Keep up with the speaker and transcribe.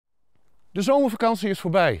De zomervakantie is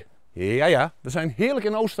voorbij. Ja, we zijn heerlijk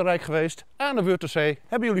in Oostenrijk geweest, aan de Wörthersee.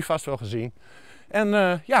 Hebben jullie vast wel gezien. En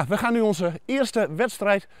ja, we gaan nu onze eerste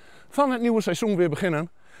wedstrijd van het nieuwe seizoen weer beginnen.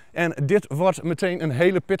 En dit wordt meteen een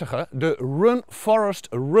hele pittige, de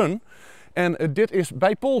RunForestRun. En dit is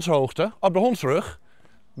bij Poolshoogte, op de Hondsrug.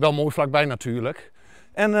 Wel mooi vlakbij natuurlijk.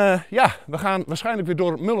 En ja, we gaan waarschijnlijk weer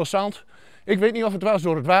door het mulle zand. Ik weet niet of we dwars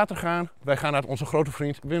door het water gaan. Wij gaan naar onze grote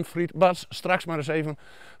vriend Winfried Bats straks maar eens even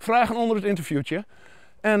vragen onder het interviewtje.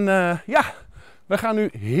 En ja, we gaan nu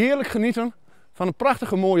heerlijk genieten van een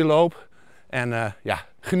prachtige mooie loop. En ja,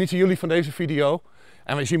 genieten jullie van deze video.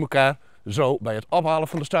 En wij zien elkaar zo bij het ophalen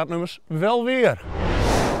van de startnummers wel weer.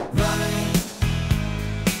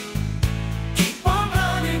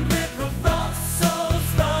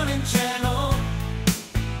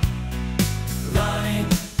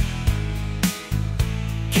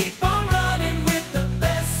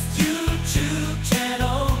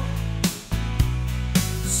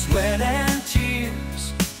 Sweat and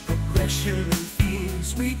tears, progression and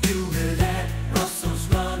fears. We do it at Rosso's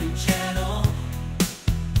running channel.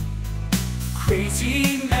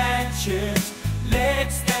 Crazy matches,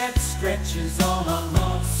 legs that stretches all on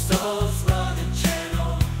Rosso's running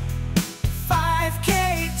channel. 5K,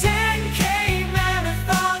 10K,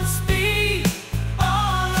 marathon speed,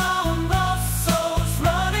 all on Rosso's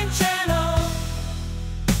running channel.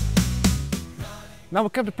 Nou,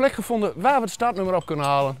 ik heb de plek gevonden waar we het startnummer op kunnen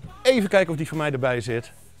halen. Even kijken of die van mij erbij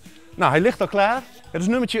zit. Nou, hij ligt al klaar. Het is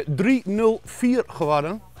nummertje 304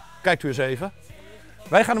 geworden. Kijkt u eens even.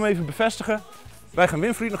 Wij gaan hem even bevestigen. Wij gaan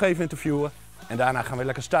Winfried nog even interviewen. En daarna gaan we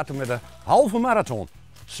lekker starten met de halve marathon.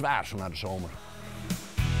 Zwaar zo naar de zomer.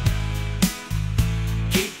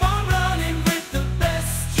 Keep on running with the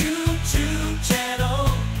best YouTube channel.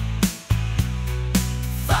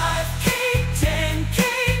 5K, 10K,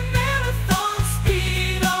 marathon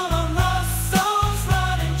speed, all on Rosso's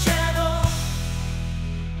running channel.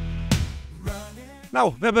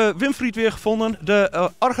 Nou, we hebben Winfried weer gevonden, de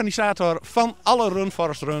organisator van alle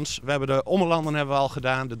RunForestRuns. We hebben de Ommelanden hebben we al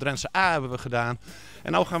gedaan, de Drentse A hebben we gedaan.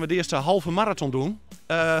 En nu gaan we de eerste halve marathon doen.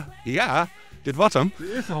 Ja, dit wordt hem.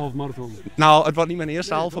 De eerste halve marathon? Nou, het wordt niet mijn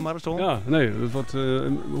eerste halve marathon. Ja, nee, dat wordt,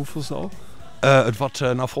 hoeveelste al? Het wordt,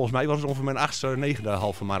 nou volgens mij was het ongeveer mijn 8e, 9e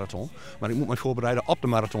halve marathon. Maar ik moet me voorbereiden op de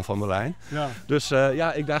marathon van Berlijn. Ja. Dus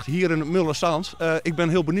ja, ik dacht hier in het mulle zand. Ik ben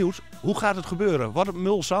heel benieuwd, hoe gaat het gebeuren? Wordt het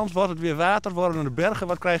mulle zand, wordt het weer water, worden het bergen?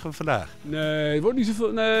 Wat krijgen we vandaag? Nee, het wordt niet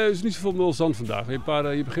zoveel, nee, het is niet zoveel mulle zand vandaag.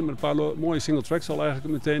 Je begint met een paar mooie single tracks al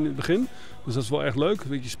eigenlijk meteen in het begin. Dus dat is wel echt leuk, een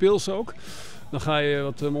beetje speels ook. Dan ga je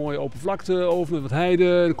wat mooie open vlakte over met wat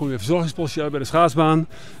heide. Dan kom je een verzorgingspostje uit bij de schaatsbaan.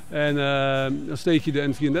 En dan steek je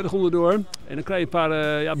de N34 onderdoor. En dan krijg je een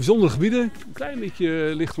paar ja, bijzondere gebieden. Een klein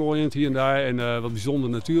beetje lichtglooiend hier en daar. En wat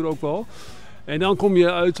bijzondere natuur ook wel. En dan kom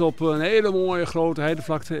je uit op een hele mooie grote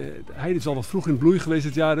heidevlakte. De heide is al wat vroeg in bloei geweest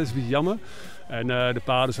dit jaar. Dat is een beetje jammer. En de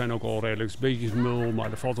paden zijn ook al redelijk. Het is een beetje mul, maar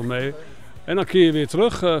dat valt wel mee. En dan keer je weer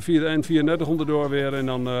terug via de N34 onderdoor weer. En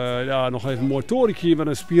dan ja, nog even een mooi torentje met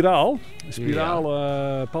een spiraal. Een spiraal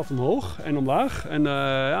pad omhoog en omlaag. En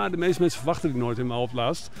ja, de meeste mensen verwachten die nooit helemaal op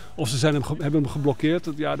laatst. Of ze hebben hem geblokkeerd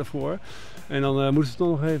het jaar daarvoor. En dan moeten ze toch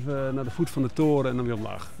nog even naar de voet van de toren en dan weer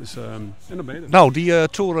omlaag. Dus, en dan ben je er. Nou, die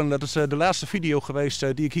toren, dat is de laatste video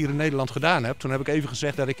geweest die ik hier in Nederland gedaan heb. Toen heb ik even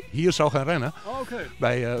gezegd dat ik hier zou gaan rennen. Oh, okay.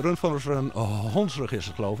 Bij RunForestRun Hondsrug is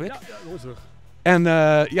het, geloof ik. Ja, Hondsrug. En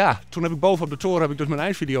ja, toen heb ik boven op de toren heb ik dus mijn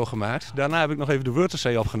eindvideo gemaakt. Daarna heb ik nog even de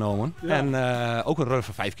Wörthersee opgenomen. Ja. En ook een run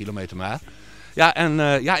van 5 kilometer maar. Ja, en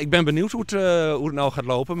ja, ik ben benieuwd hoe het nou gaat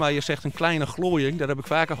lopen. Maar je zegt een kleine glooiing, dat heb ik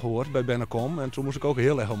vaker gehoord bij Bennekom. En toen moest ik ook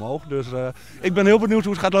heel erg omhoog. Dus ik ben heel benieuwd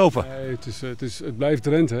hoe het gaat lopen. Nee, het blijft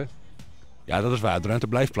Drenthe, hè? Ja, dat is waar. Drenthe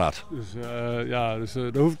blijft plat. Dus ja, dus,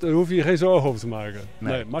 daar hoef je je geen zorgen over te maken.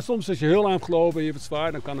 Nee. Maar soms als je heel lang hebt gelopen en je hebt het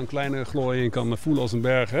zwaar, dan kan een kleine glooiing kan voelen als een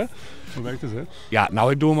berg, hè? Zo werkt het, hè? Ja,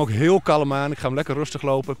 nou ik doe hem ook heel kalm aan. Ik ga hem lekker rustig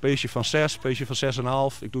lopen. Peesje van 6, peesje van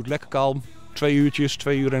 6,5. Ik doe het lekker kalm. 2 uurtjes,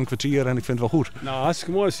 2 uur en een kwartier en ik vind het wel goed. Nou,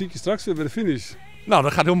 hartstikke mooi. Zie ik je straks weer bij de finish. Nou,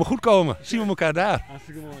 dat gaat helemaal goed komen. Zien we elkaar daar.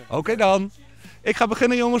 Hartstikke mooi. Oké dan. Ik ga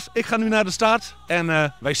beginnen, jongens. Ik ga nu naar de start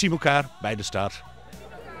en wij zien elkaar bij de start.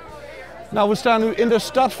 Nou, we staan nu in de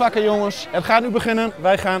startvakken, jongens. Het gaat nu beginnen.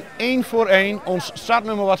 Wij gaan 1 voor 1. Ons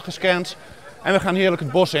startnummer wordt gescand en we gaan heerlijk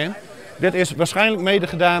het bos in. Dit is waarschijnlijk mede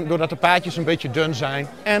gedaan doordat de paadjes een beetje dun zijn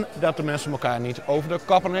en dat de mensen elkaar niet over de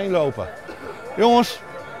kappen heen lopen. Jongens,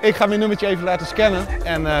 ik ga mijn nummertje even laten scannen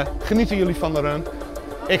en genieten jullie van de run.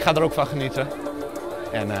 Ik ga er ook van genieten.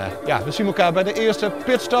 En ja, we zien elkaar bij de eerste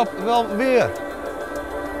pitstop wel weer.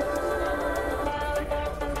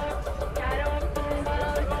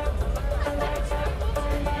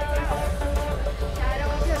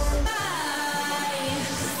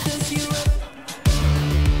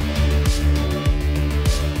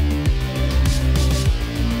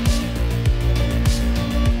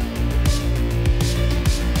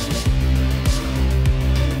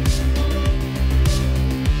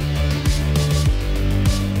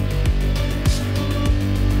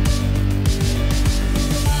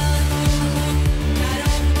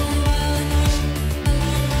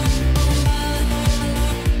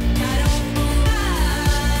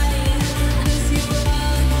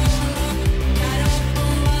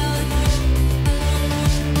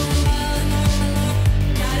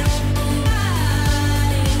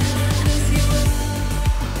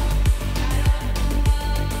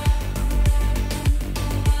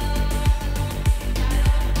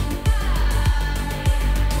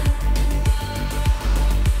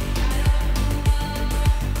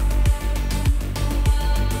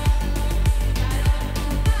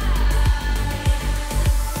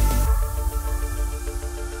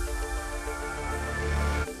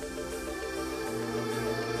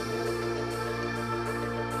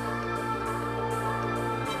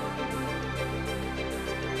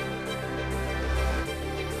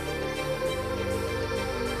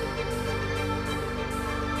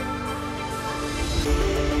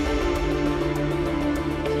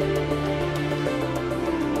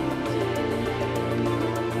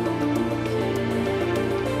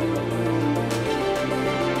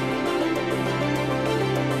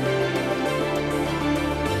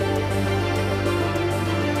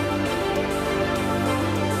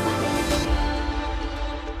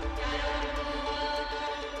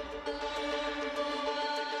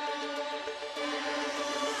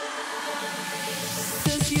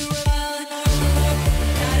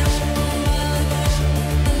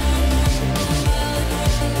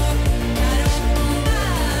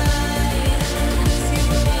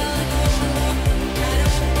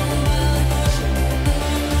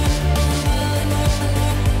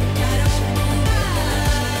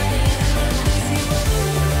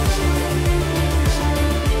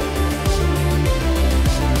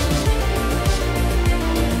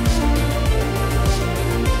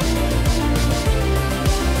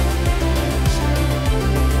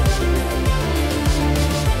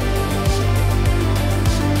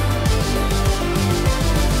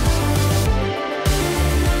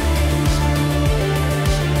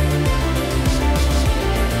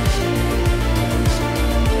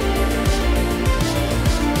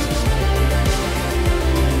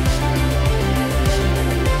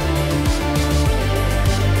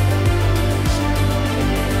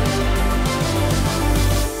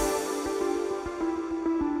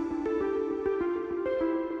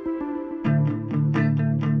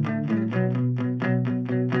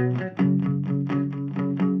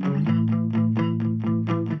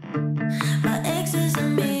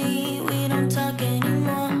 talk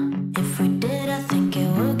anymore. If we did, I think it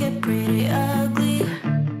would get pretty ugly.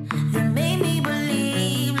 They made me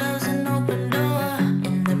believe love's an open door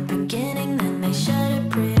in the beginning, then they shut it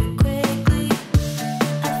pretty quickly.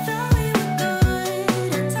 I thought we were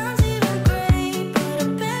good, at times even great, but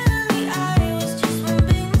apparently I was just one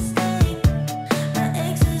big mistake. My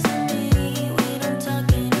exes and me, we don't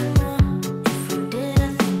talk anymore. If we did, I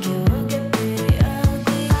think it would get pretty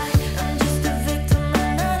ugly. I'm just a victim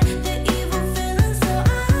and not the evil villain, so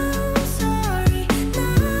I'm sorry,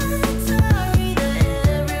 not sorry that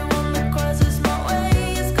everyone that crosses my way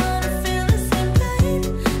is gonna feel the same pain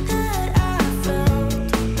that I felt.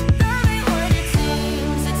 Love ain't what it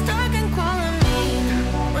seems, it's dark and cruel and mean.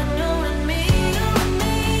 When you're with me, you and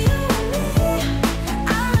me, you and me,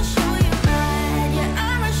 I'ma show you bad, yeah,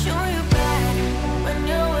 I'ma show you bad. When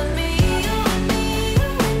you're with me, you and me, you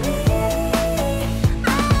and me,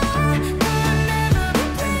 I'll never be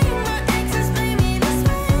playing my exes made me this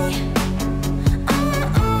way.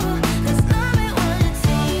 Cause love ain't what it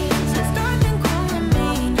seems, it's dark and cruel and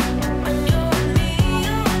mean. When you're with me,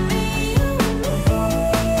 you and me, you and me,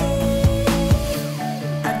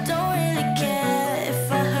 I don't really care if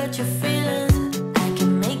I hurt your feelings. I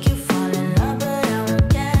can make you fall in love, but I won't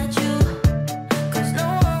catch you. Cause no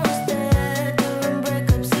one was there during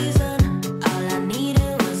breakup season. All I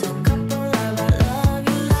needed was a couple of I love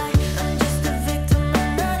yous. I'm just a victim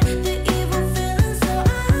and not the evil villain, so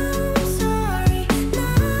I'm sorry,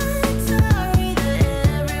 not sorry that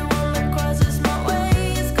everyone that crosses my way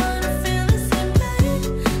is gonna feel the same pain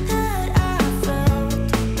that I felt.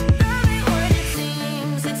 Love ain't what it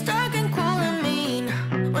seems, it's dark and cruel and mean.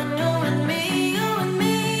 When you're with me, you and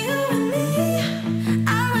me, you and me,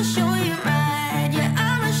 I'ma show you mad, yeah,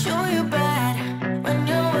 I'ma show you bad. When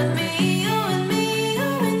you're with me, you and me, you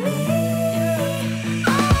and me,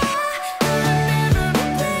 I'll never be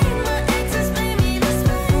playing my exes made me this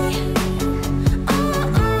way.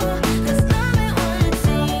 Cause love ain't what it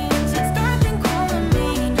seems, it's dark and cruel and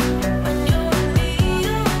mean. When you're with me,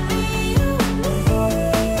 you and me, you and me,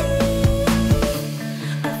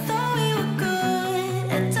 I thought we were good,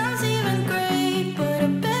 at times even great, but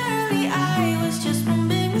apparently I was just one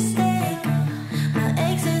big mistake. My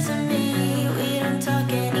exes and me, we don't talk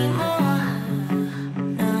anymore.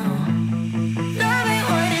 No, love ain't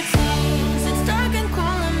what it seems, it's dark and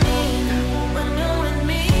cruel and mean. When you're with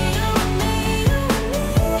me, you and me, you and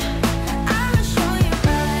me, I'ma show you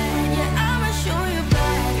bad, yeah, I'ma show you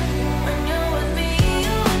bad. When you're with me,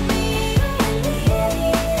 you and me, you and me,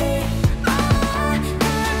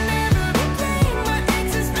 I'll never be playing my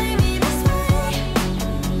exes made me this way.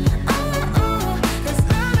 Cause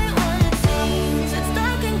love ain't what it seems, it's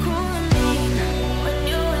dark and cruel and mean. When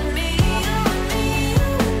you're with me, you and me, you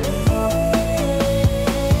and me.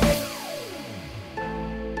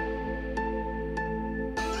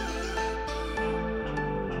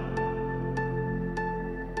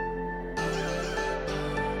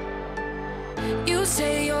 You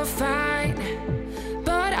say you're fine,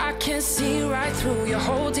 but I can see right through. You're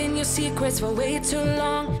holding your secrets for way too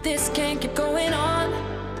long. This can't keep going on.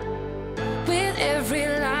 With every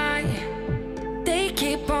lie, they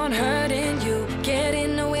keep on hurting you,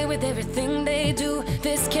 getting away with everything they do.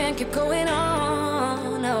 This can't keep going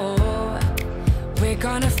on. No, we're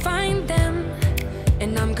gonna find them,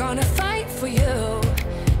 and I'm gonna fight for you.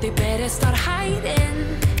 They better start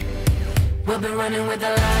hiding. We'll be running with the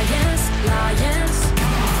lions, lions.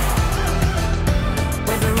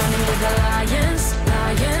 We'll be running with the lions,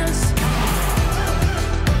 lions.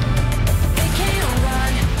 They can't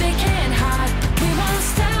run, they can't hide. We won't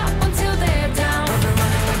stop until they're down. We'll be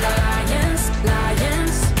running with the lions,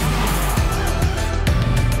 lions.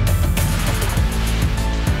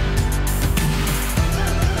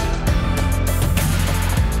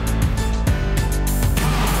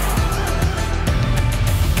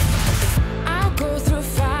 I'll go through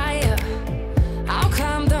fire, I'll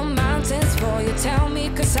climb the mountains for you. Tell me,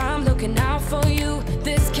 cause I'm looking out for you.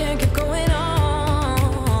 This can't keep going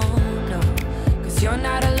on, no, cause you're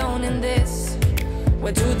not alone in this.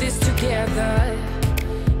 We'll do this together.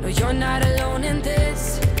 No, you're not alone in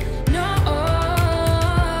this. No,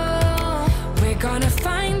 we're gonna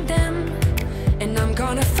find them, and I'm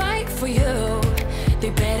gonna fight for you. They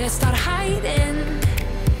better start hiding.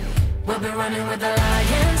 We'll be running with the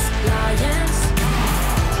lions, lions.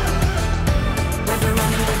 We'll be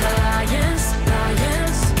running with the lions,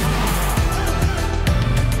 lions.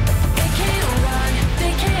 They can't run,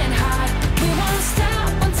 they can't hide. We won't stop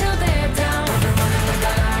until they're down. We'll be running with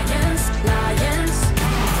the lions, lions.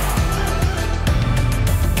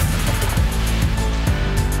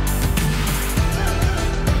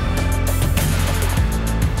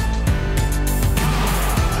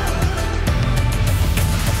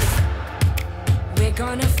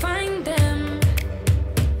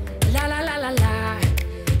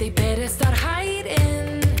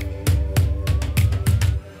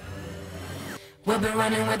 We'll be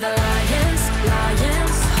running with the lions,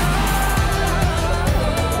 lions.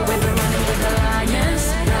 We'll be running with the lions,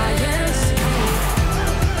 lions.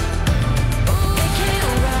 They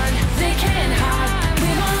can't run, they can't hide. We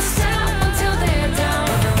won't stop until they're down.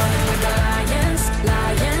 We'll be running with the lions,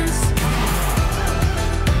 lions.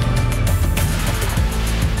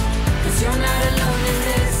 'Cause you're not alone in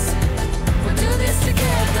this. We'll do this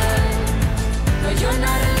together. No, you're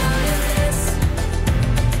not alone in this.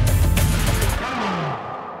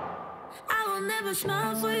 I will never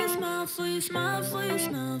smile for you, smile for you, smile for you,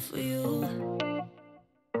 smile for you.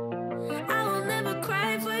 I will never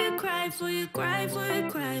cry for you, cry for you, cry for you,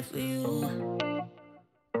 cry for you.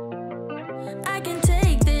 I can't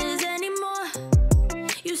take this anymore.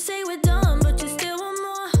 You say we're done, but you still want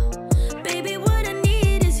more. Baby, what I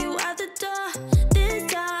need is you out the door.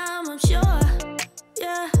 This time I'm sure,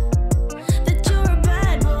 yeah, that you're a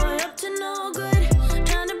bad boy, up to no good.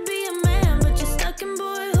 Trying to be a man, but you're stuck in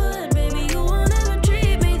boyhood. Baby, you won't ever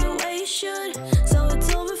treat me the way you should. So it's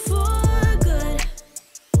over for good.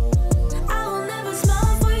 I will never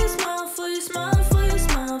smile for you, smile for you, smile for you,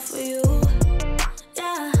 smile for you.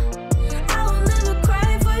 Yeah. I will never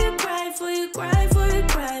cry for you, cry for you, cry for you,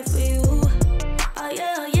 cry for you. Oh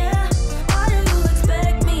yeah, oh yeah. Why do you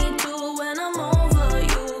expect me to when I'm over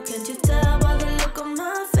you? Can't you tell by the look on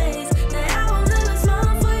my face that I will never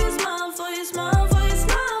smile for you, smile for you, smile for you,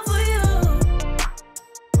 smile for you?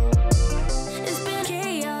 It's been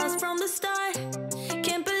chaos from the start.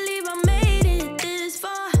 Can't believe I made it this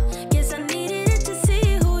far. Guess I needed it to see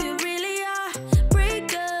who you really are.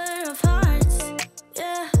 Breaker of hearts,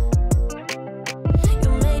 yeah. You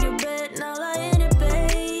made your bed, now lie in it,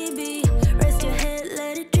 baby. Rest your head,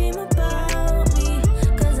 let it dream about me.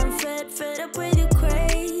 'Cause I'm fed up with you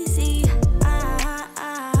crazy.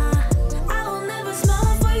 I will never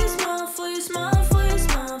smile for you, smile for you, smile for you,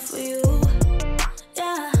 smile for you.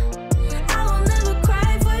 Yeah. I will never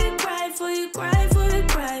cry for you, cry for you, cry for you,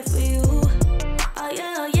 cry for you. Oh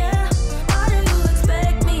yeah, oh yeah. Why do you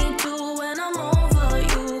expect me to when I'm over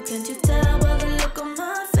you? Can't you tell by the look on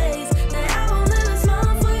my face that I will never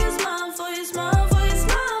smile for you, smile for you, smile for you,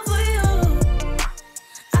 smile for you?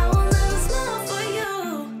 I will never smile for you.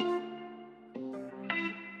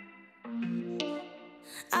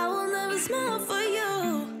 I will never smile for you.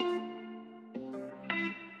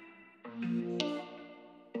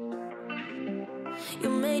 You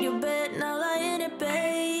made your bed, now lie in it,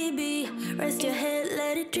 baby. Rest your head,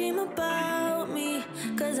 let it dream about me.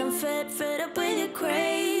 'Cause I'm fed up with you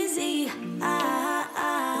crazy.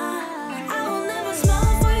 I will never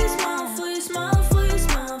smile for you, smile for you, smile for you,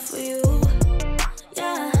 smile for you.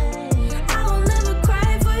 Yeah. I will never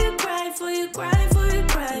cry for you, cry for you, cry for you,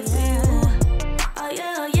 cry for you. Oh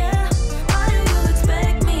yeah, oh yeah. Why do you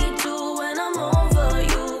expect me to when I'm over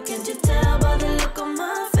you? Can't you tell by the look on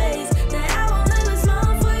my face that I will never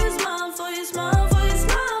smile for you, smile for you, smile for you,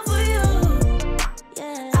 smile for you?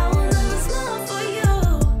 Yeah. I will never smile for you.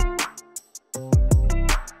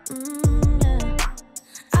 Yeah.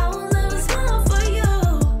 I will never smile for you.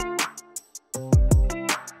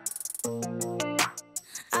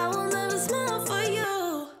 I will never smile for you.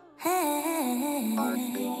 Hey,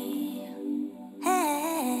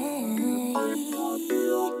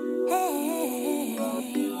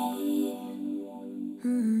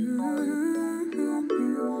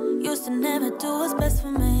 Used to never do what's best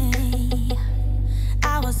for me.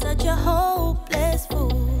 I was such a hopeless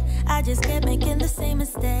fool. I just kept making the same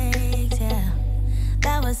mistakes, yeah.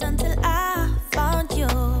 That was until I found you.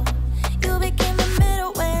 You became the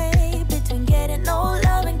middle way between getting no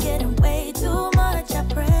love and getting way too much. I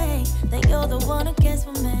pray that you're the one who cares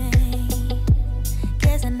for me,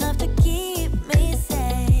 cares enough to keep me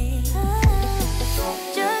safe.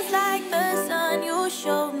 Just like the sun, you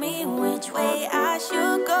showed me which way I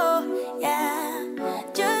should go, yeah.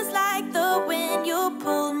 Just like the wind, you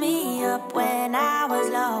pulled me up when I was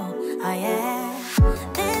low, oh yeah.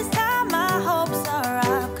 This time my hopes are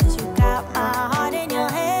up, 'cause you got my heart in your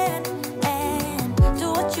hand. And do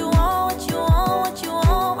what you want, what you want, what you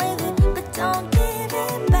want with it, but don't give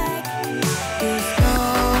it back. You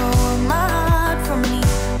stole my heart from me,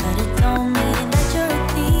 but it told me that you're a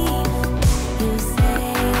thief. You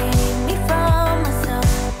saved me from myself,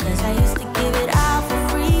 'cause I used to give it out for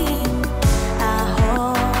free. I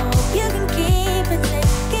hope you can keep it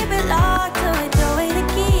safe, keep it locked till we throw away the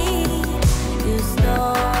key.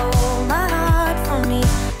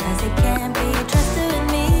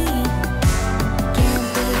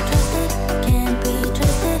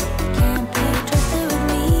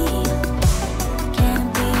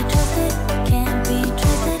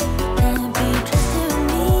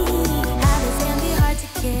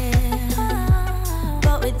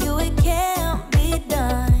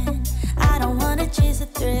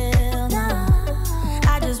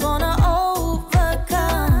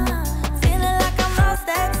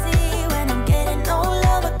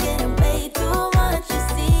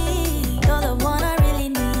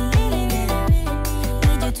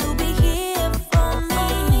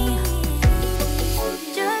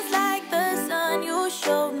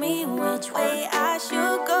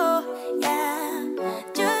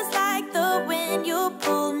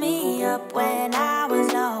 up when I was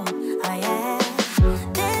low. Oh yeah.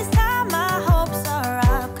 This time my hopes are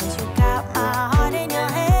up, 'cause you got my heart in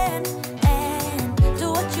your hand. And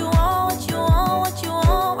do what you want, what you want, what you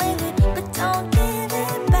want with it, but don't give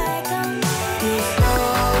it back on me. You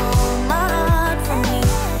stole my heart from me,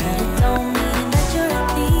 but it don't mean that you're a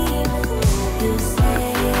thief. You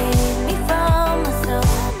saved me from myself,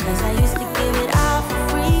 'cause I used to give it all for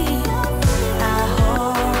free. I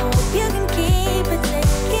hope you can keep it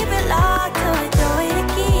safe, keep it locked till we throw it a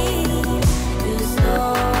key. You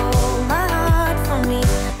stole my heart from me,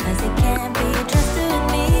 'cause it can't be trusted with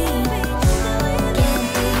me. Can't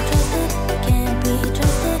be trusted, can't be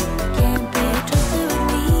trusted, can't be trusted with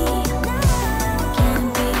me. Can't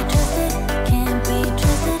be trusted, can't be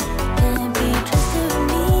trusted, can't be trusted with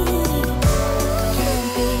me. Can't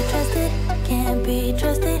be trusted, can't be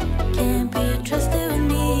trusted, can't be trusted with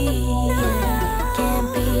me. Can't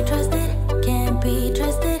be trusted, can't be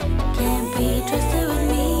trusted, can't be trusted with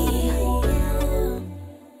me.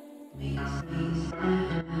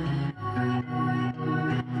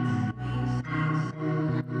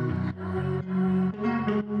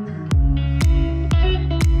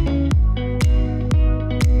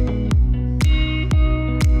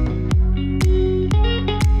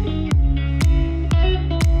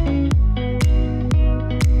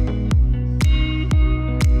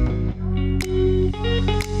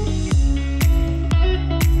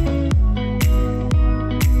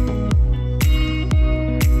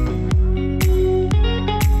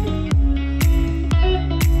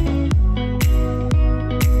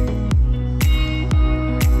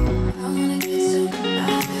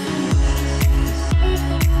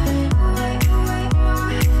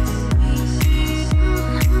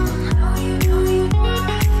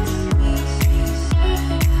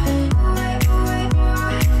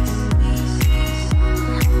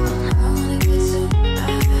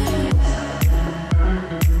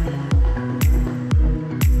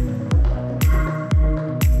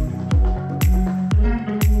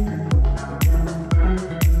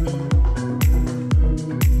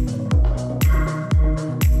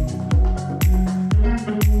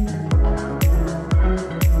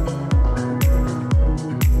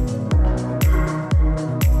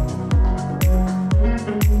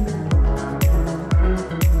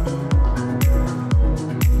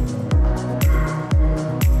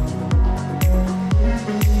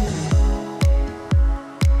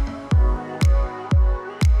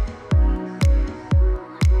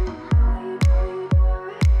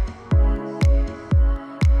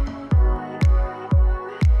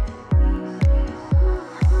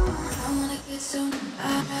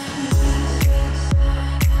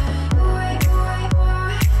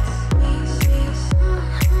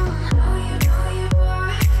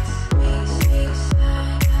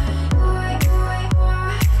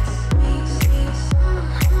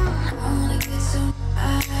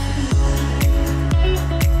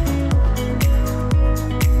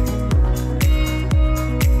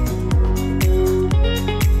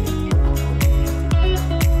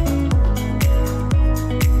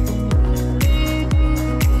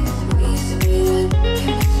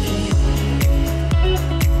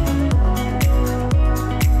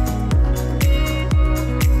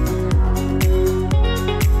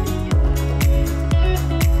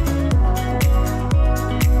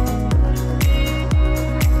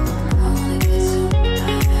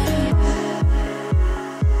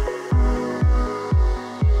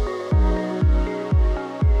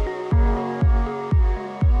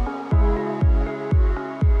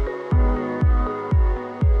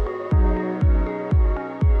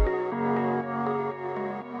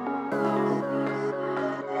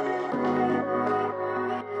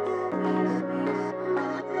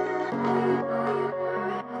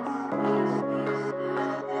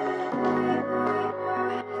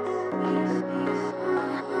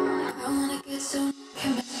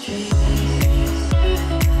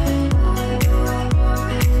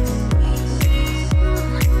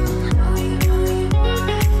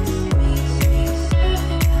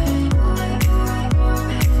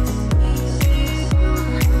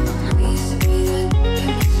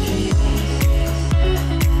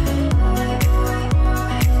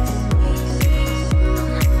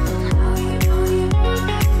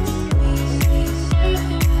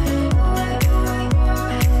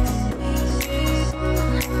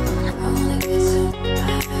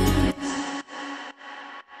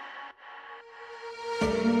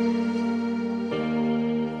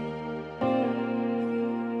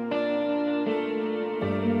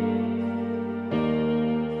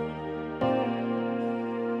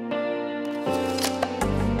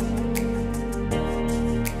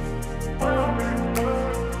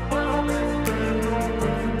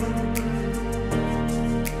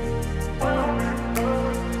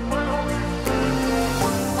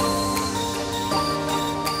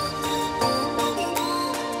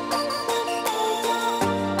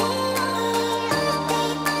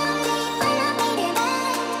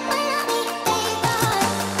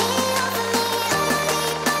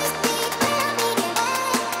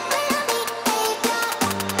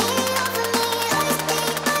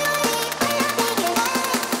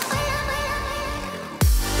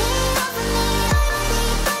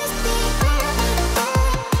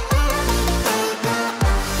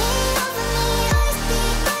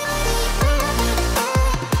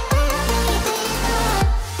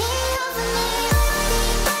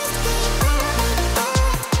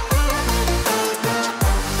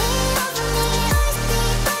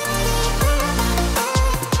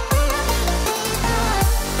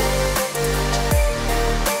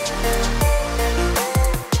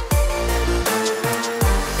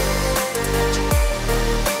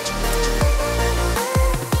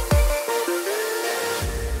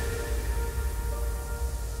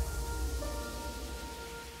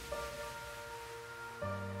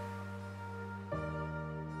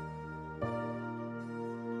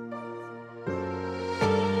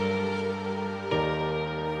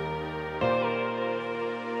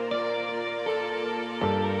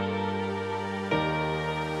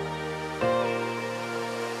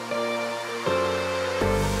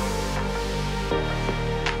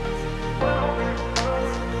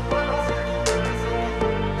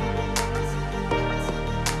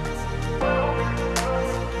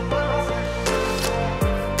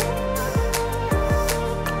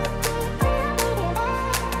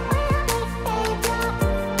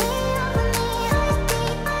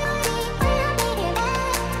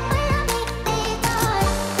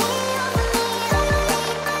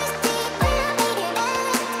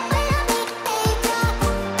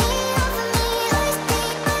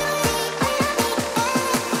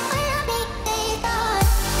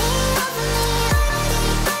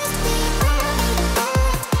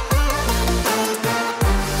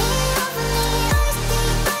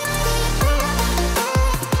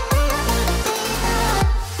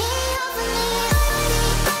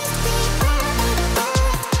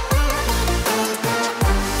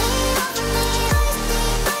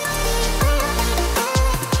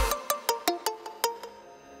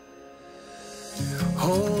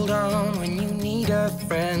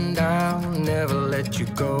 friend, I'll never let you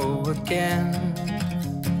go again.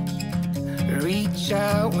 Reach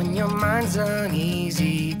out when your mind's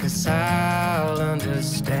uneasy, 'cause I'll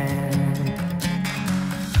understand.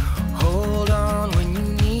 Hold on when you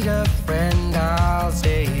need a friend, I'll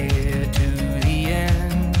stay here to the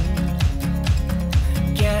end.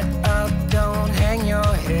 Get up, don't hang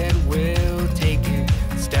your head, we'll take it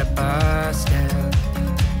step by step.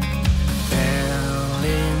 Fell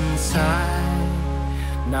inside,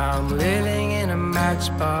 now I'm living in a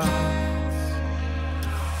matchbox.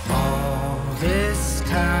 All this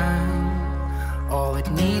time, all it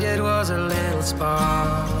needed was a little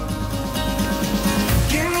spark.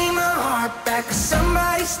 Give me my heart back, 'cause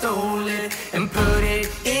somebody stole it and put it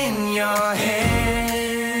in your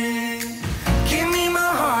head. Give me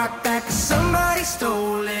my heart back, 'cause somebody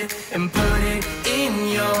stole it and put it in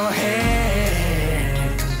your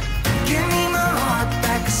head. Give me my heart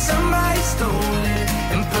back, 'cause somebody stole it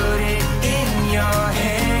and put it in your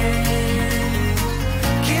head.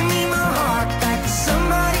 Give me my heart back, 'cause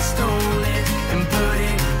somebody stole it and put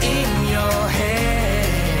it in your head.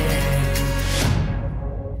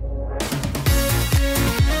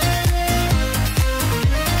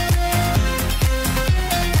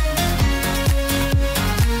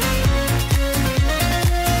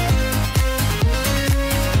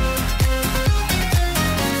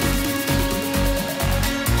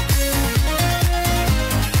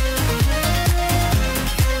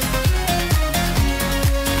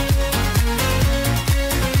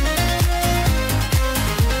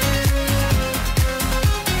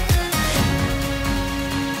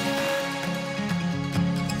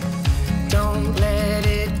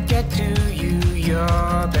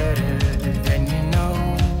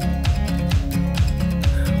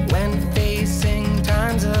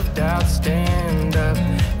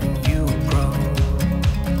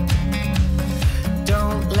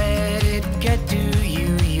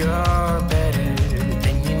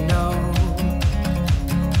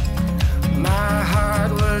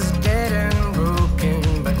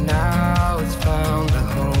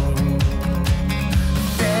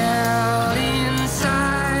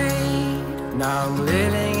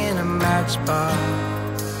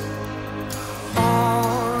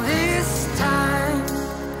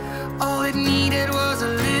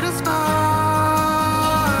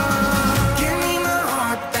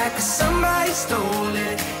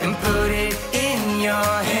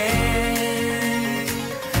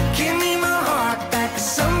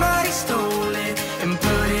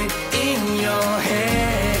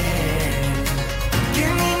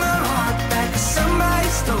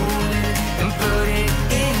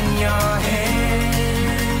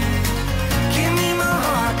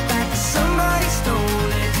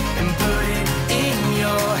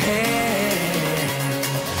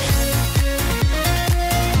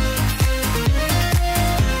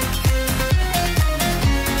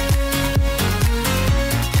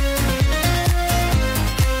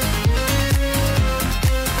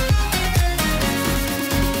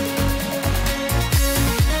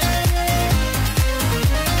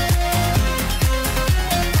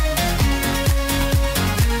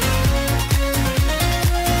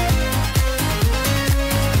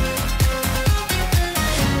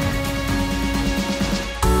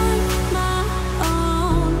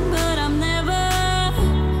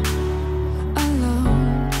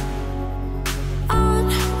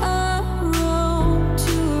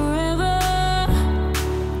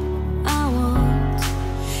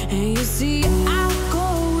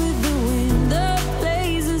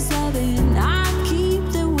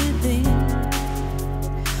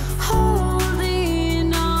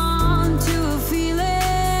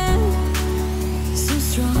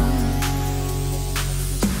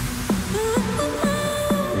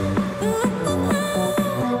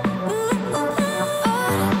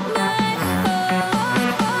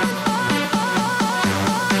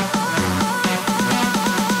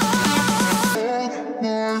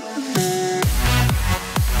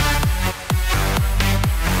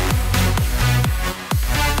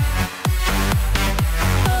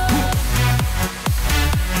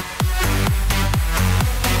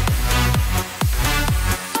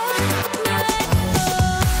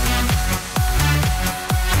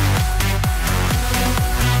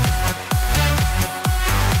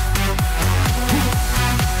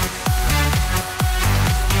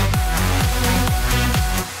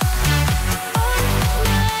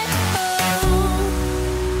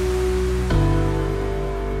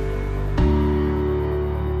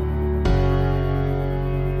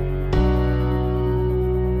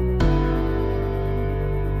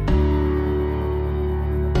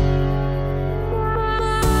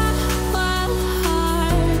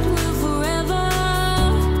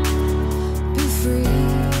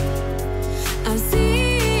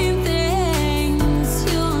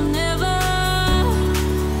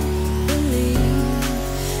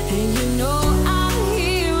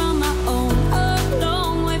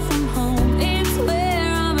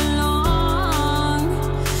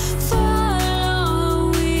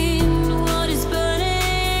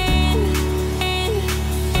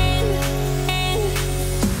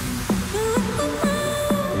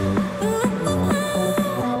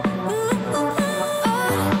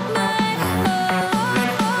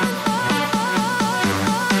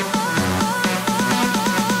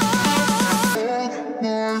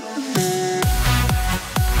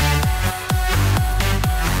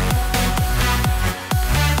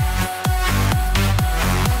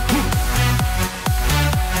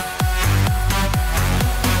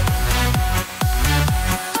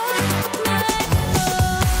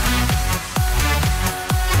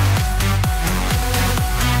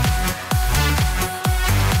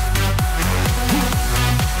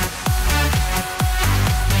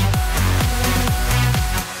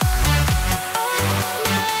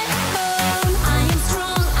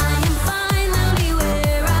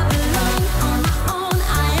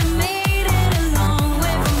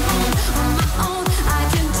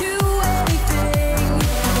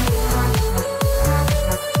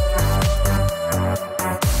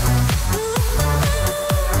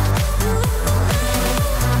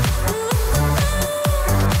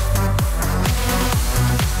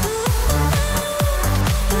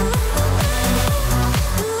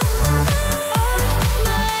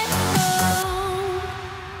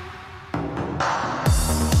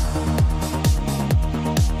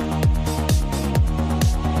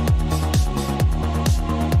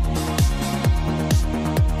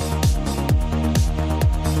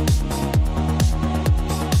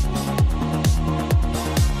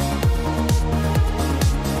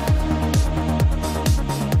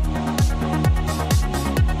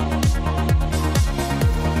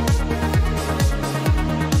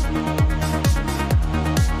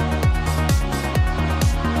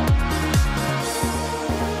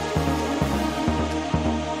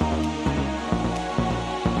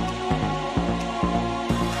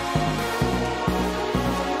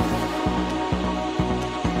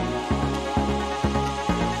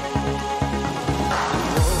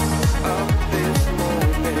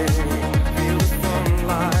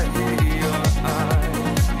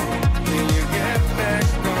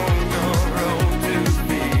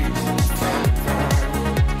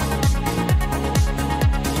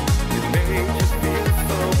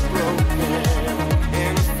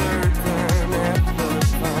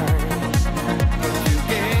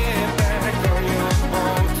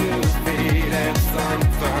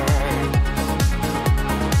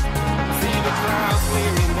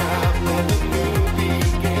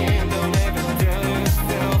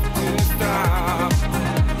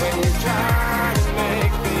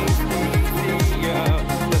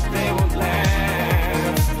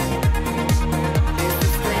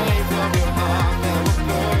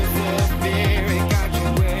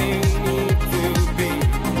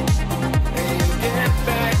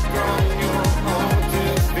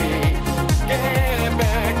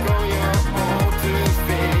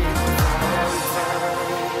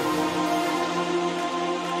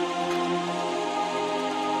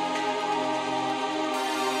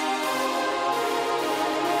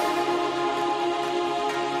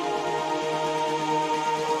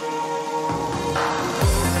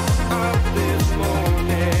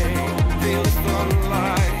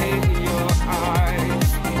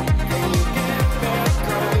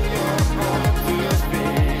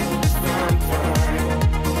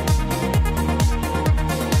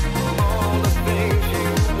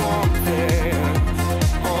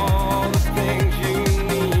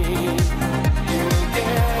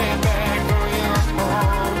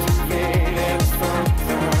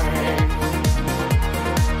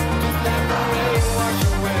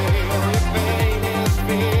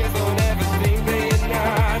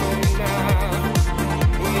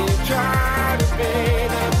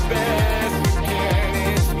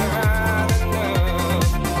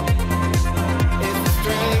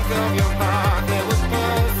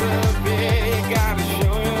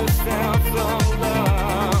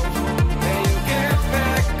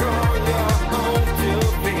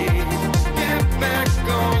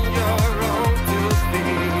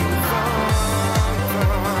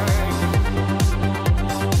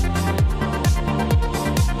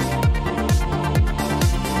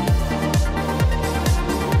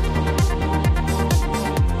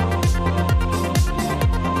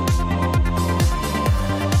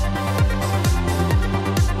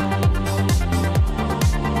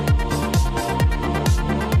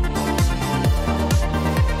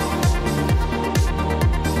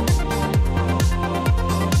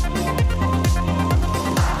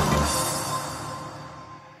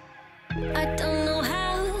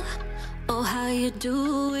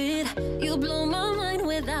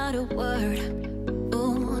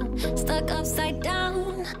 stuck upside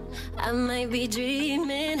down. I might be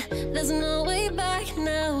dreaming, there's no way back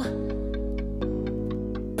now.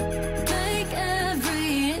 Take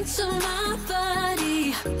every inch of my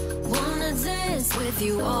body, wanna dance with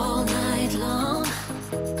you all night long.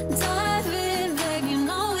 Dive in, babe, you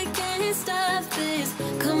know we can't stop this.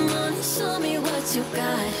 Come on and show me what you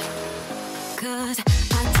got, 'cause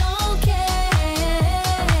I don't care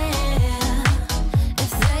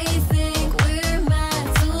if they think we're mad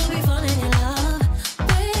to be falling in love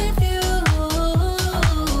with you.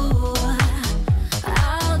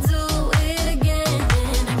 I'll do it again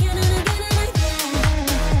and again and again and again.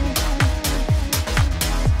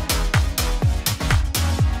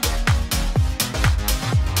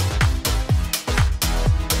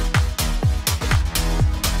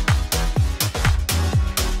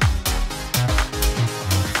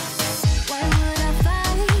 Why would I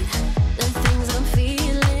fight the things I'm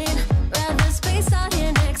feeling? Rather space out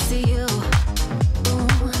here next to you. Ooh,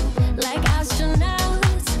 like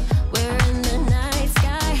astronauts, we're in the night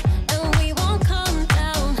sky and we won't come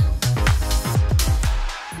down.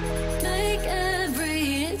 Make every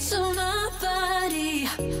inch of my body,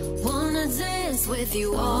 wanna dance with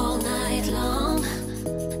you all night long.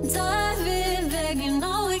 Dive in, babe, you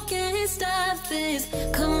know we can't stop this.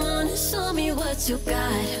 Come on and show me what you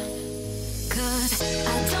got, 'cause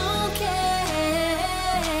I don't care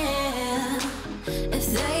if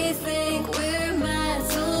they think we're mad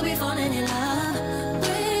to be falling in love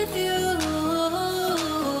with you.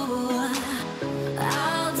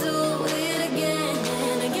 I'll do it again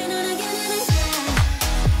and again and again and again.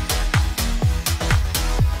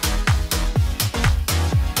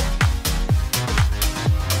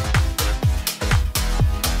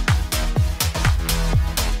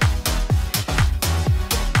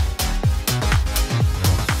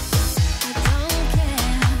 I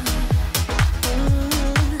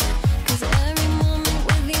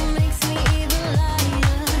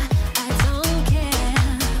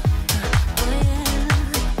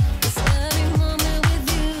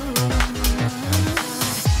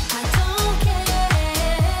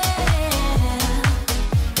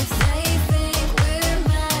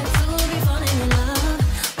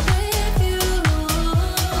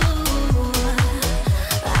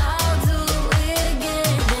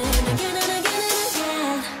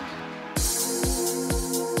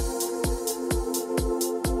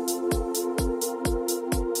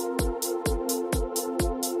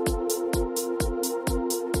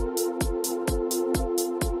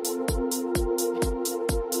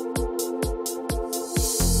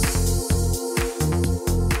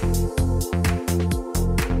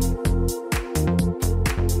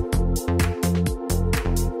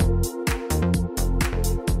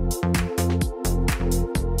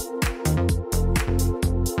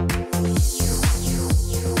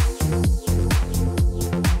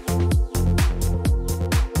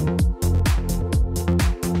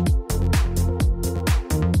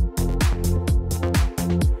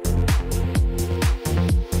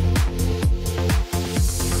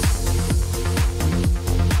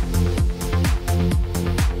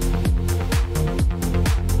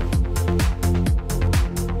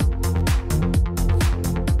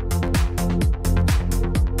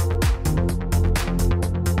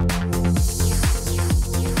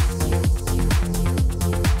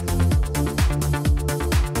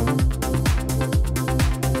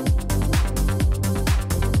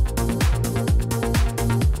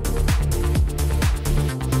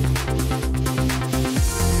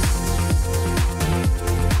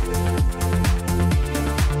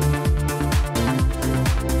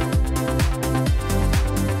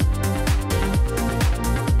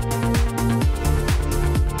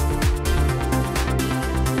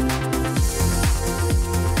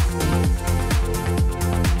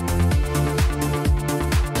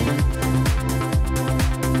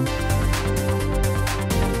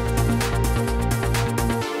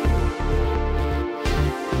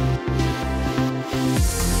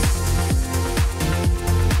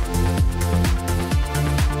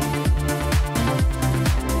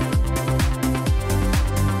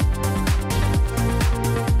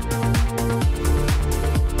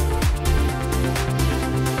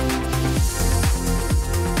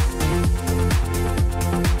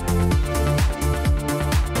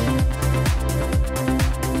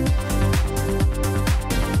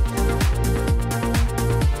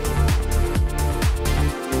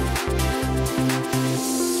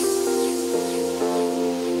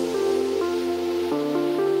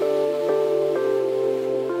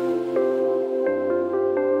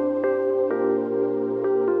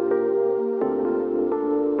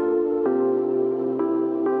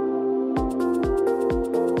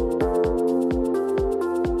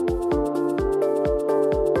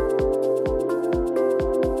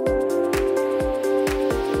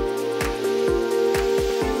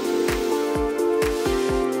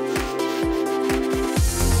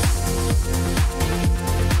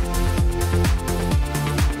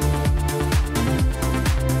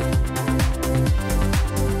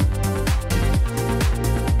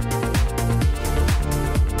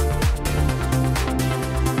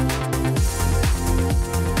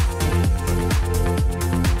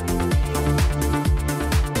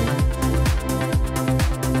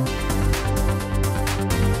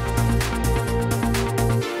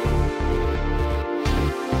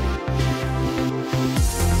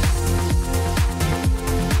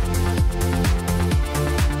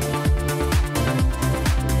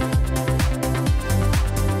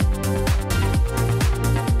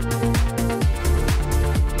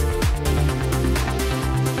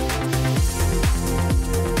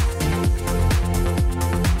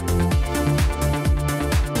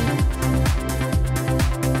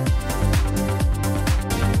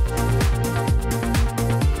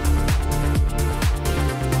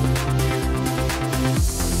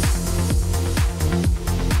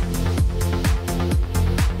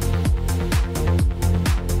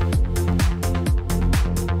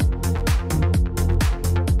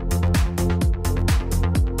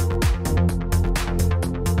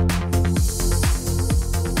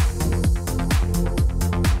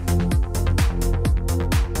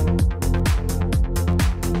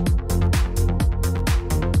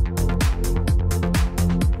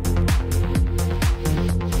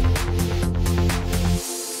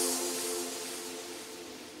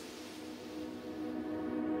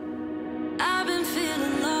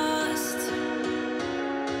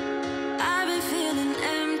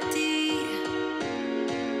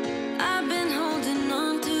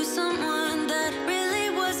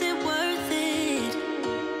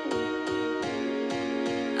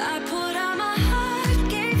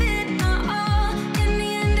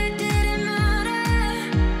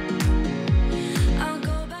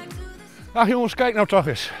Ach jongens, kijk nou toch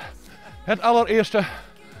eens. Het allereerste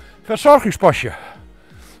verzorgingspostje.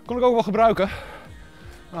 Kon ik ook wel gebruiken.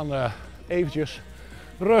 Dan eventjes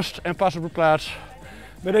rust en pas op de plaats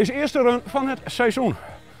bij deze eerste run van het seizoen.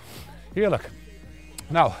 Heerlijk.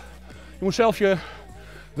 Nou, je moet zelf je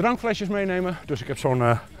drankflesjes meenemen. Dus ik heb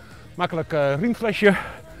zo'n makkelijk riemflesje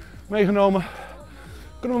meegenomen.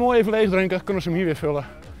 Kunnen we mooi even leeg drinken, kunnen ze hem hier weer vullen.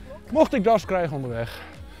 Mocht ik dorst krijgen onderweg,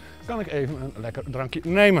 kan ik even een lekker drankje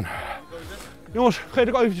nemen. Jongens,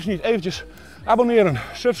 vergeet ook eventjes abonneren,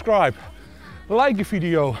 subscribe, like de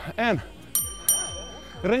video en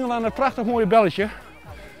ringel aan het prachtig mooie belletje.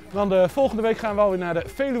 Want volgende week gaan we alweer naar de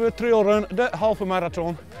Veluwe Trailrun, de halve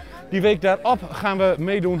marathon. Die week daarop gaan we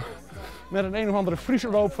meedoen met een of andere Friese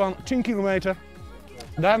loop van 10 kilometer.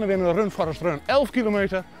 Daarna weer een RunForestRun 11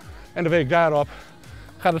 kilometer. En de week daarop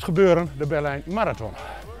gaat het gebeuren, de Berlijn Marathon.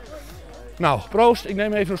 Nou, proost, ik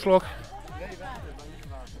neem even een slok.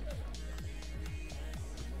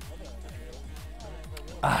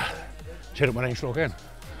 Er zit ook maar één slok in.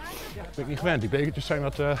 Dat ben ik niet gewend, die bekertjes zijn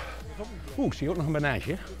wat... ik zie ook nog een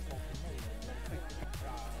banaantje.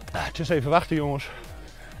 Het is even wachten jongens.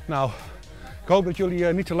 Nou, ik hoop dat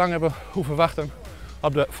jullie niet te lang hebben hoeven wachten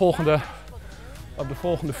op de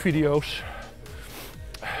volgende video's.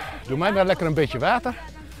 Doe mij maar lekker een beetje water.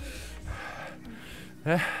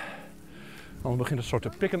 Anders begint het soort te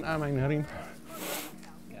pikken aan mijn riem.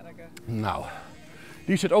 Nou,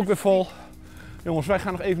 die zit ook weer vol. Jongens, wij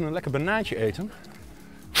gaan nog even een lekker banaantje eten.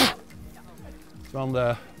 Want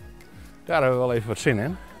daar hebben we wel even wat zin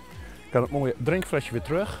in. Ik kan het mooie drinkflesje weer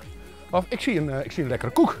terug. Of ik zie een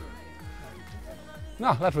lekkere koek.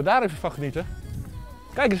 Nou, laten we daar even van genieten.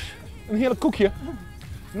 Kijk eens, een heerlijk koekje.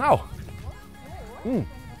 Nou.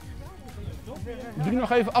 Die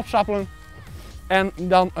nog even afsappelen. En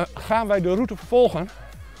dan gaan wij de route vervolgen.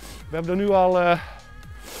 We hebben er nu al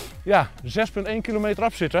 6,1 kilometer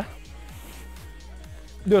op zitten.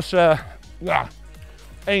 Dus ja,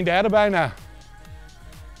 1/3 bijna.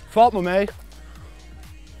 Valt me mee.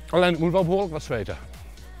 Alleen ik moet wel behoorlijk wat zweten.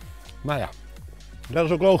 Maar ja, dat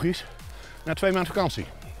is ook logisch. Na 2 maanden vakantie.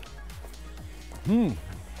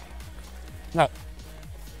 Nou,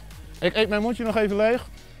 ik eet mijn mondje nog even leeg.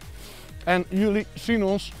 En jullie zien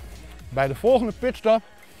ons bij de volgende pitstop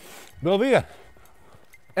wel weer.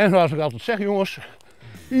 En zoals ik altijd zeg jongens,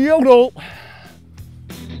 jodel!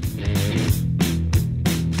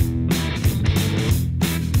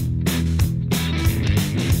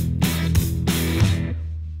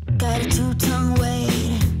 Got a two-tongue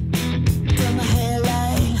weight from my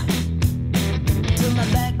hairline to my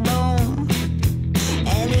backbone,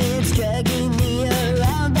 and it's dragging me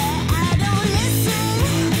around that I don't listen.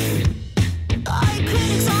 All your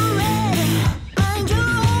critics are red, mind your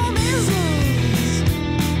own business.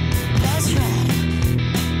 That's right.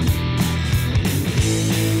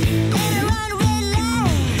 Let it run red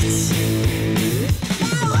lights.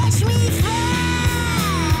 Now watch me fly.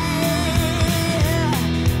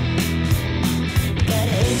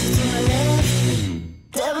 To my left,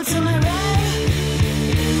 devil to my right,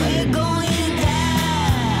 we're going down.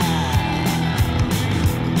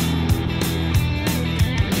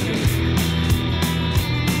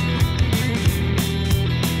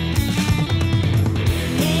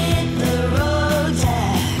 Hit the road,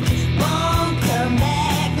 Jack, won't come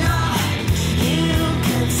back, no, you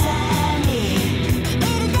can tie me.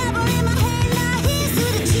 Ain't a devil in my head, now here's to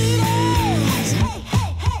the cheaters. Hey,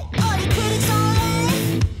 hey, hey, all the critics on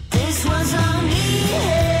land. This one's on me,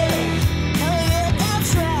 oh yeah,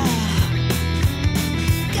 that's right.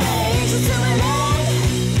 Got an angel to my left,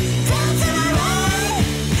 down to my right,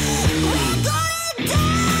 we're going down.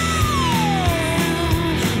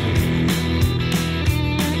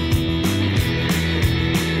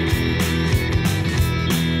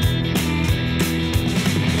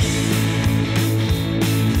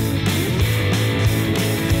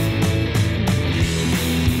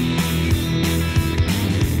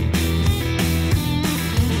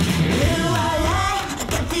 Little white light, I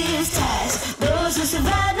got these ties. Those who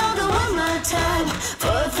survive know the one more time.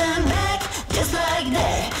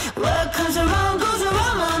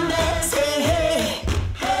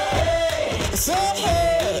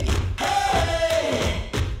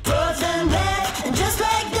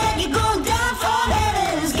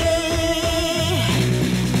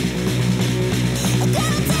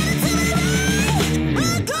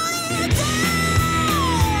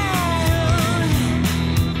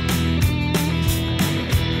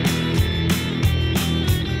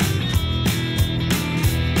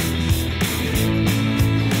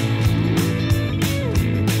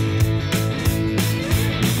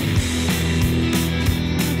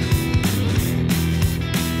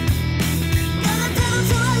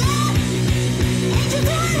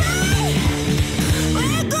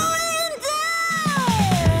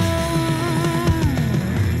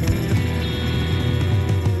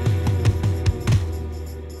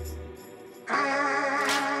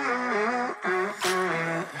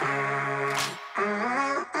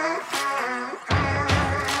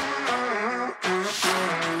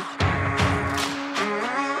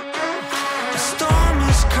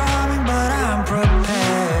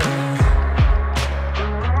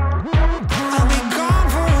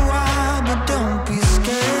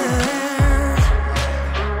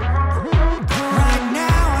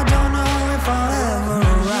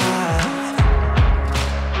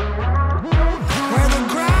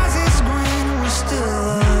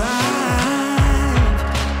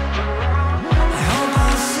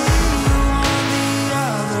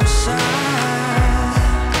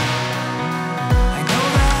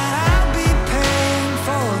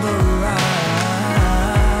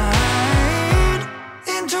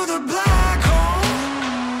 into the black hole.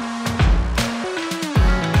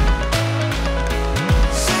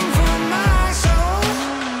 Sing for my soul.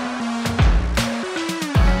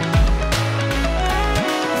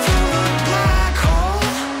 Through the black hole.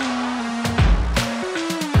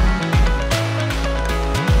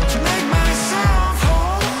 To make myself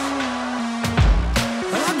whole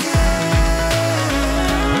again.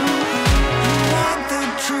 You want the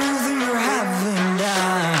truth and you're having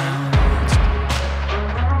doubts.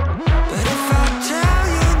 But if I tell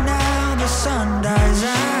you now, the sun dies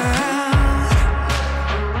out.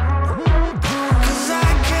 'Cause I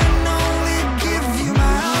can only give you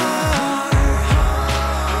my heart.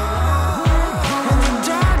 When the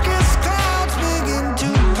darkest clouds begin to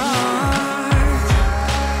part,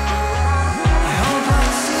 I hope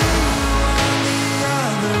I'll see you on the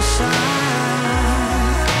other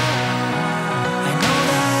side. I know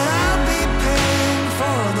that I'll be paying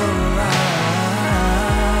for the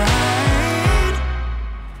ride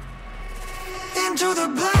into the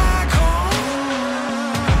black hole.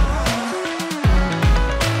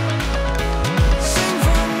 Sing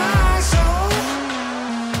for my soul.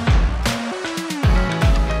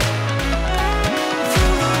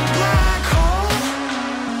 Through the black hole.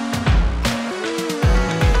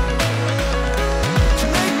 To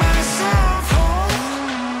make myself whole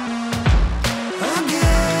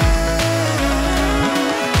again.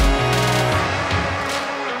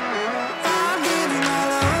 I'll give you my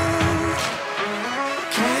love.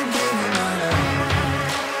 Can't give you my love.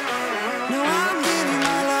 No, I'll give you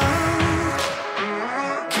my love.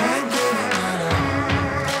 Can't give you my love.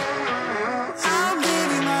 I'll give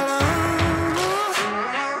you my love.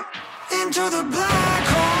 Into the black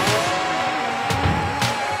hole.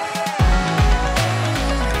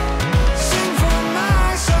 Sing for my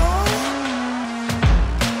soul.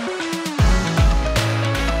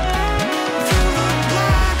 Through the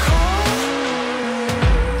black hole.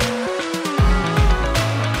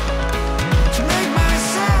 To make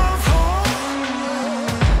myself whole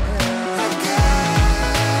again.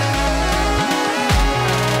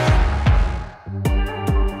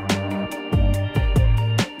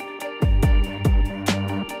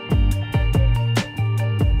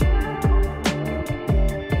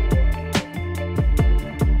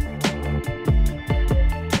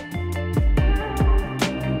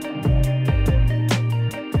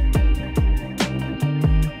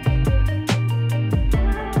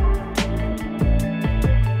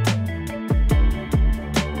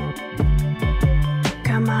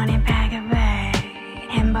 Come on and pack a bag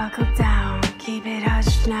and buckle down. Keep it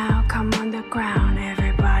hushed now, come on the ground.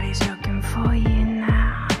 Everybody's looking for you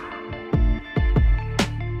now.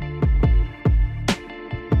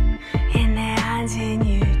 And they're hunting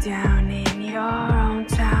you down in your own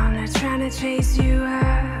town. They're trying to chase you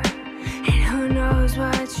out. And who knows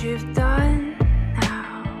what you've done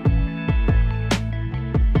now.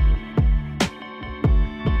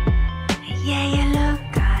 Yeah, you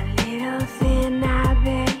look a little thin, I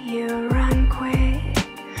bet you run quick.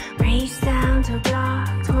 Reach down to block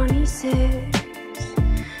 26.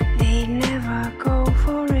 They'd never go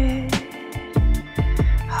for it.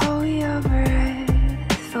 Hold your breath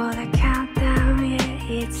for the countdown,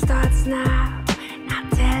 yeah, it starts now. I'll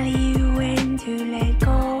tell you when to let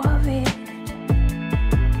go of it.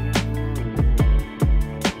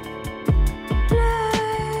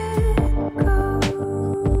 Let go.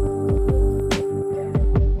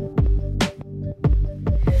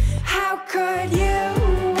 How could you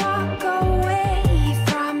walk away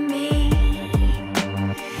from me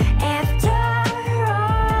after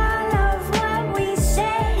all of what we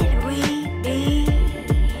said we'd be?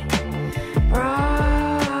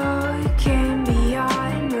 Broken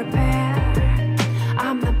beyond repair.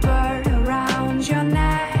 I'm the bird around your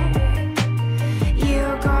neck. You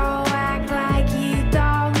go act like you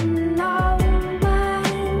don't know my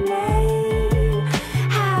name.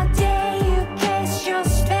 How dare you cast your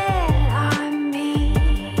spell on me?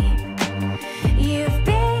 You've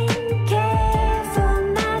been careful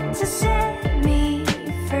not to set me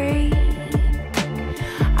free.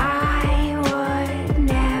 I would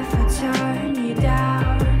never turn you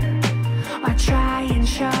down or try and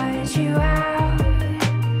shut you out.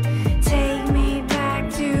 Take me back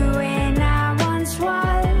to when I once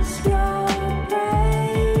was your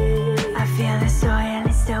prey. I feel the soil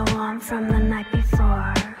is still warm from the night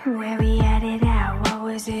before. Where we had it out, what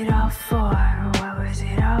was it all for? What was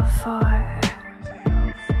it all for?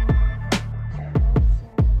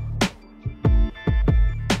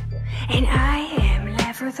 And I am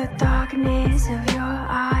left with the darkness of your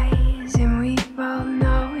eyes. And we both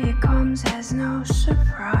know it comes as no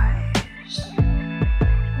surprise.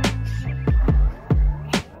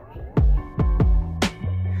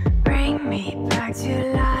 back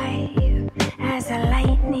to life as the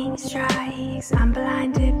lightning strikes. I'm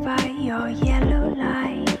blinded by your yellow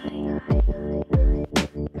light.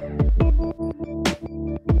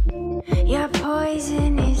 Your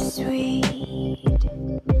poison is sweet.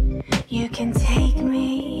 You can take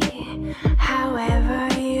me however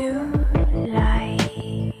you like.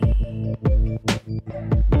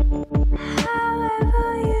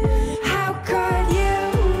 However you. How could you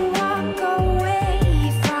walk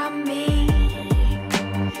away from me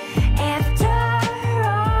after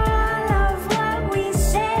all of what we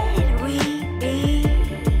said we'd be?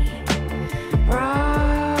 Broken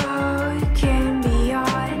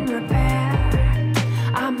beyond repair.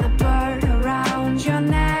 I'm the bird around your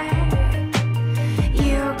neck.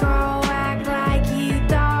 You go act like you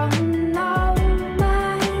don't know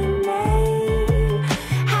my name.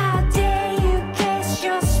 How dare you cast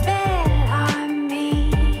your spell on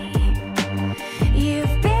me?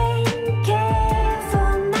 You've been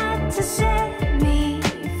careful not to set me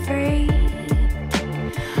free.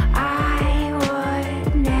 I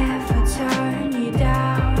would never turn you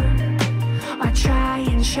down or try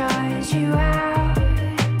and shut you out.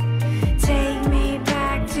 Take me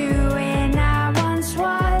back to when I once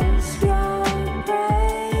was your prey.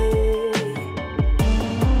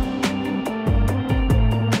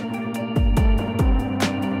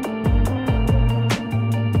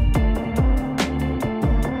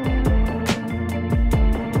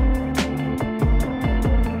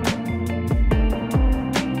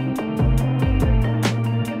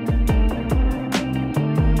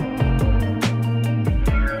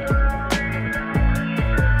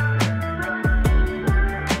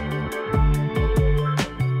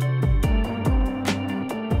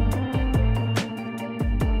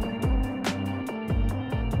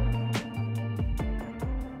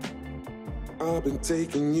 I've been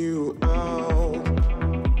taking you out.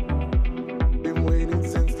 Been waiting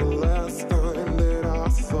since the last time that I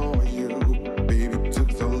saw you. Baby, it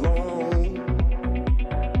took so long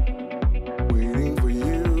waiting for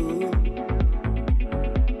you.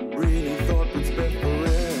 Really thought we'd spend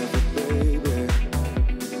forever, baby.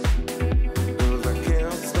 'Cause I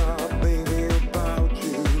can't stop thinking about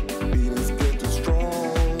you. Feelings get too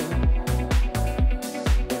strong.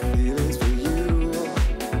 Feelings for you.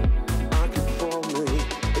 I keep falling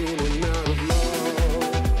in and out of love.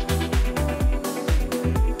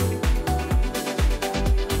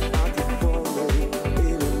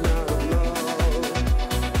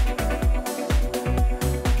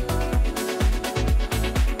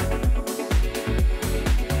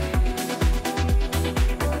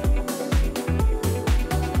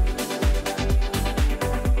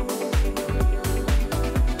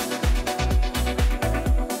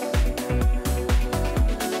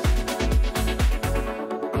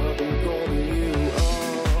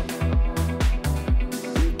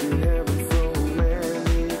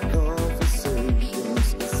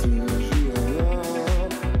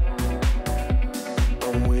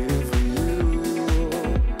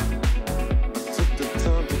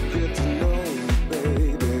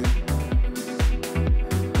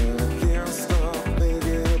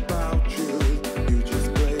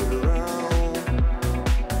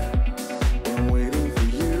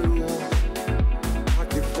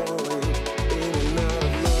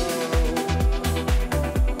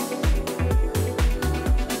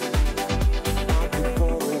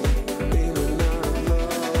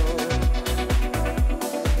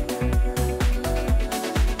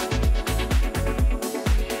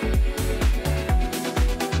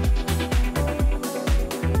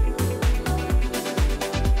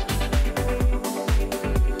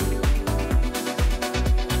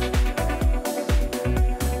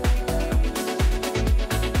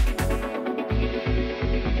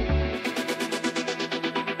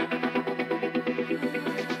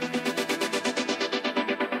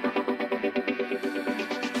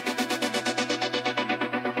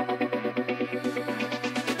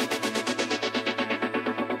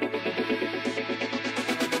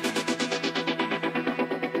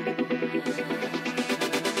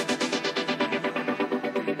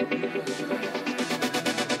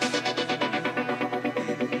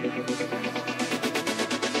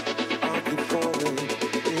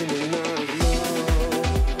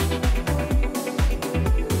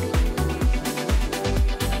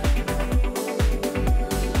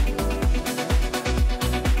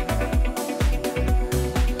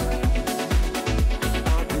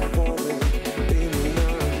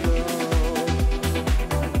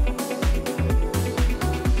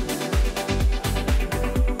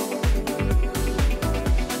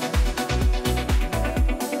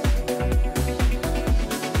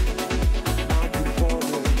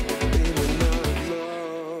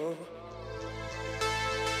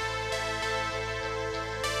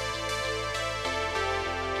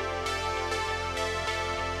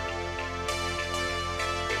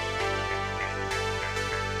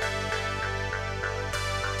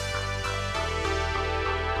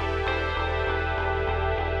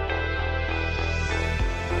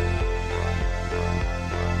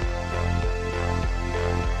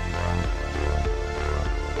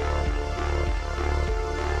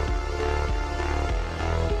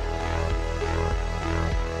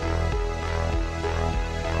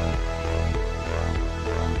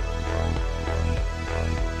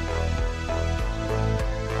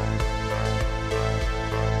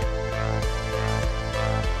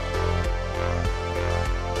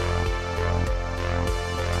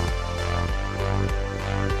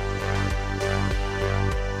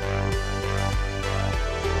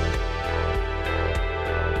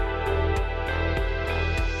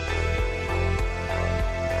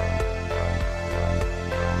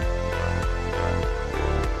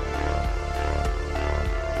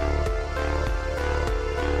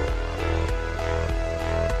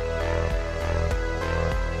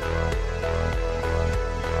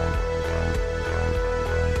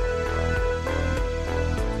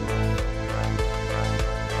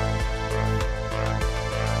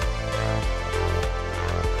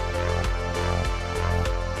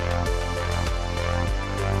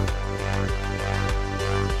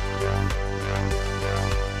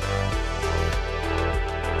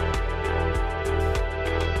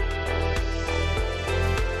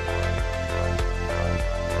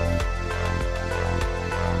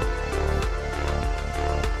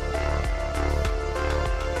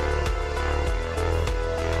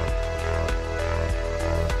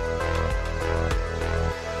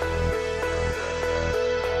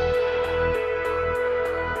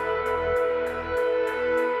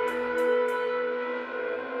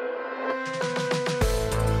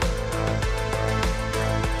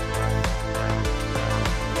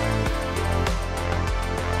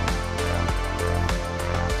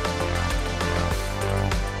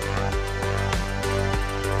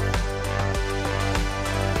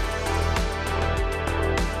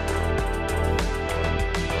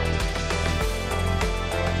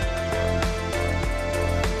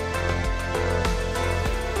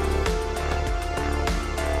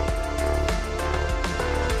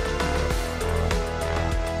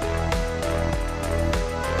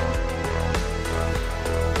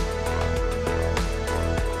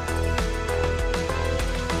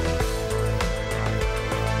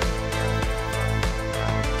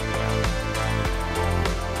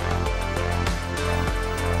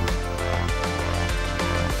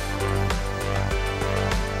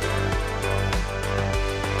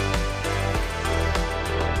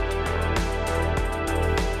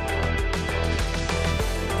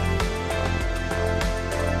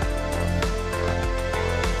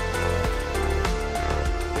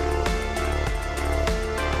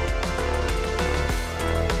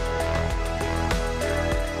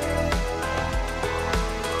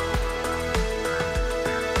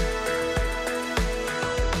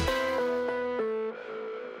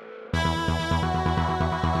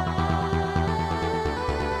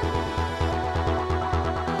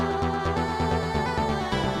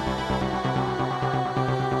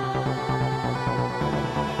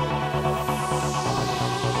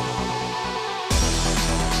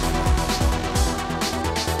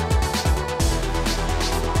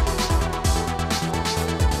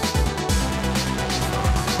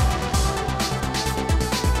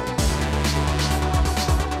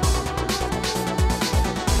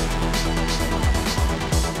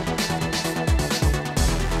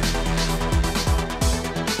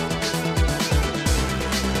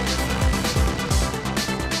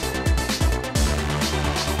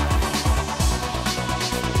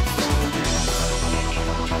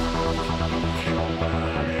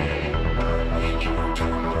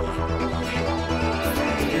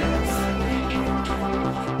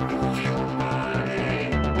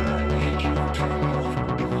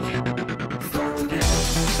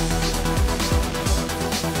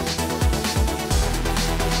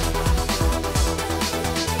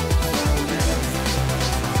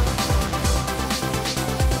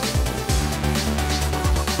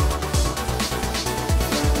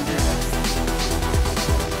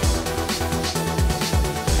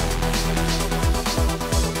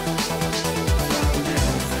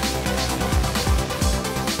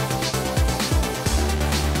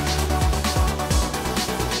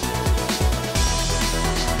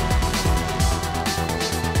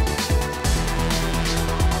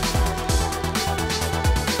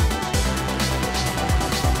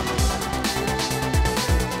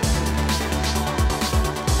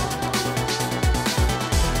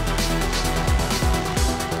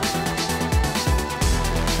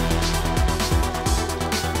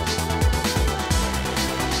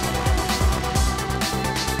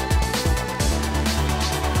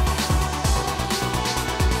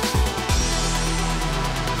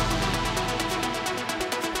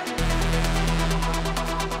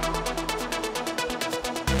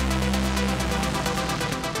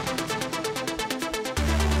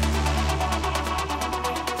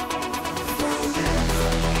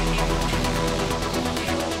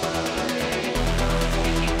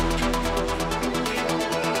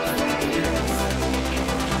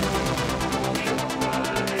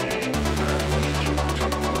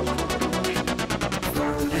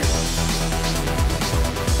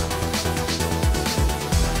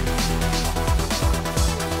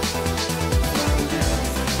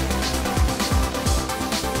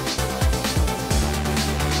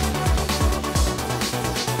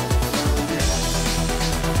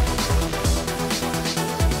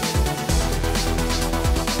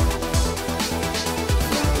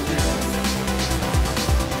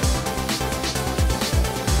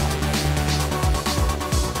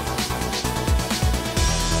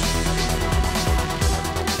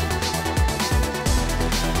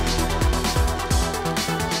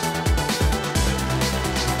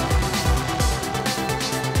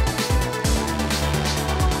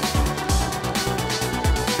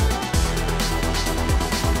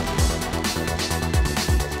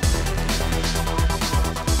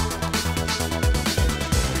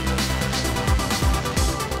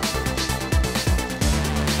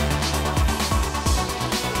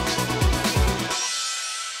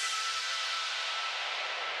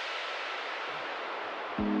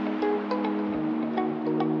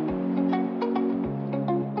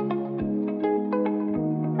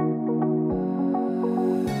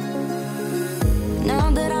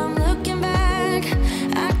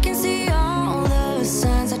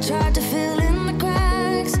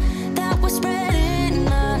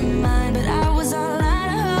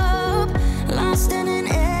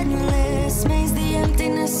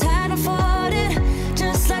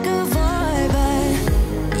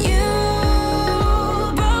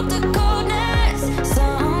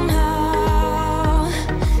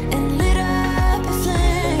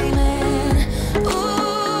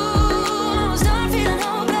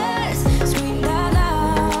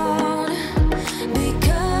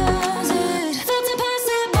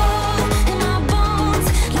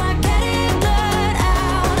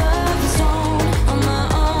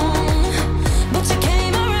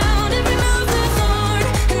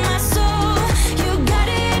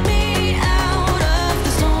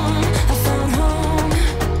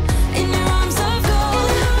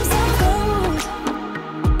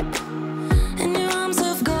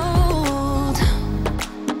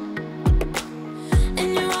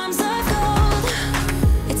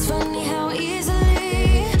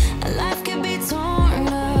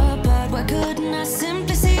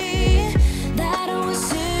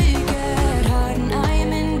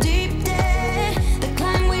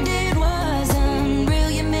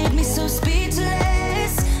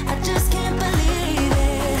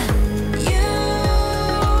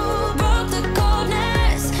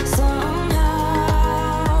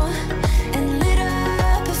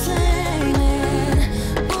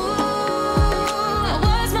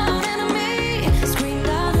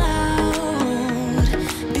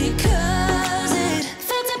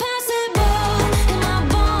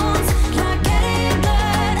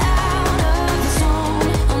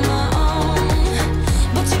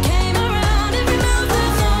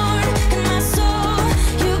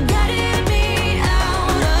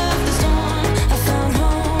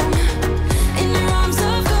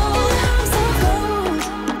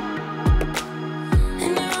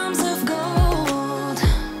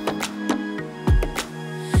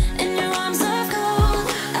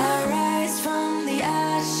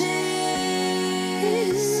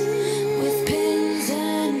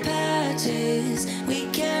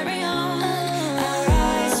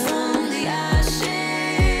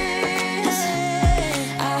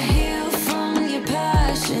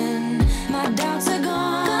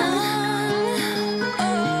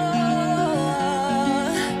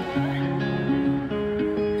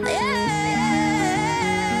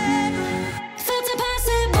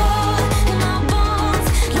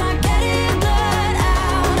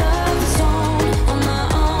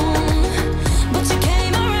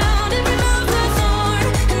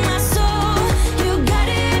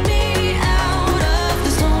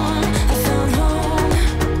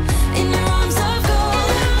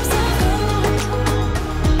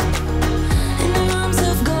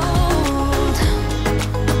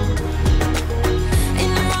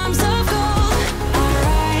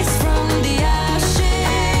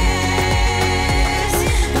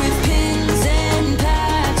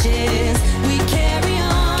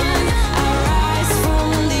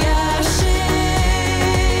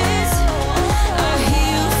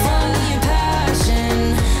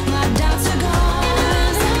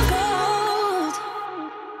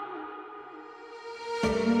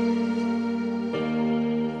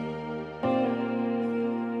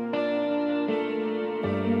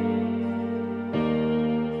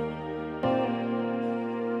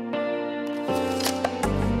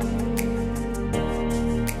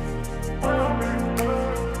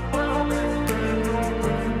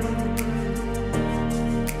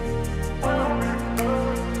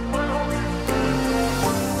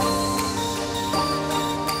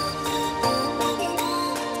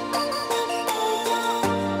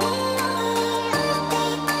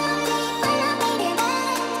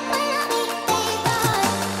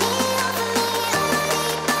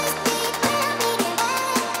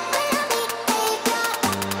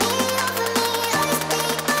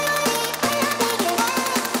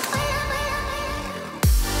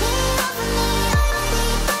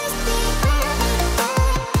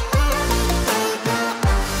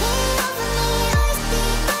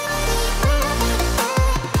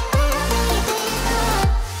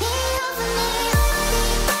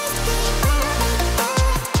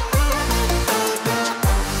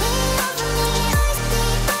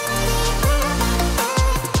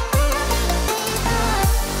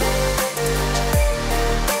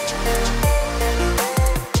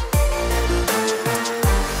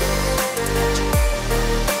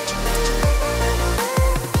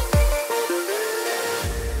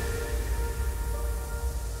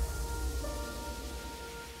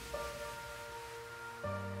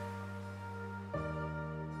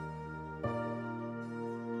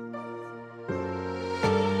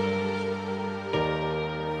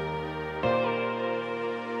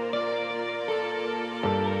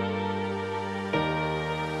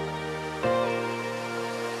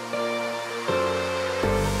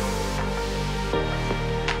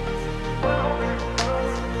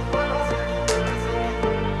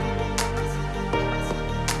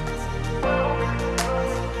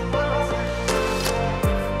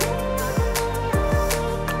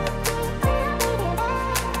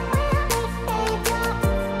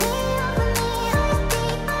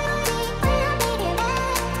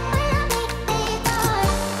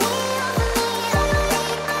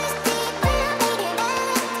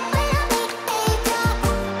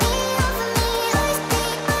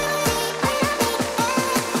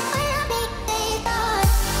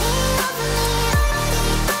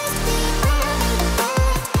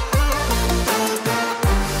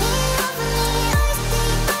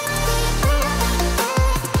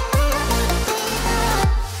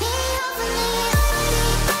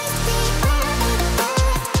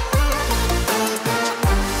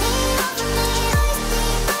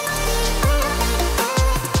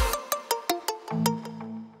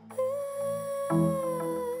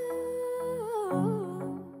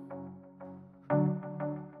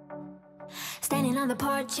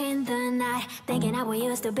 night, thinking how we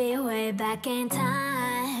used to be way back in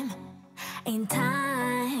time. In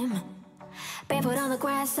time. Barefoot on the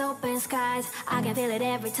grass, open skies. I can feel it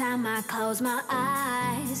every time I close my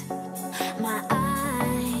eyes. My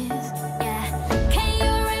eyes, yeah. Can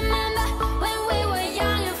you remember when we were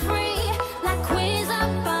young and free, like queens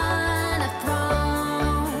up on the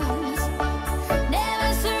thrones? Never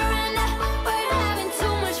surrender, we're having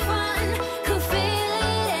too much fun. Could feel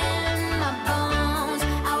it in my bones.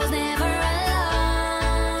 I was never alone.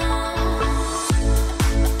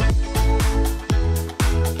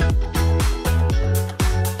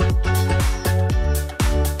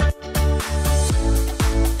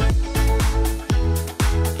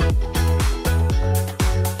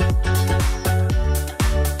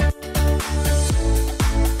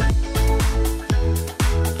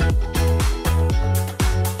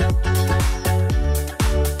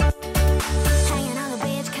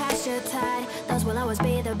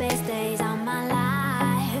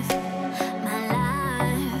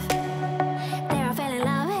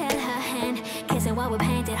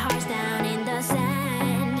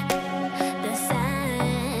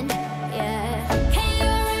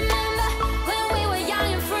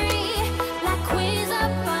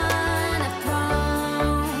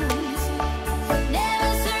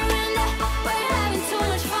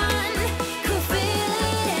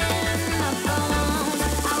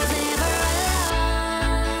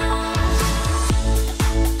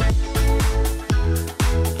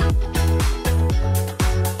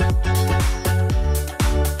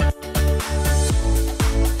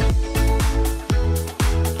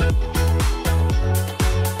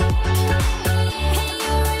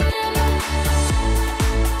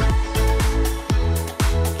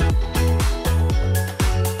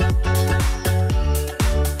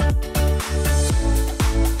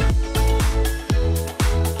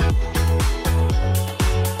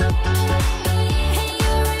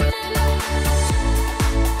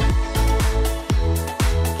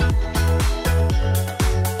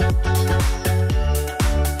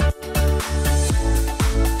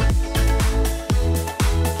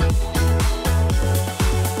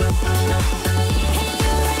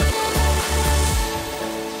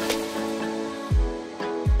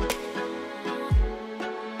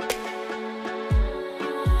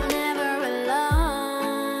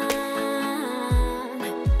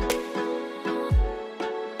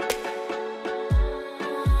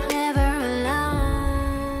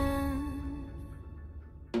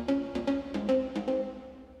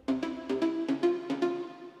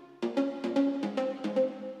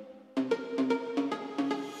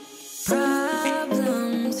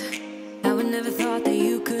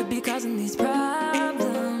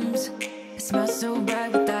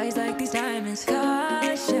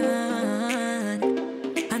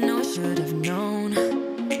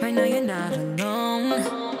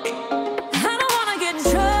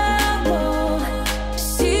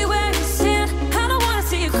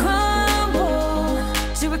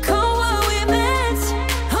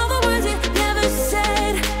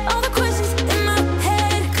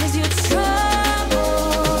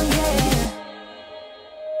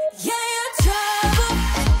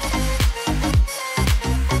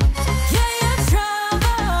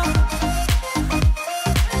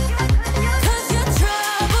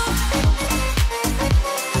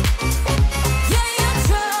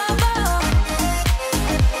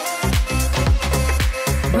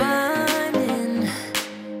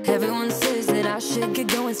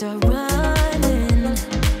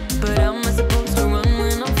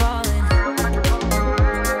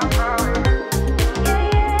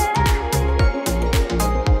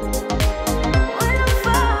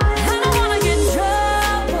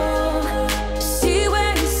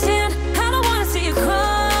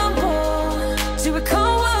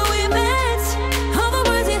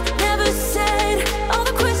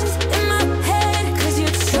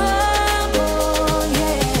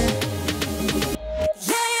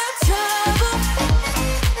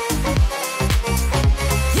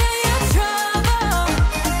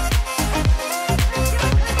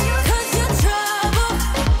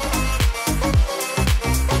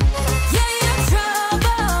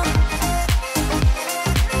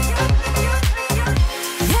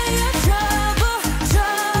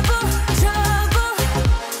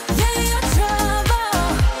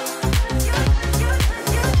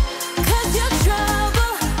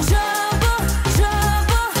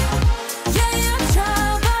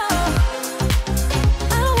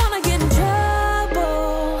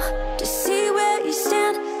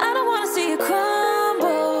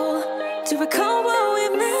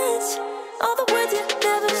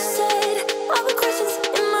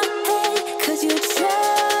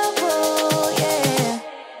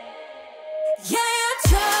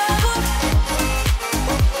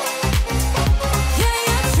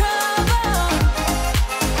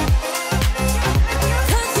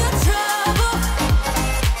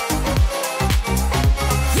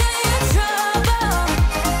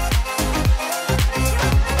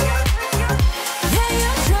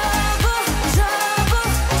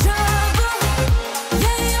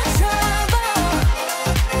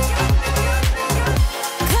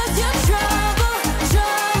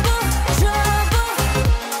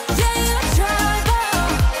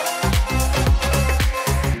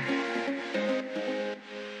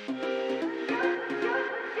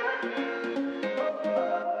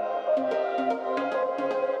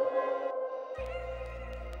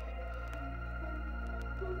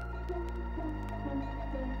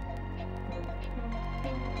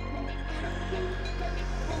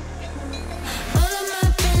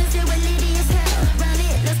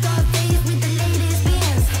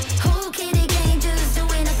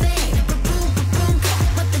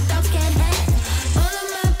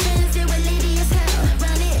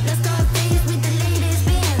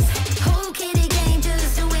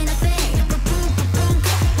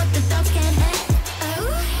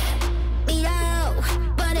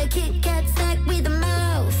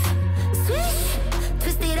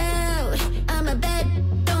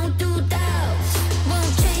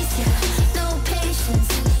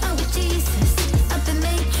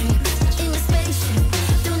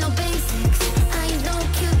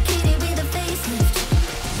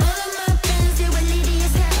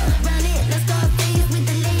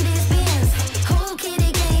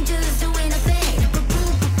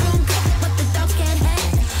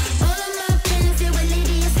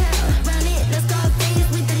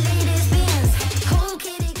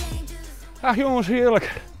 Ach jongens,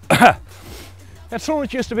 heerlijk. Het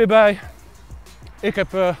zonnetje is er weer bij. Ik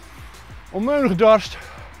heb onmeunig dorst.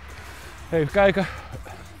 Even kijken.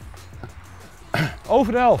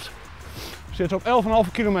 Over de helft. We zitten op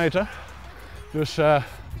 11,5 kilometer. Dus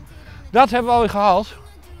dat hebben we alweer gehaald.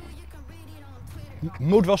 Ik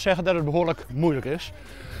moet wel zeggen dat het behoorlijk moeilijk is.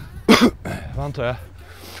 Want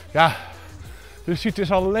ja, je ziet het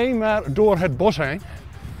is alleen maar door het bos heen.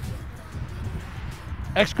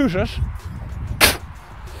 Excuses.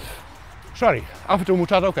 Sorry, af en toe moet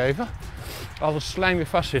dat ook even. Als het slijm weer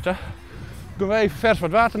vast zitten. Kunnen we even vers wat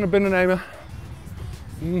water naar binnen nemen.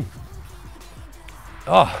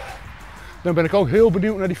 Oh, dan ben ik ook heel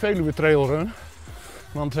benieuwd naar die Veluwe Trailrun.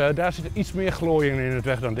 Want daar zit iets meer glooiing in het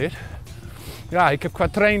weg dan dit. Ja, ik heb qua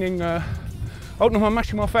training ook nog maar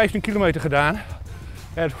maximaal 15 kilometer gedaan.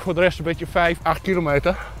 En voor de rest een beetje 5, 8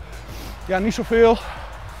 kilometer. Ja, niet zoveel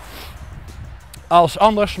als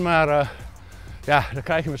anders, maar ja, dat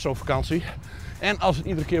krijg je met zo'n vakantie. En als het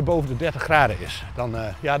iedere keer boven de 30 graden is,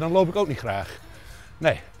 dan loop ik ook niet graag.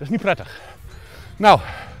 Nee, dat is niet prettig. Nou,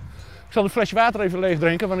 ik zal het flesje water even leeg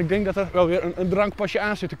drinken, want ik denk dat er wel weer een drankpasje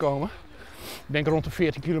aan zit te komen. Ik denk rond de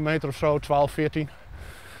 14 kilometer of zo, 12, 14.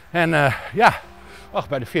 En ja, ach,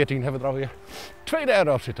 bij de 14 hebben we er alweer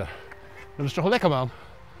 2/3 op zitten. Dat is toch lekker, man.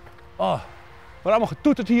 Oh, we allemaal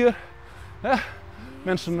getoeterd hier. Ja,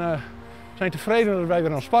 mensen zijn tevreden dat wij weer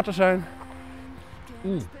aan het sporten zijn.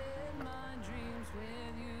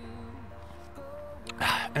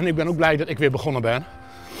 En ik ben ook blij dat ik weer begonnen ben.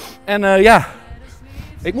 En ja,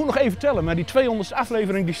 ik moet nog even tellen, maar die 200ste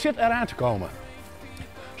aflevering die zit eraan te komen.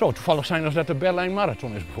 Zo toevallig zijn als dat de Berlijn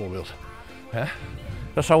Marathon is bijvoorbeeld. Hè?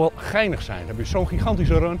 Dat zou wel geinig zijn. Dan heb je zo'n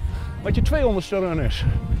gigantische run, wat je 200ste run is.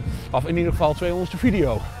 Of in ieder geval 200ste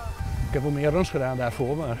video. Ik heb wel meer runs gedaan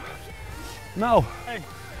daarvoor, maar... Nou,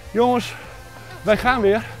 jongens, wij gaan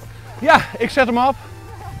weer. Ja, ik zet hem op.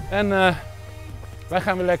 En wij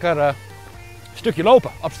gaan weer lekker een stukje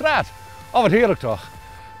lopen, op straat. Oh, wat heerlijk toch.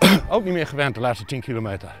 Ook niet meer gewend de laatste 10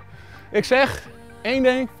 kilometer. Ik zeg, één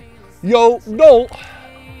ding. Yo, dol!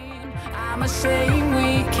 I'm ashamed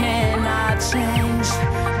we cannot change.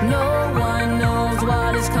 No one knows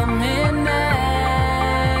what is coming next.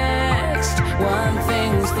 One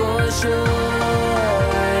thing's for sure,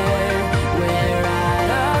 we're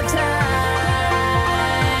out of time.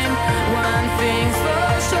 One thing's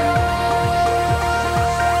for sure,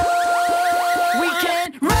 we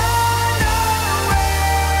can run away.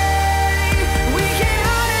 We can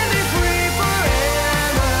hide and be free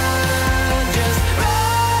forever. Just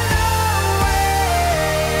run away.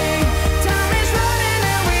 Time is running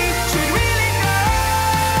and we should really go.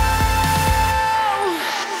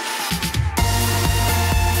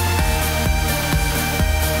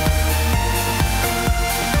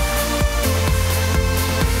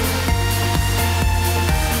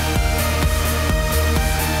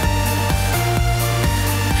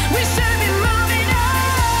 We should be moving on.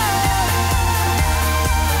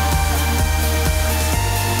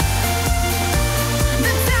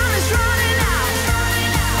 The time is running out.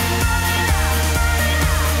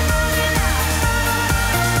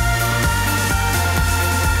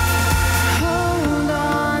 Hold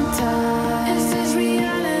on tight. Is this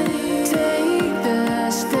reality? Take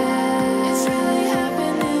the step. It's really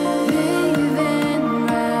happening. Living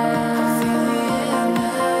right.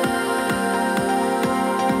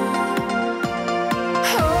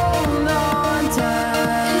 Hold on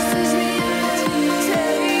tight. Is this reality?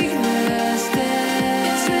 Take the step.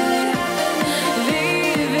 It's really happening.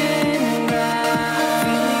 Living right.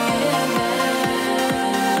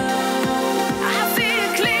 I feel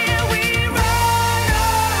it clear. We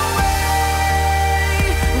run away.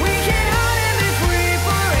 We can hide and be free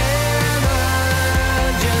forever.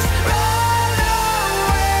 Just run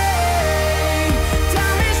away.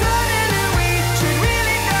 Time is running and we should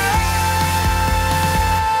really go.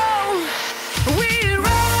 We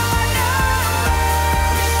run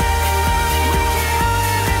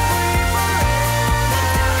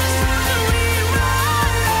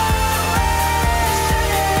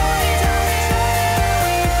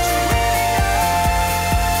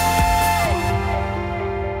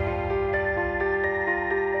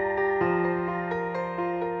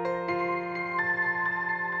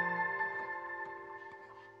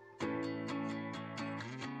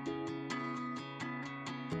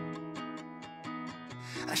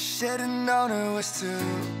I should've known it was too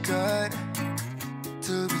good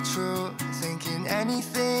to be true. Thinking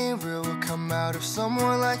anything real would come out of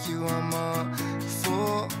someone like you. I'm a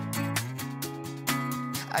fool.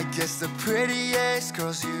 I guess the prettiest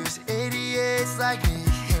girls use idiots like me.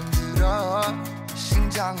 Hemmed it up,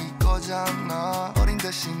 심장이 꺼졌나 어린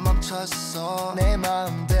듯이 멈췄어 내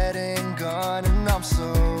마음대로인 거는 없어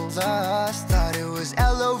Lost, thought it was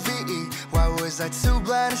L-O-V-E Why was I too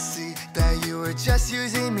blind to see that you were just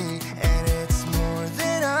using me And it's more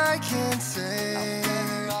than I can say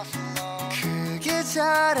그게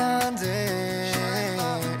잘 안 돼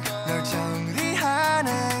널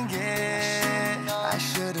정리하는 게 I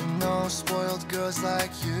should've known spoiled girls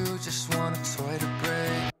like you just want a toy to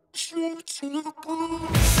break So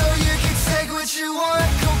you can take what you want,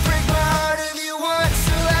 go break my heart if you want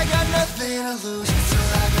Till I got nothing to lose, till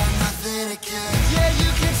I got nothing to gain Yeah, you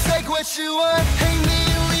can take what you want, hate me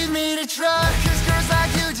and leave me to dry Cause girls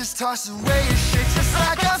like you just toss away your shit just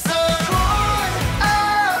like I'm so worn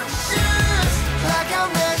out shoes Like I'm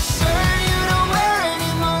that shirt you don't wear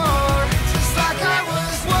anymore Just like I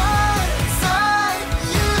was one time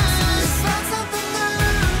used Find something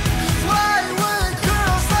new, why would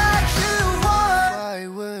girls like you want Why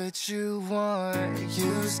would you want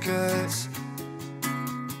used goods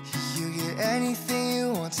You get anything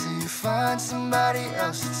you want till you find somebody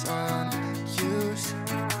else that's unused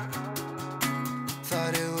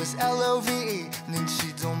Thought it was L-O-V-E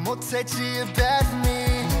눈치도 못했지 bad for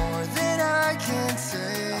me More than I can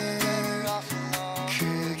say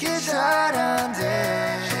그게 잘 안 돼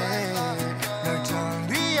널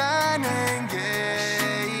정리하는 게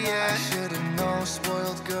I should've known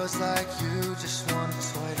spoiled girls like you just want a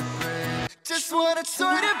toy to break Just want a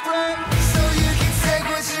toy to break So you can take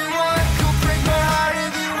what you want Go break my heart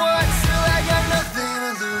if you want Till I got nothing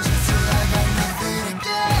to lose Till I got nothing to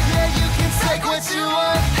gain Yeah, you can take what you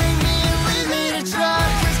want Hate me and leave me to dry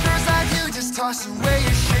Cause girls like you just toss away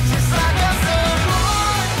your shit Just like I'm so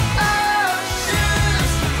worn out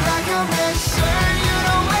shoes Like I'm that shirt you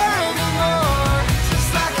don't wear anymore Just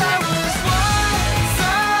like I was one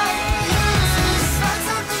time used Find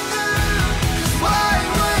something new Cause why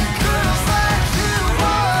would girls like you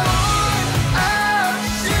want worn out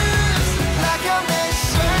shoes Like I'm that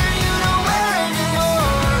shirt you don't wear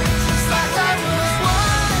anymore Just like I was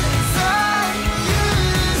one time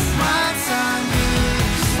used My time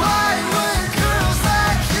used Why would girls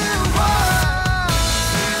like you want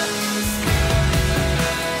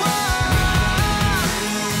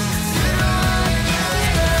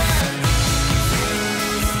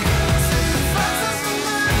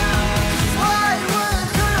Why would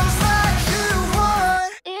girls like you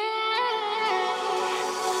want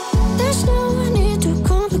There's no need to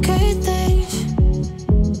complicate things.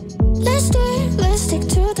 Let's stick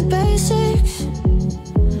to the basics.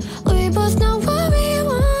 We both know what we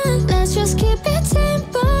want. Let's just keep it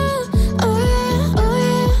simple. Oh yeah, oh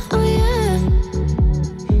yeah, oh yeah.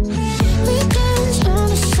 We dance on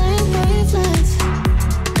the same wavelength.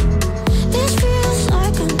 This feels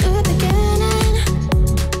like a new beginning.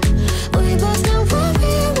 We both know what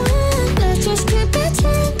we want. Let's just keep it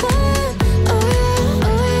simple. Oh yeah,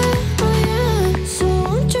 oh yeah, oh yeah. So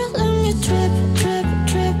won't you let me trip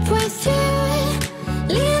with you?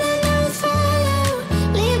 Leaning out for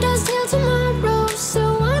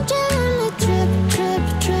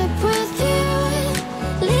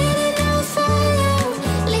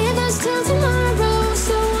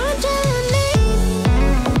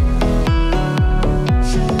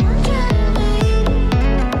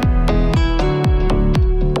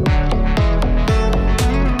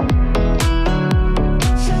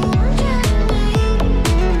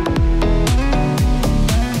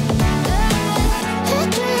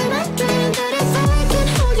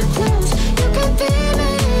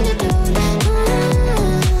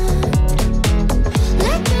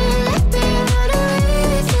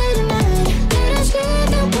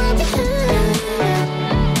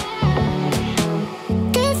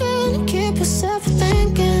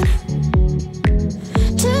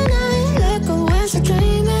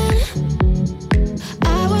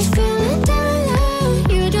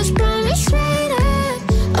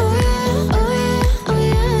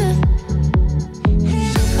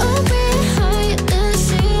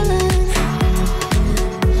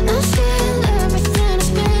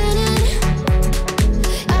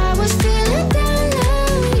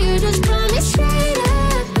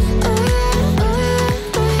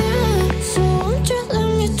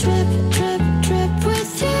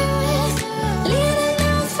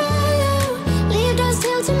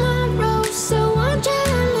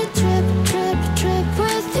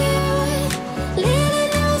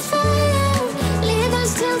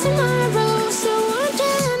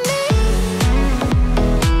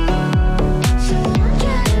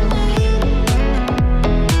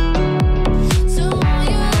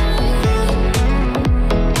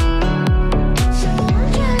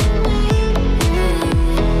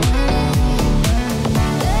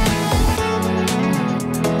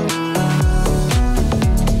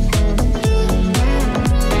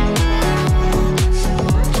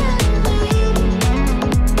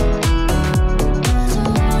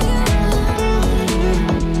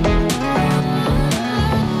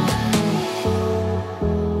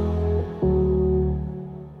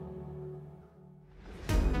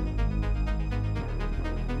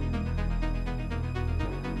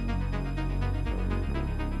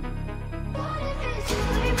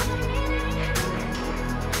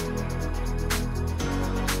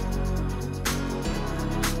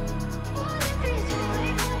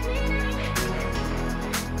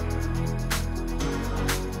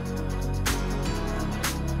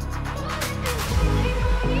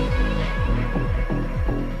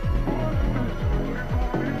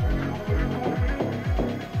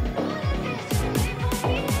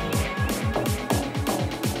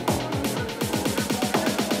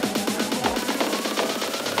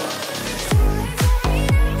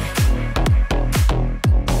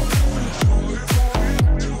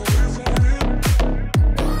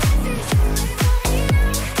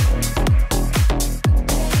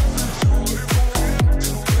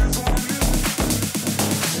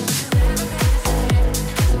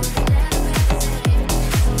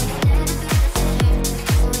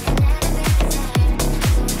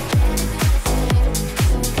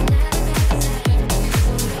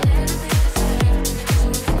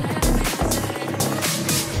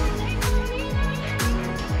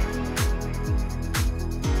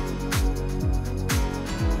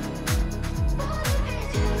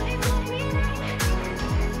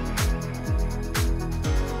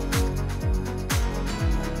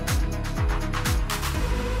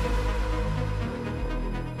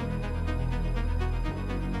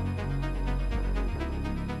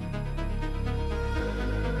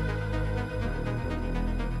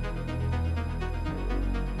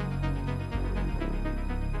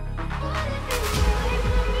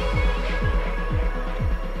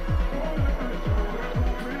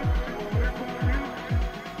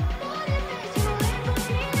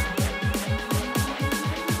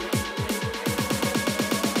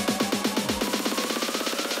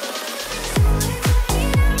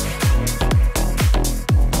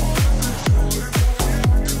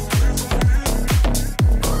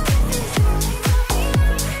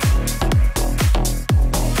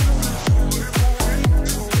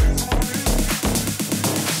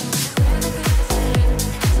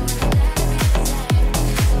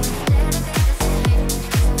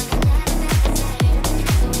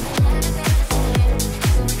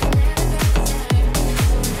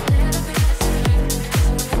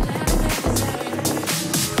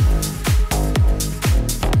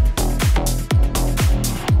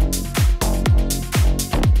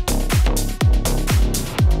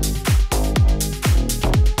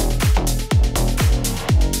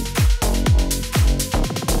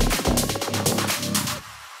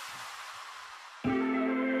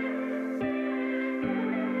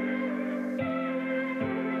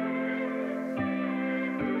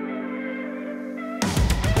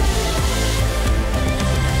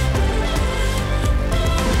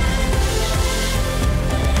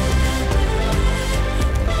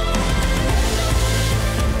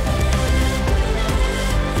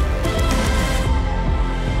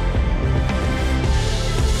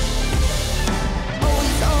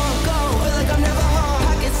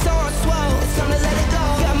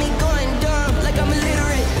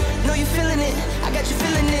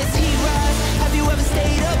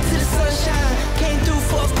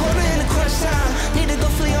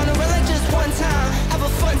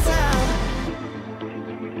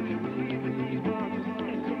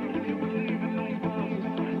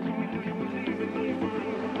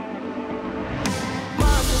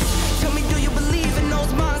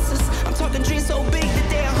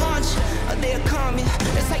they'll calm you.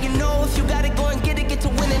 That's how you know if you gotta go and get to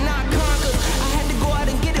win and not conquer. I had to go out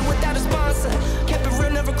and get it without a sponsor. Kept it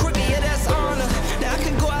real, never crooked, yeah, that's honor. Now I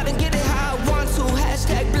can go out and get it how I want to.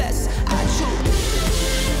 Hashtag bless, I choose.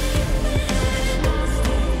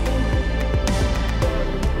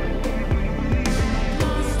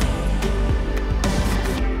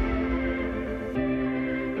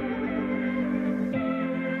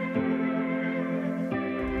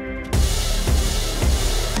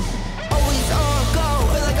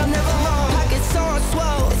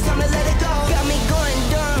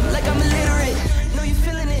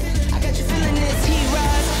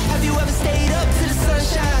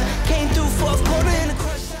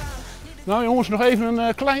 Nou jongens, nog even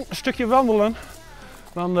een klein stukje wandelen,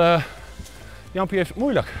 want Jampie heeft het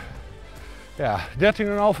moeilijk. Ja,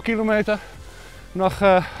 13,5 kilometer nog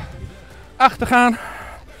achter gaan.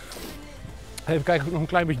 Even kijken of ik nog een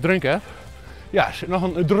klein beetje drinken heb. Ja, er zit nog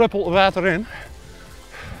een druppel water in.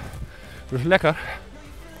 Dus lekker.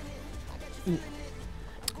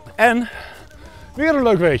 En weer een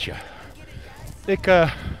leuk weetje. Ik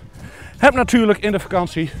heb natuurlijk in de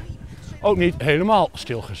vakantie ook niet helemaal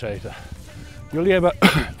stilgezeten. Jullie hebben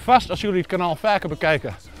vast, als jullie het kanaal vaker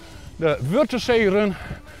bekijken, de Wörthersee-run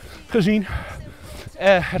gezien.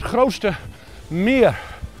 Het grootste meer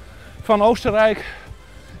van Oostenrijk.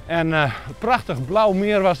 En een prachtig blauw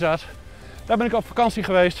meer was dat. Daar ben ik op vakantie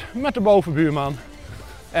geweest met de bovenbuurman.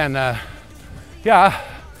 En ja,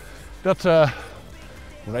 dat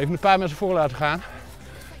moet even een paar mensen voor laten gaan.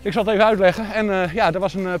 Ik zal het even uitleggen. En ja, dat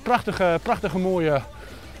was een prachtige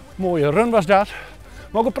mooie run was dat.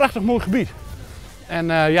 Maar ook een prachtig mooi gebied. En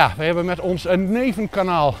ja, we hebben met ons een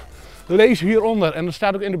nevenkanaal. Lees hieronder, en dat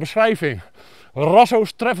staat ook in de beschrijving,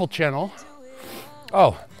 Rosso's Travel Channel.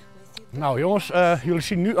 Oh, nou jongens, jullie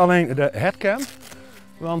zien nu alleen de headcam.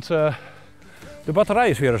 Want de batterij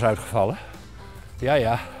is weer eens uitgevallen. Ja,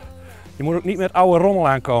 je moet ook niet met oude rommel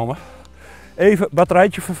aankomen. Even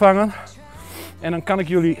batterijtje vervangen. En dan kan ik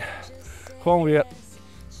jullie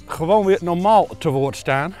gewoon weer normaal te woord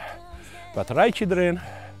staan. Batterijtje erin.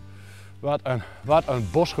 Wat een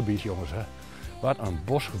bosgebied jongens, hè. Wat een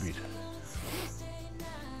bosgebied.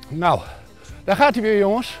 Nou, daar gaat hij weer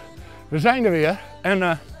jongens. We zijn er weer.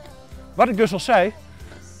 En wat ik dus al zei,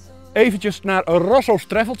 eventjes naar Rosso's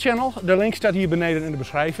Travel Channel. De link staat hier beneden in de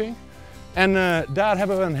beschrijving. En daar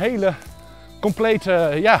hebben we een hele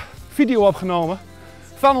complete video opgenomen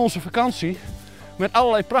van onze vakantie. Met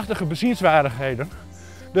allerlei prachtige bezienswaardigheden.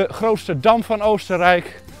 De grootste dam van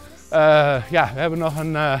Oostenrijk. Ja, we hebben nog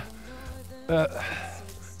een...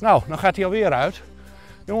 nou, dan gaat hij alweer uit.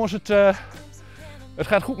 Jongens, het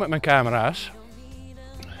gaat goed met mijn camera's.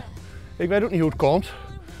 Ik weet ook niet hoe het komt.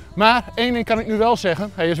 Maar één ding kan ik nu wel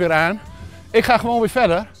zeggen. Hij is weer aan. Ik ga gewoon weer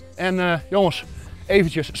verder. En jongens,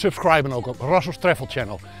 eventjes subscriben ook op Rosso's Travel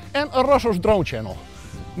Channel. En Rosso's Drone Channel.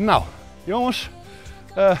 Nou, jongens.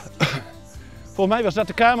 Volgens mij was dat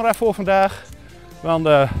de camera voor vandaag. Want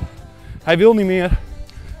hij wil niet meer.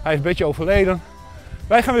 Hij is een beetje overleden.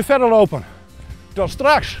 Wij gaan weer verder lopen. Tot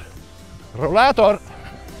straks. Rollator.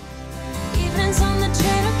 Evenings on the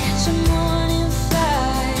train, I'll catch a morning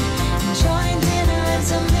flight. Enjoying dinner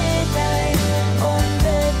until midnight. Or in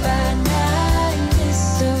bed by night.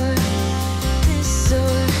 This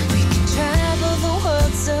or we can travel the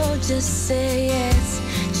world, so just say yes.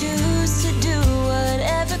 Choose to do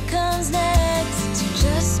whatever comes next. To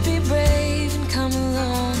just be brave and come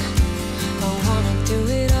along. I wanna do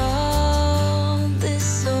it all.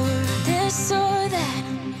 This or that.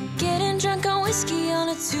 Getting drunk on whiskey on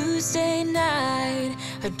a Tuesday night.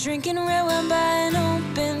 Or drinking red wine by an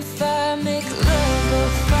open fire. Make love or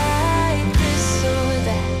fight. This or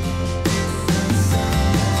that.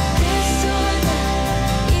 This or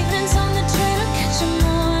that. Evenings on the train, I'll catch a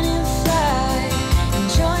morning flight.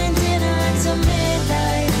 Enjoying dinner until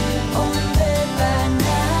midnight. Or in bed by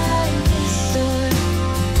night. This or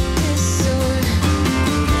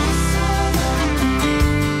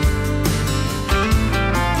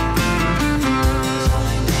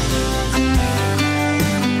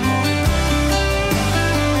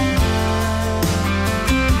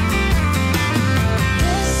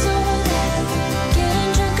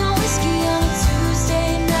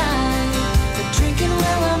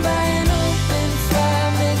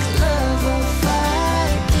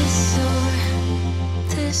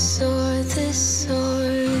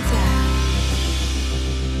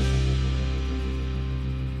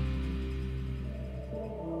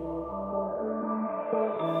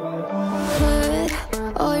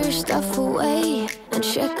stuff away and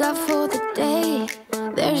check out for the day.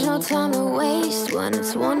 There's no time to waste when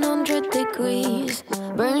it's 100 degrees.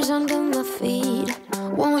 Burns under my feet.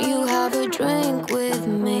 Won't you have a drink with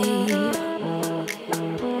me?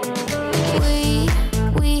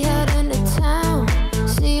 We head into town,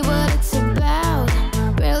 see what it's about.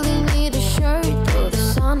 Barely need a shirt, though the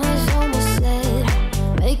sun has almost set.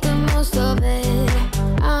 Make the most of it.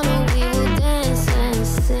 I know we will dance and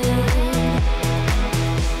sing.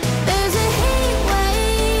 There's a heat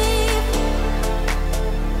wave.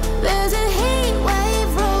 There's a heat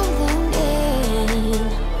wave rolling in.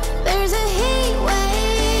 There's a heat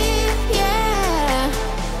wave, yeah.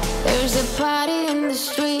 There's a party in the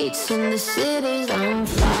streets and the city's on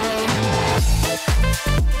fire.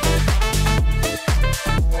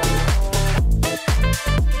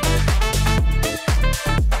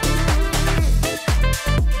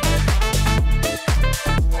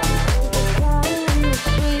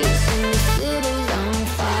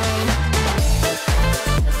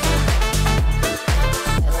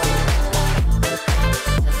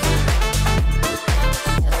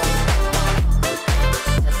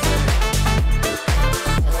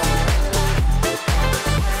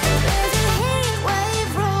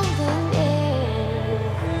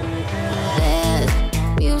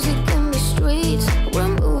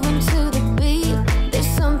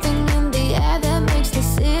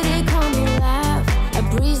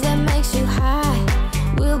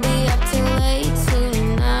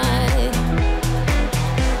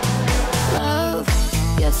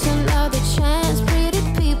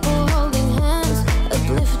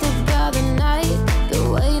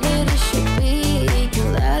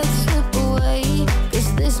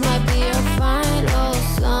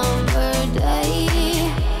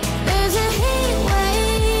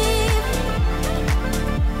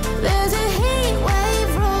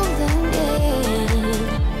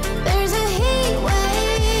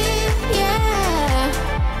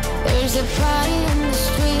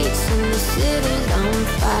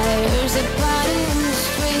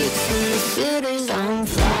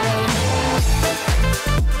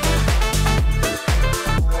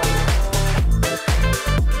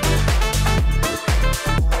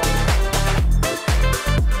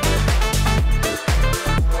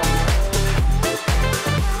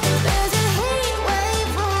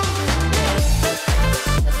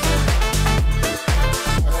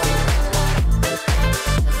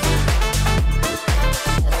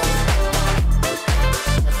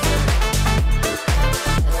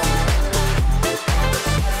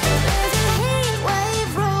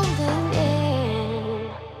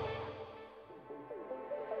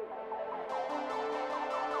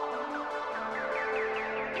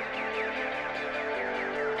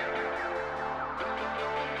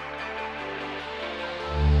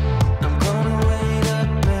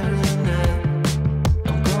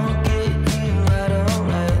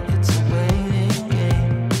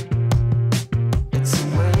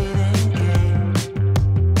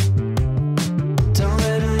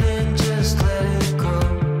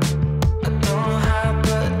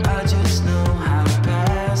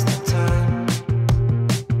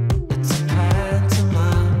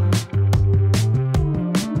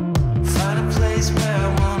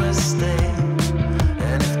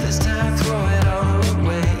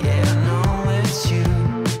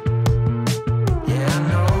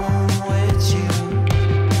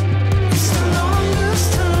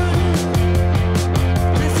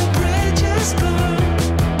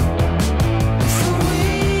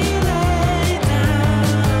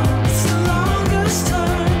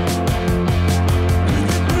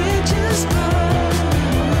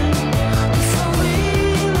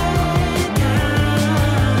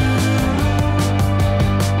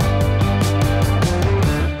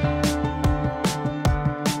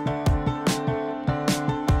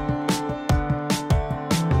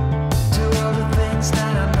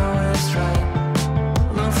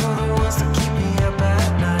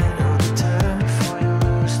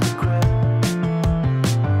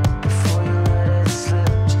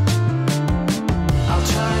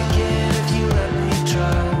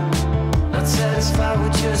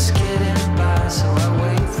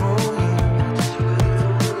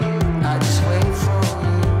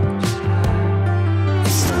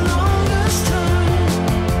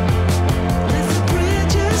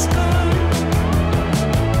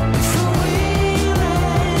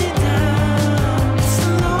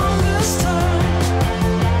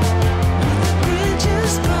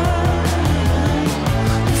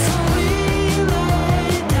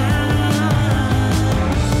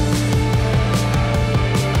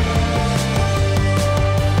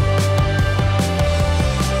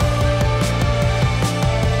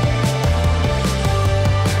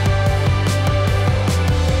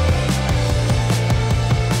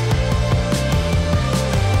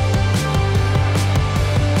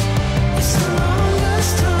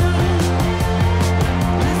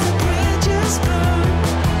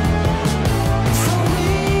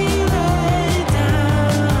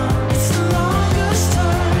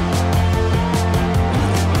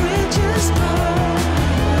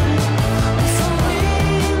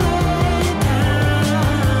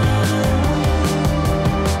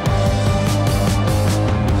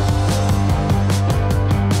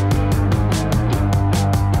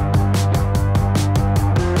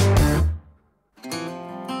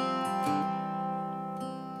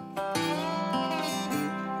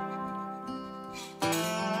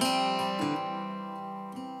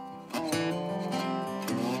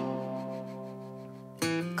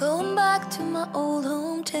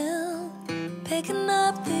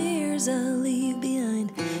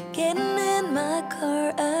 my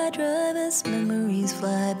car I drive as memories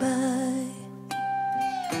fly by.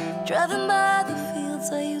 Driving by the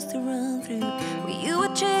fields I used to run through, where you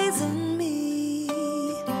were chasing me.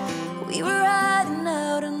 We were riding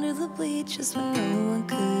out under the bleachers when no one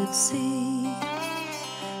could see.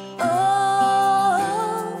 Oh,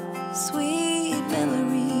 sweet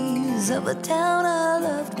memories of a town I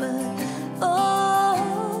loved, but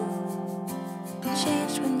oh,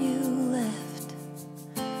 changed when you left.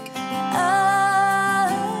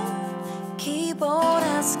 I keep on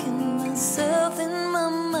asking myself in my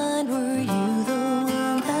mind, were you the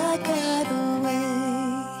one that got away?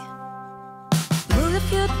 Moved a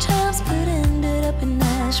few times but ended up in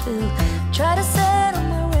Nashville. Tried to settle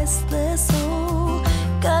my restless soul.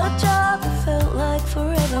 Got a job that felt like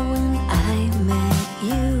forever when I met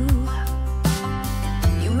you.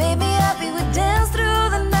 You made me happy, we danced through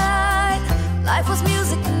the night. Life was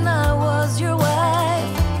music and I was your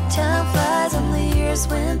wife. Time flies and the years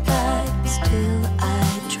went by, still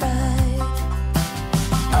I tried.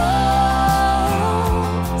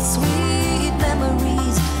 Oh, sweet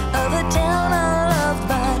memories of a town I loved,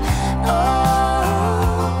 but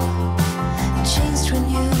oh, changed when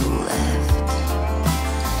you left.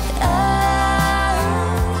 I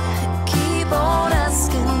keep on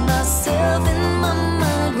asking myself in my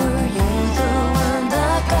mind, were you the one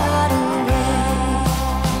that got away?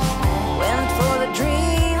 Went for the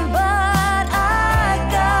dream, but I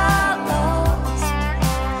got lost.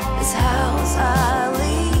 This house I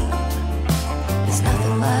leave is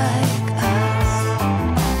nothing like us.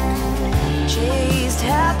 Chased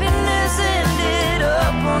happiness, ended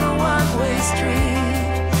up on a one-way street.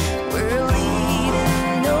 We're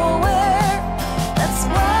leading nowhere, that's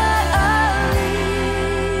why I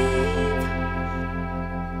leave.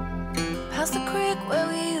 Past the creek where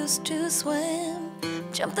we used to swim,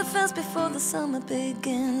 jump the fence before the summer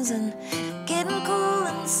begins, and getting cool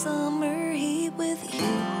in the summer heat with you,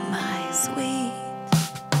 my sweet.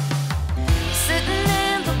 Sitting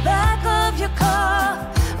in the back of your car,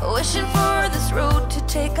 wishing for this road to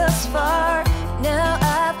take us far. Now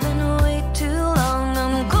I've been way too long,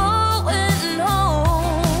 I'm going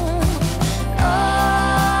home.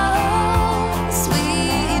 Oh,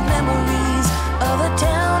 sweet memories of a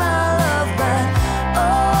town I love, but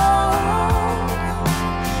oh,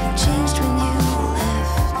 changed when you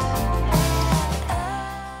left.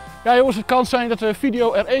 Ja jongens, het kan zijn dat de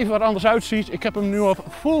video er even wat anders uitziet. Ik heb hem nu op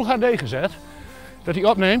Full HD gezet. Dat hij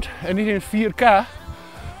opneemt en niet in 4K.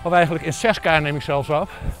 Of eigenlijk in 6K neem ik zelfs op.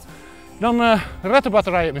 Dan redt de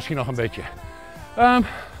batterij het misschien nog een beetje.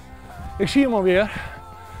 Ik zie hem alweer.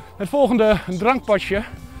 Het volgende drankpotje.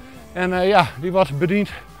 En ja, die wordt bediend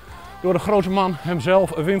door de grote man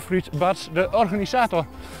hemzelf, Winfried Bats, de organisator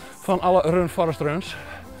van alle RunForestRuns.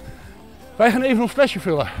 Wij gaan even ons flesje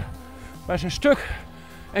vullen. Wij zijn stuk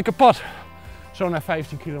en kapot. Zo na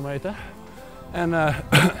 15 kilometer. En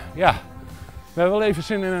ja, we hebben wel even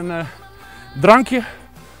zin in een drankje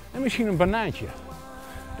en misschien een banaantje.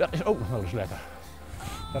 Dat is ook nog wel eens lekker.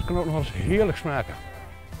 Dat kan ook nog wel eens heerlijk smaken.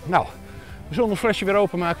 Nou, we zullen ons flesje weer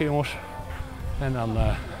openmaken jongens. En dan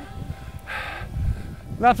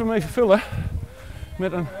laten we hem even vullen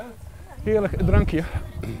met een heerlijk drankje.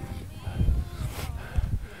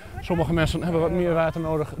 Sommige mensen hebben wat meer water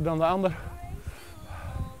nodig dan de ander.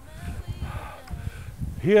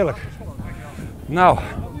 Heerlijk. Nou.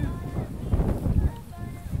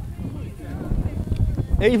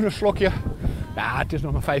 Even een slokje. Ja, het is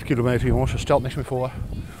nog maar 5 kilometer jongens, dat stelt niks meer voor.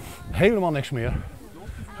 Helemaal niks meer.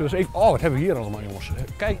 Dus even, oh, wat hebben we hier allemaal jongens.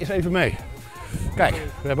 Kijk eens even mee. Kijk,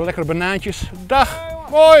 we hebben lekkere banaantjes. Dag,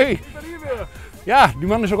 mooi. Ja, die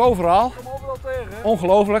man is ook overal.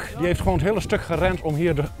 Ongelooflijk, die heeft gewoon het hele stuk gerend om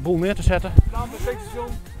hier de boel neer te zetten.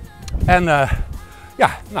 En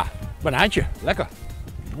ja, nou, banaantje, lekker.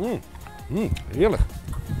 Heerlijk.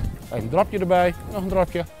 Even een drapje erbij, nog een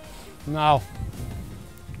drapje. Nou,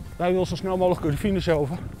 wij willen zo snel mogelijk kunnen finishen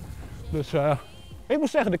over. Dus ik moet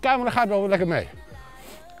zeggen, de camera gaat wel weer lekker mee.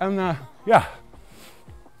 En ja,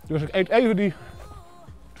 dus ik eet even die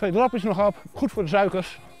 2 drapjes nog op. Goed voor de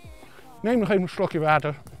suikers. Neem nog even een slokje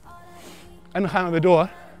water. En dan gaan we weer door.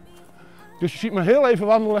 Dus je ziet me heel even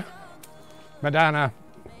wandelen. Maar daarna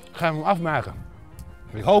gaan we hem afmaken.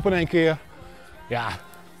 Ik hoop in één keer. Ja.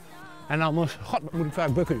 En anders, god, wat moet ik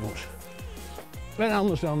vaak bukken jongens. En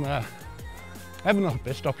anders dan hebben we nog een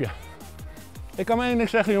pitstopje. Ik kan maar één ding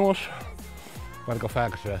zeggen jongens. Wat ik al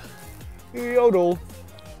vaker zeg. Jodel.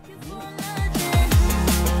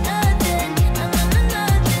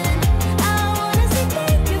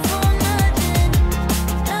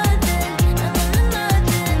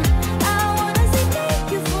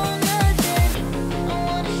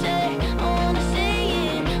 I wanna say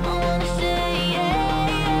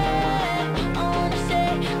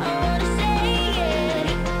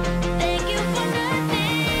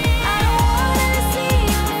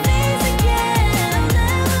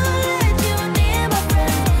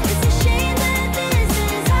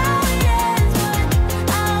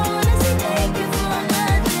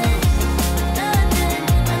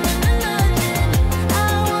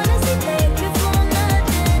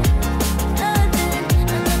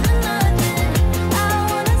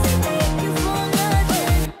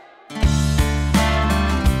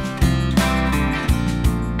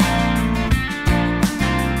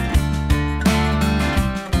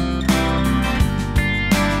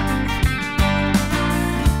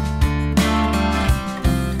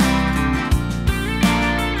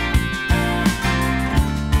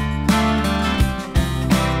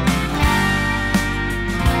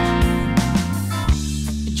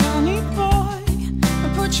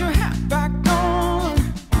hat back on.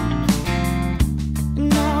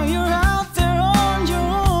 Now you're out there on your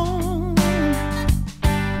own.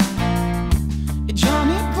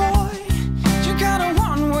 Johnny boy, you got a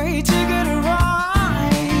one-way ticket to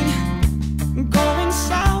ride, going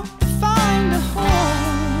south to find a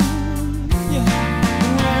home. Yeah.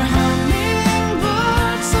 Where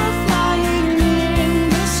hummingbirds are flying in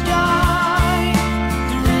the sky,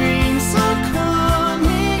 dreams are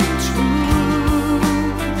coming true.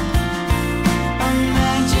 A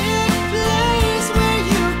magic place where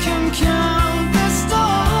you can count the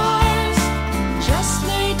stars. Just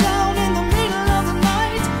lay down in the middle of the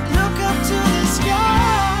night, look up to the sky.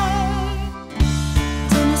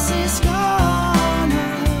 Tennessee skyline.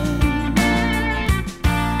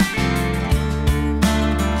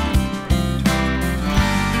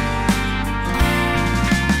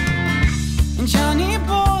 Johnny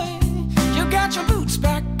boy, you got your boots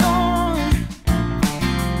back on,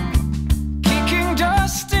 kicking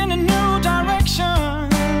dust in a new direction.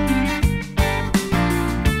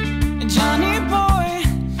 Johnny boy,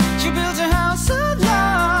 you built a house of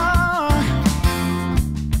love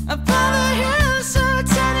upon the hills of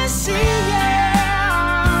Tennessee,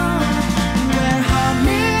 yeah. Where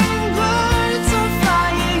hummingbirds are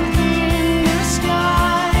flying in the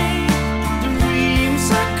sky, dreams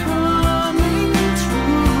are coming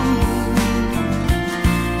true.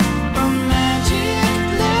 A magic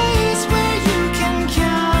place where you can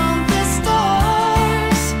count the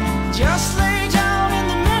stars. Just lay down in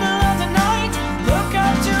the middle of the night, look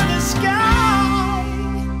up to the sky.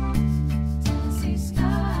 Tennessee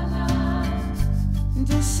skyline.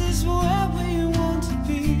 This is where we want to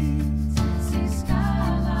be. Tennessee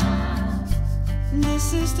skyline.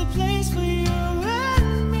 This is the place for you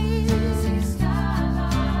and me. Tennessee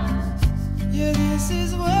skyline. Yeah, this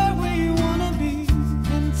is where we wanna be.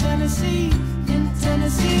 In Tennessee, in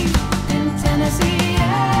Tennessee, in Tennessee,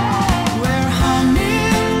 yeah. Where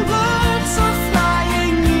hummingbirds are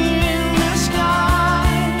flying in the sky,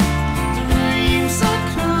 dreams are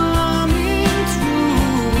coming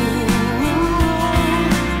true.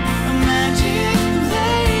 A magic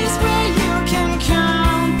place where you can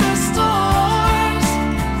count the stars.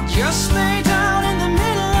 Just lay down in the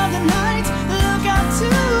middle of the night, look up to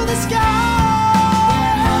the sky.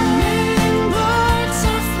 Hummingbirds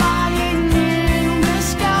are flying in the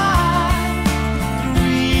sky,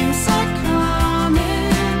 dreams are coming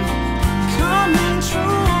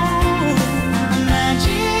true. A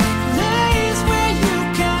magic place where you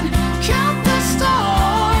can count the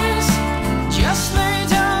stars. Just lay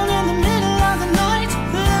down in the middle of the night,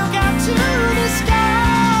 look up to the sky.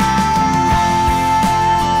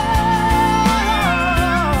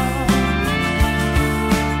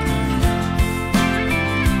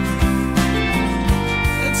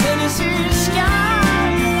 The Tennessee skyline.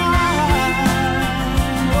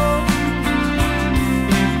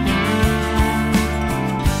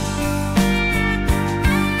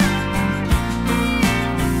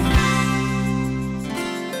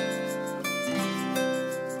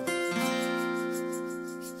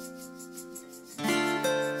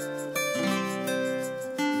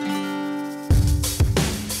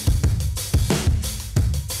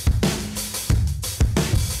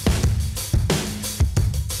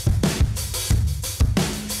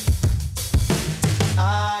 I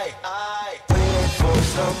wait for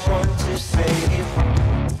someone to save.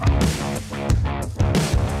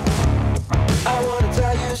 I wanna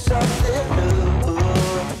tell you something new.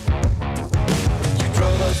 You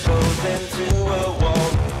drove us both into a wall.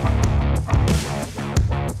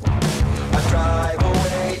 I drive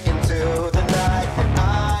away into the night, and I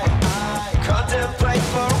contemplate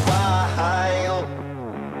for a while.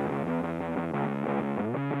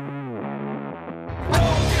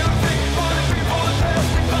 Don't you think for the people that pass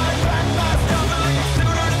me by, back my stuff like it's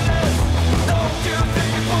sooner than this? Don't you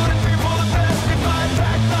think for the people that pass me by,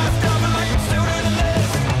 back my stuff like it's sooner than this?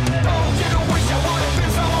 Don't you wish I would have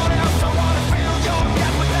been someone else? I wanna feel your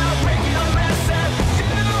gap without making a mess at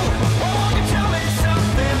you. I wanna tell me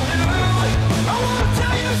something new. I wanna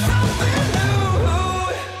tell you something new.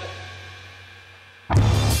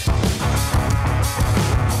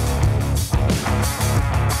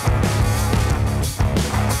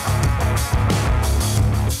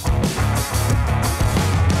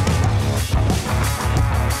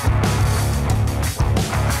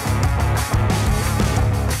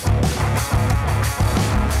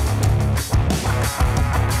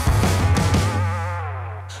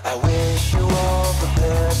 I wish you all the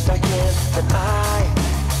best I can, and I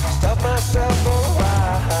stop myself for a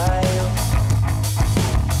while.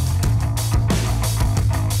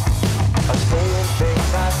 I'm saying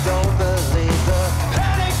things I don't believe. The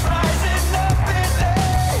panic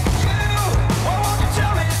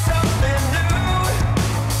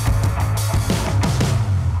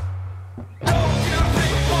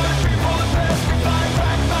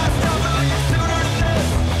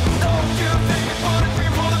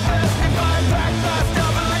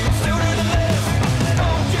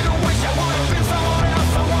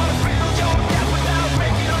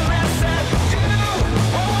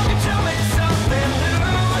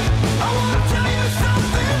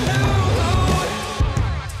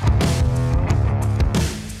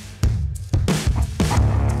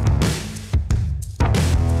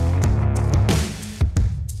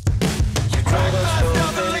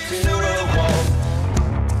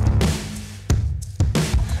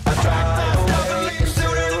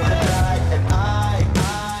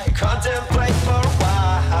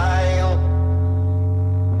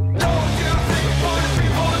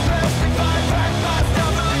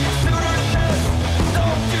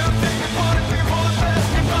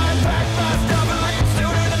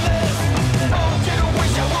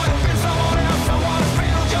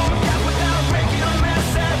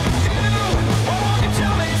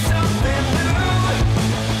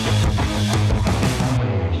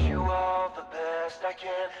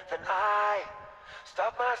again, then I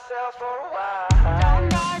stop myself for a while.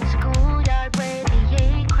 Sunlight, schoolyard,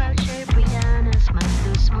 radiate, crouch, Brianna's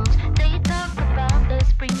smile, smooth. They talk about the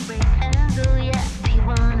spring break handle, yeah,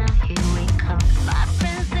 Tijuana, here we come. My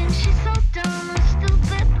friends think she's so dumb and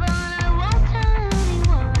stupid, but I won't tell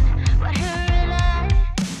anyone what her and I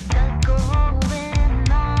got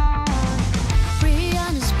going on.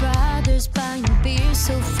 Brianna's brother's buying beer,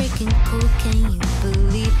 so freaking cool, can you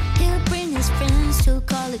believe? He'll bring his friends to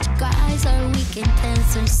college guys, our weekend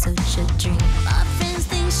plans are such a dream. My friends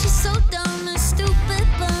think she's so dumb and stupid,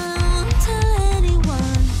 but I won't tell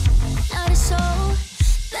anyone. Not a soul,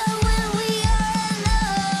 that when we are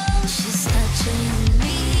alone, she's touching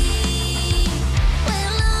me.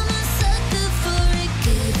 Well, I'm a sucker for it,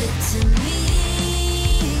 give it to me.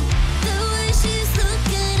 The way she's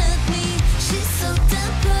looking at me, she's so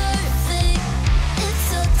damn perfect. It's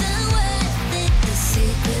so damn worth it, the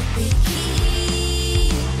secret we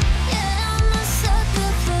keep. Yeah, I'm a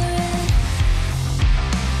sucker for it.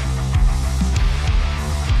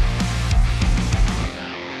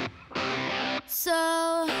 So,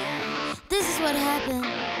 this is what happened.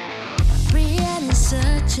 Brianna's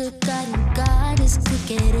such a goddess, could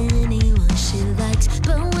get anyone she likes.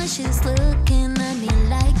 But when she's looking at me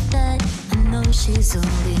like that, I know she's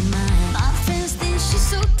only mine. My friends think she's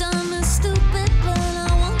so dumb and stupid, but I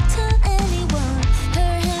won't tell anyone.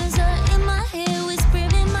 Her hands are in my hair, whisper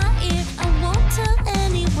in my ear. I won't tell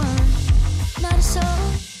anyone, not a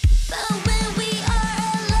soul. But when we are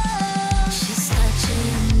alone, she's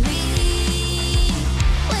touching me.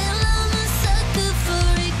 Well, I'm a sucker for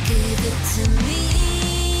it, give it to me.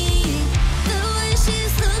 The way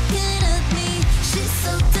she's looking at me, she's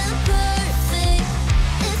so damn perfect.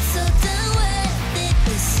 It's so damn worth it,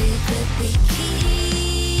 the secret we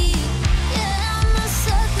keep. Yeah, I'm a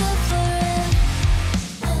sucker for it.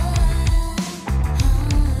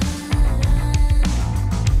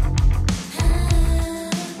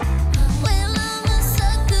 Well, I'm a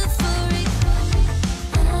sucker for it.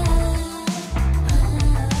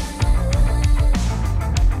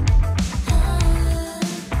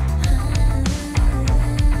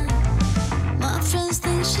 My friends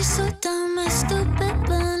think she's so dumb and stupid,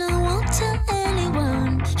 but I won't tell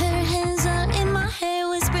anyone. Her hands are in my hair,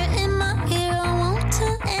 whisper in my ear. I won't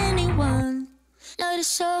tell anyone, not a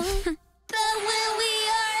soul. But when we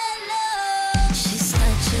are alone, she's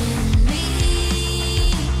touching me.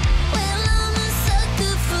 Well, I'm a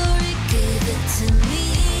sucker for it, give it to me.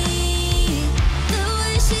 The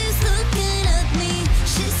way she's looking at me,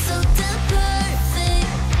 she's so damn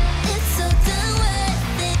perfect. It's so damn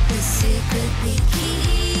worth it, the secret we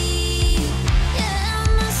keep. Yeah,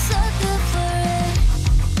 I'm a sucker for it.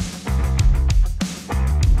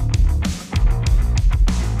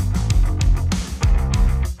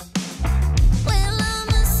 Well,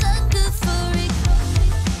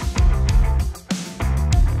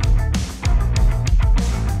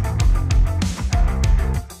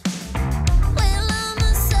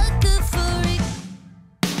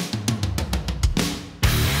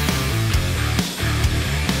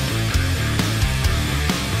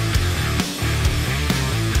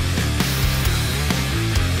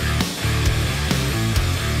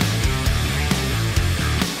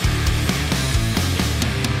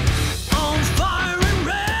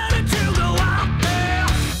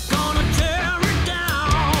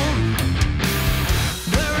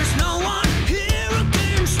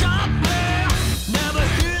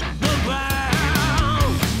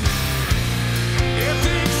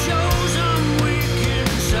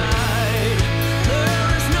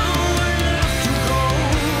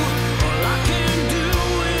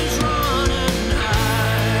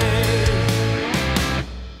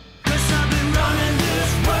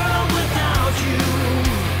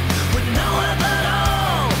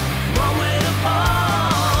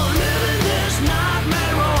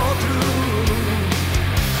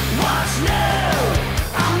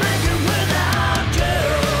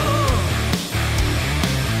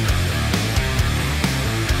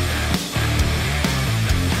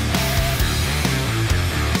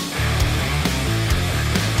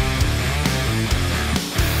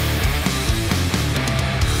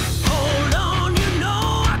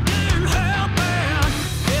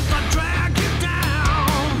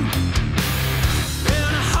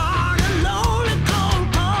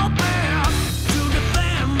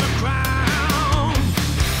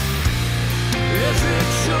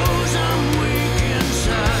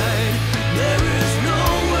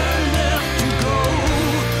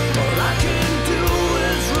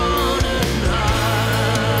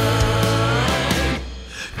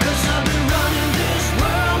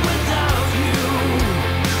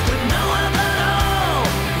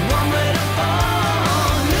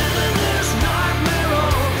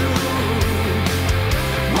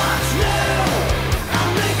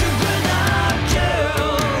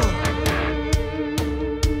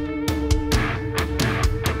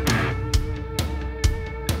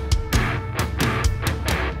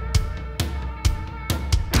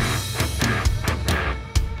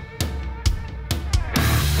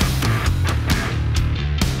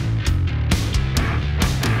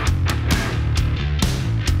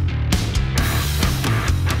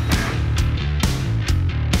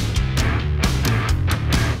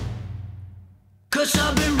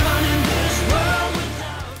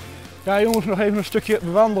 Ja jongens, nog even een stukje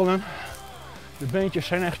bewandelen. De beentjes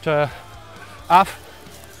zijn echt af.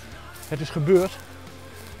 Het is gebeurd.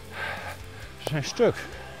 Ze zijn stuk.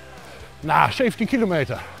 Nou, 17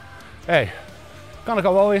 kilometer. Hey, kan ik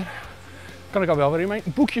al wel weer in mijn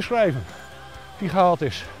boekje schrijven. Die gehaald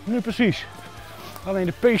is. Nu precies. Alleen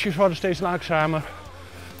de paces worden steeds langzamer.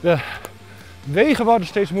 De wegen worden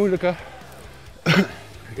steeds moeilijker.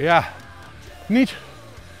 Ja, niet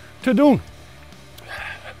te doen.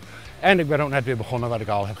 En ik ben ook net weer begonnen wat ik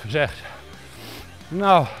al heb gezegd.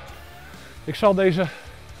 Nou, ik zal deze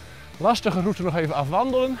lastige route nog even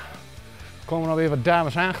afwandelen. Er komen alweer wat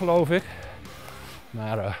dames aan, geloof ik.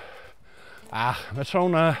 Maar met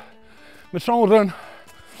zo'n run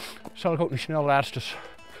zal ik ook niet snel laatstes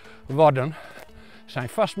worden. Er zijn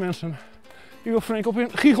vast mensen die wel flink op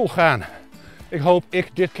hun giegel gaan. Ik hoop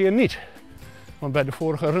ik dit keer niet. Want bij de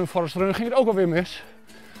vorige RunForestRun ging het ook alweer mis.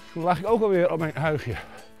 Toen lag ik ook alweer op mijn huigje.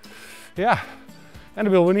 Ja, en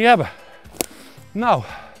dat willen we niet hebben. Nou,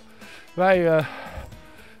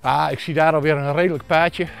 ik zie daar alweer een redelijk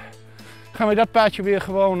paadje. Gaan we dat paadje weer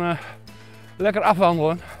gewoon lekker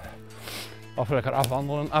afwandelen. Of lekker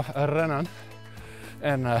afwandelen, afrennen.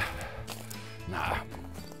 En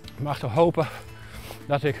ik mag toch hopen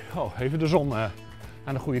dat ik, even de zon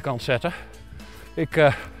aan de goede kant zetten.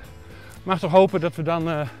 Ik mag toch hopen dat we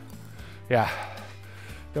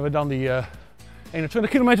dan, die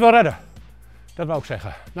 21 kilometer wel redden. Dat wou ik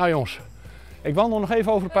zeggen. Nou jongens, ik wandel nog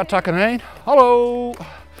even over een paar takken heen. Hallo!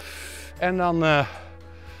 En dan,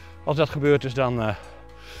 als dat gebeurd is, dan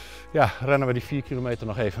rennen we die 4 kilometer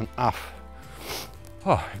nog even af.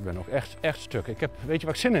 Oh, ik ben ook echt stuk. Weet je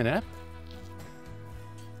waar ik zin in heb?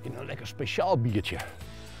 In een lekker speciaal biertje.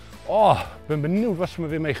 Oh, ik ben benieuwd wat ze me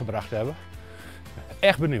weer meegebracht hebben.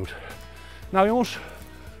 Echt benieuwd. Nou jongens,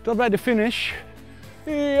 tot bij de finish.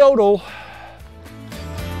 Jodel!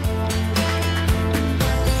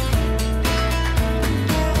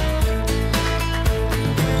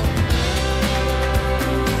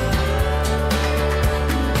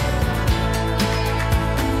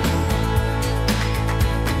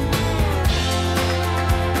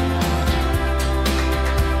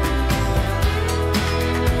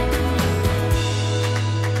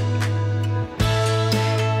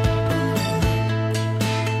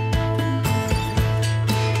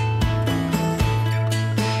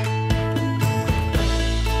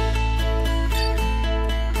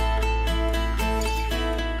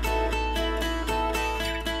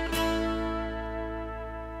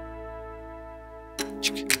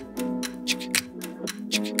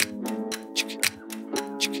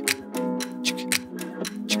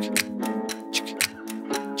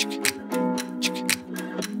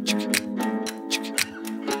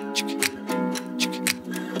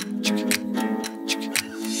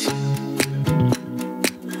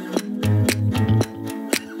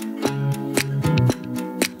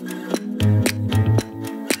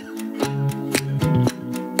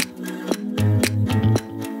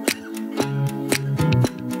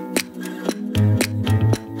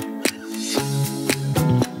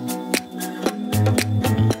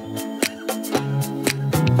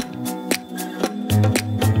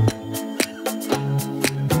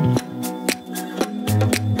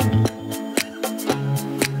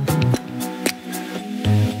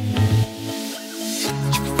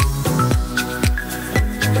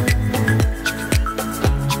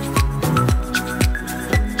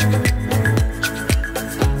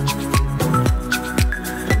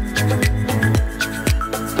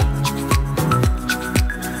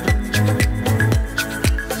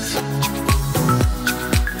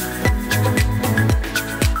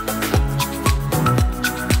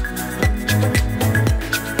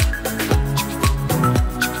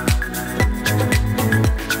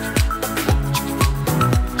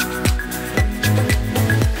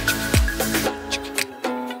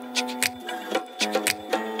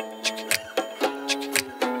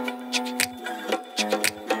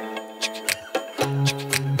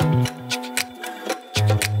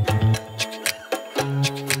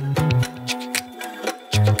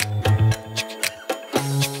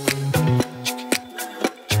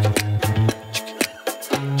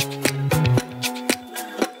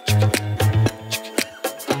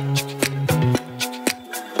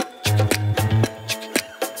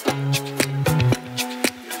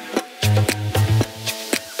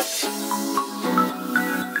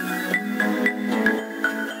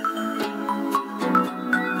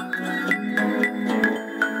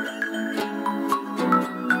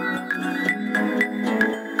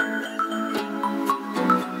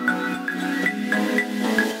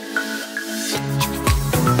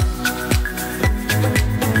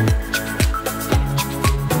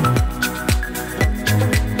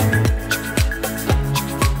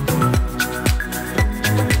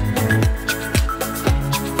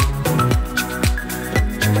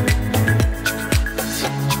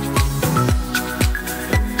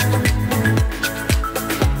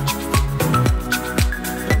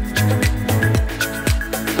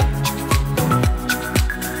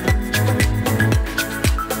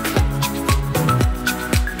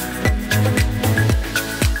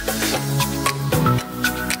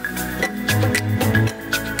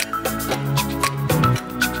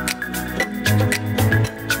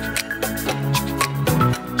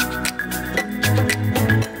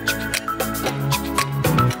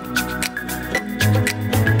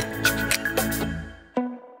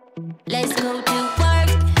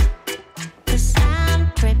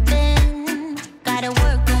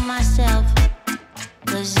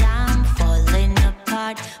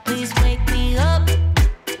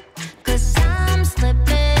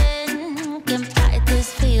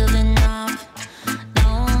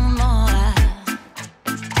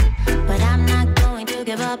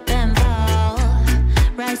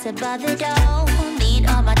 above it all. Meet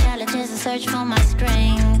all my challenges and search for my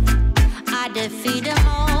strength. I defeat them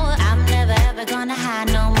all. I'm never ever gonna hide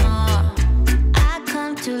no more. I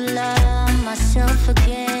come to love myself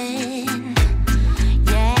again.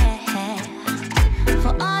 Yeah.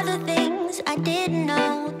 For all the things I didn't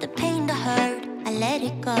know, the pain, the hurt, I let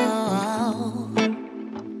it go.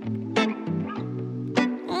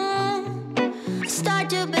 Start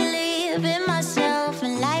to believe in myself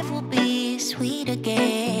and life will be sweet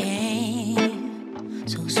again.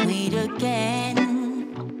 So sweet again.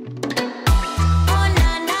 Oh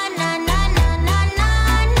na na na na na na na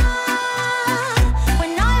na.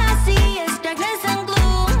 When all I see is darkness and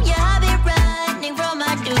gloom, yeah, I'll be running from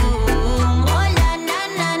my doom. Oh na na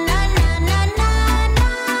na na na na na na.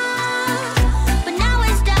 But now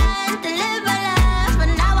it's time to live my life,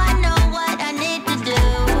 and now I know what I need to do.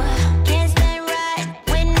 Can't stand right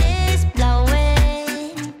when it's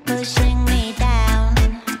blowing, pushing me down.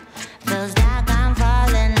 Feels like I'm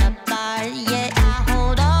falling apart, yet I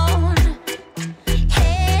hold on.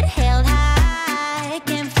 Head held high,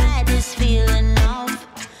 can't fight this feeling off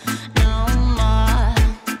no more.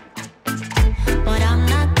 But I'm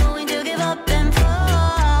not going to give up and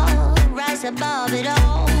fall. Rise above it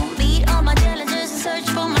all. Meet all my challenges and search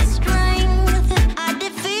for my strength. I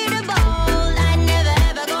defeat them all. I never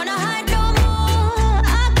ever gonna hide no more.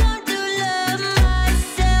 I come to love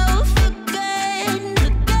myself again,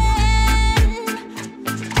 again.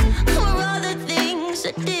 For all the things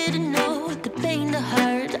I didn't know, the pain, the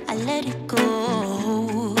hurt, I let it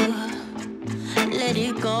go. Let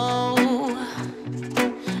it go.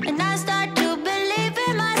 And I start to believe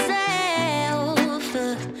in myself,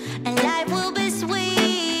 and life will be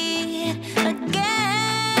sweet again.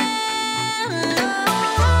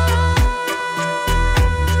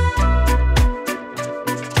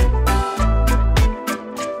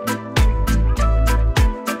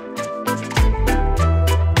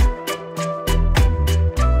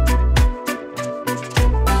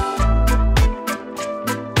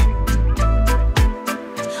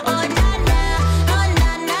 Oh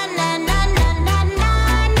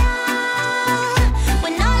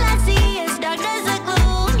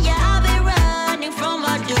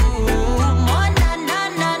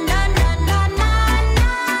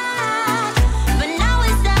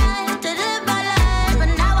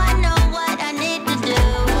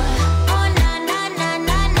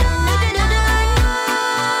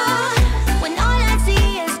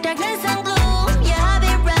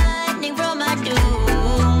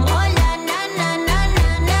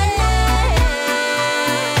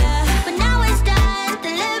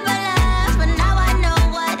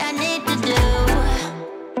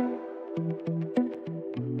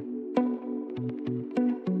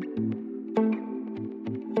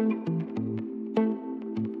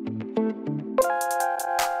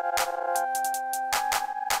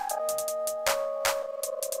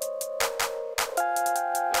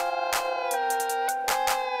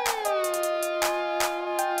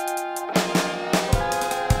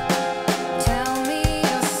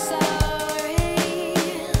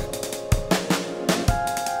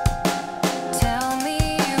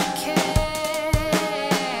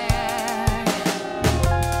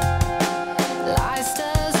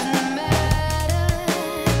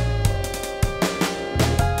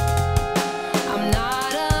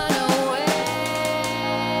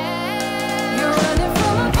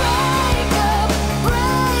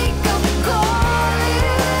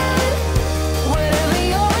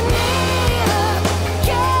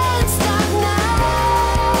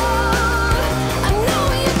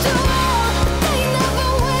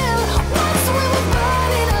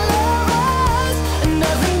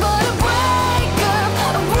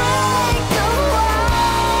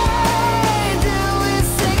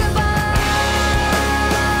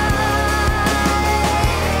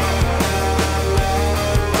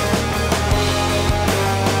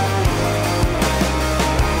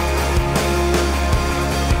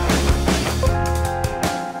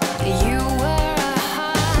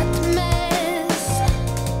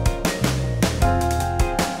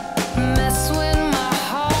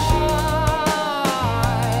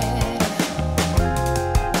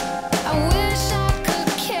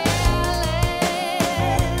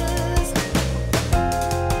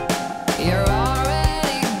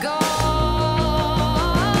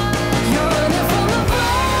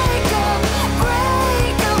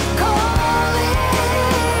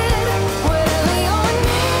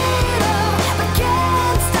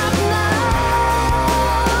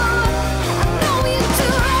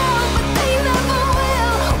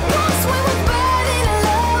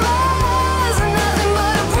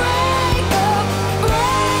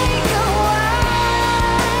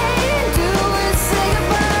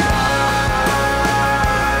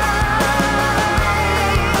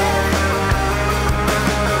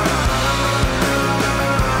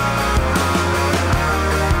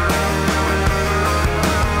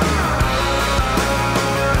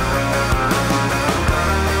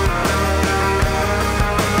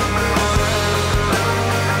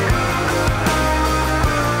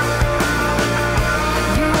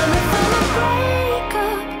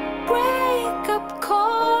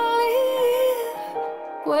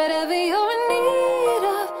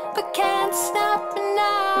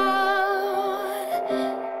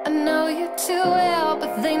too well,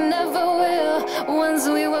 but they never will. Once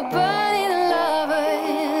we were burning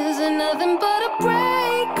lovers, and nothing but a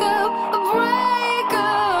breakup, a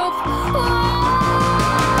breakup.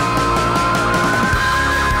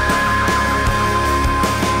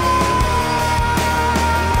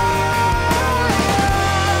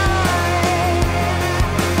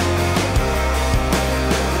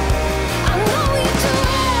 I know you too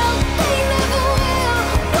well, they never will.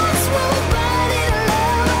 Once we were burning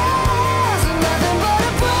lovers, and nothing but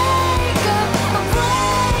a breakup, a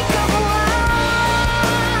breakup. Why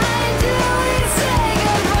do we say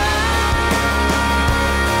goodbye?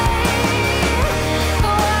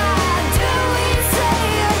 Why do we say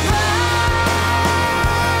goodbye?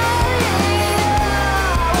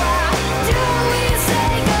 Why do we say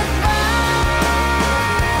goodbye?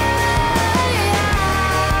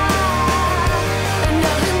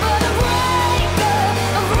 Nothing but a breakup,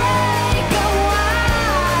 a breakup.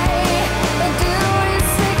 Why do we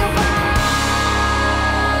say goodbye?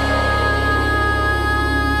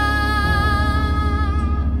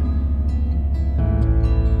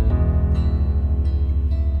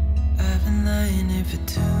 I've been lying here for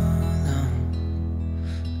too long.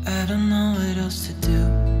 I don't know what else to do.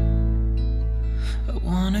 I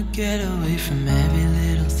wanna get away from every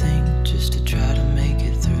little thing just to try to make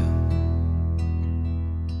it through.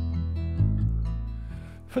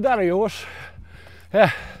 Vandaar jongens.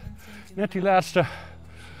 Ja, net die laatste,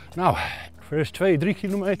 nou, first 2-3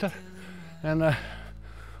 kilometer. En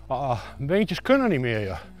beentjes kunnen niet meer,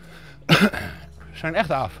 joh. Ze zijn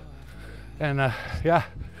echt af. En ja,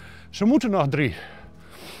 ze moeten nog 3.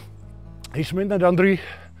 Iets minder dan 3.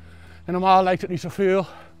 En normaal lijkt het niet zoveel.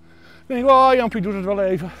 Dan denk ik, oh, Jampie doet het wel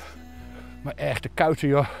even. Maar echt de kuiten,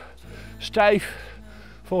 joh. Stijf.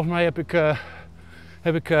 Volgens mij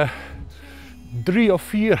heb ik 3 of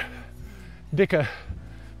 4 dikke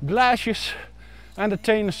blaasjes aan de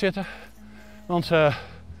tenen zitten. Want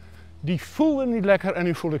die voelden niet lekker en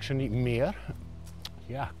nu voel ik ze niet meer.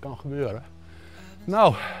 Ja, kan gebeuren.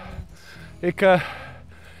 Nou, ik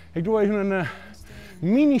doe even een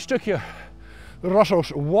mini stukje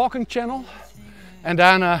Rosso's Walking Channel. En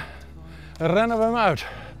daarna rennen we hem uit.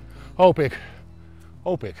 Hoop ik.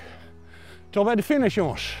 Hoop ik. Tot bij de finish,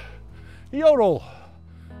 jongens. Jodel.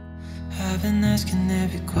 I've been asking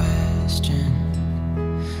every question,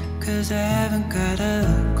 'cause I haven't got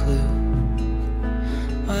a clue.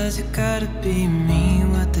 Why's it gotta be me?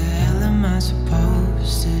 What the hell am I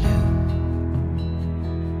supposed to do?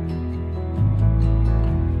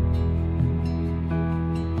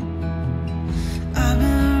 I've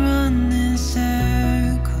been running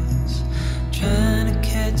circles, trying to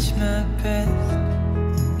catch my breath.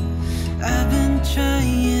 I've been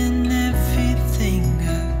trying everything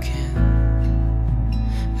I can,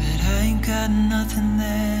 but I ain't got nothing left.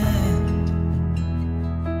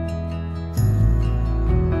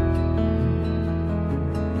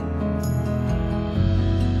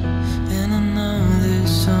 And I know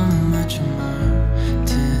there's so much more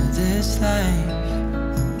to this life,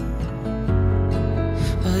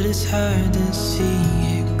 but it's hard to see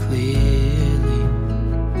it clearly.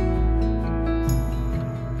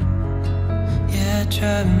 Yeah, I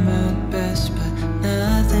try my best, but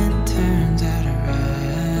nothing turns out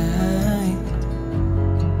right.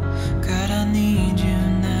 God, I need you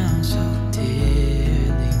now so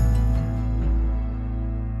dearly.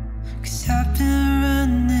 'Cause I've been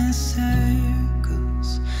running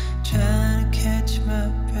circles, trying to catch my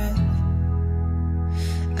breath.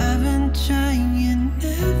 I've been trying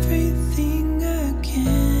everything I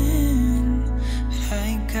can, but I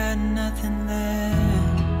ain't got nothing left.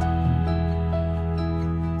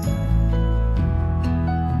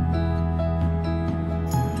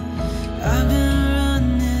 I've been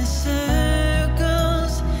running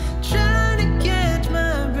circles, trying to catch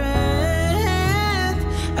my breath.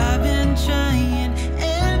 I've been trying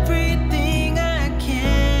everything I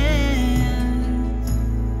can.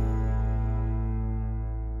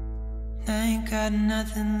 I ain't got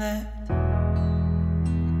nothing left.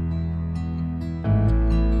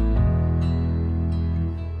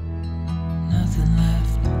 Nothing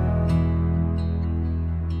left.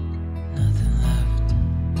 Nothing left.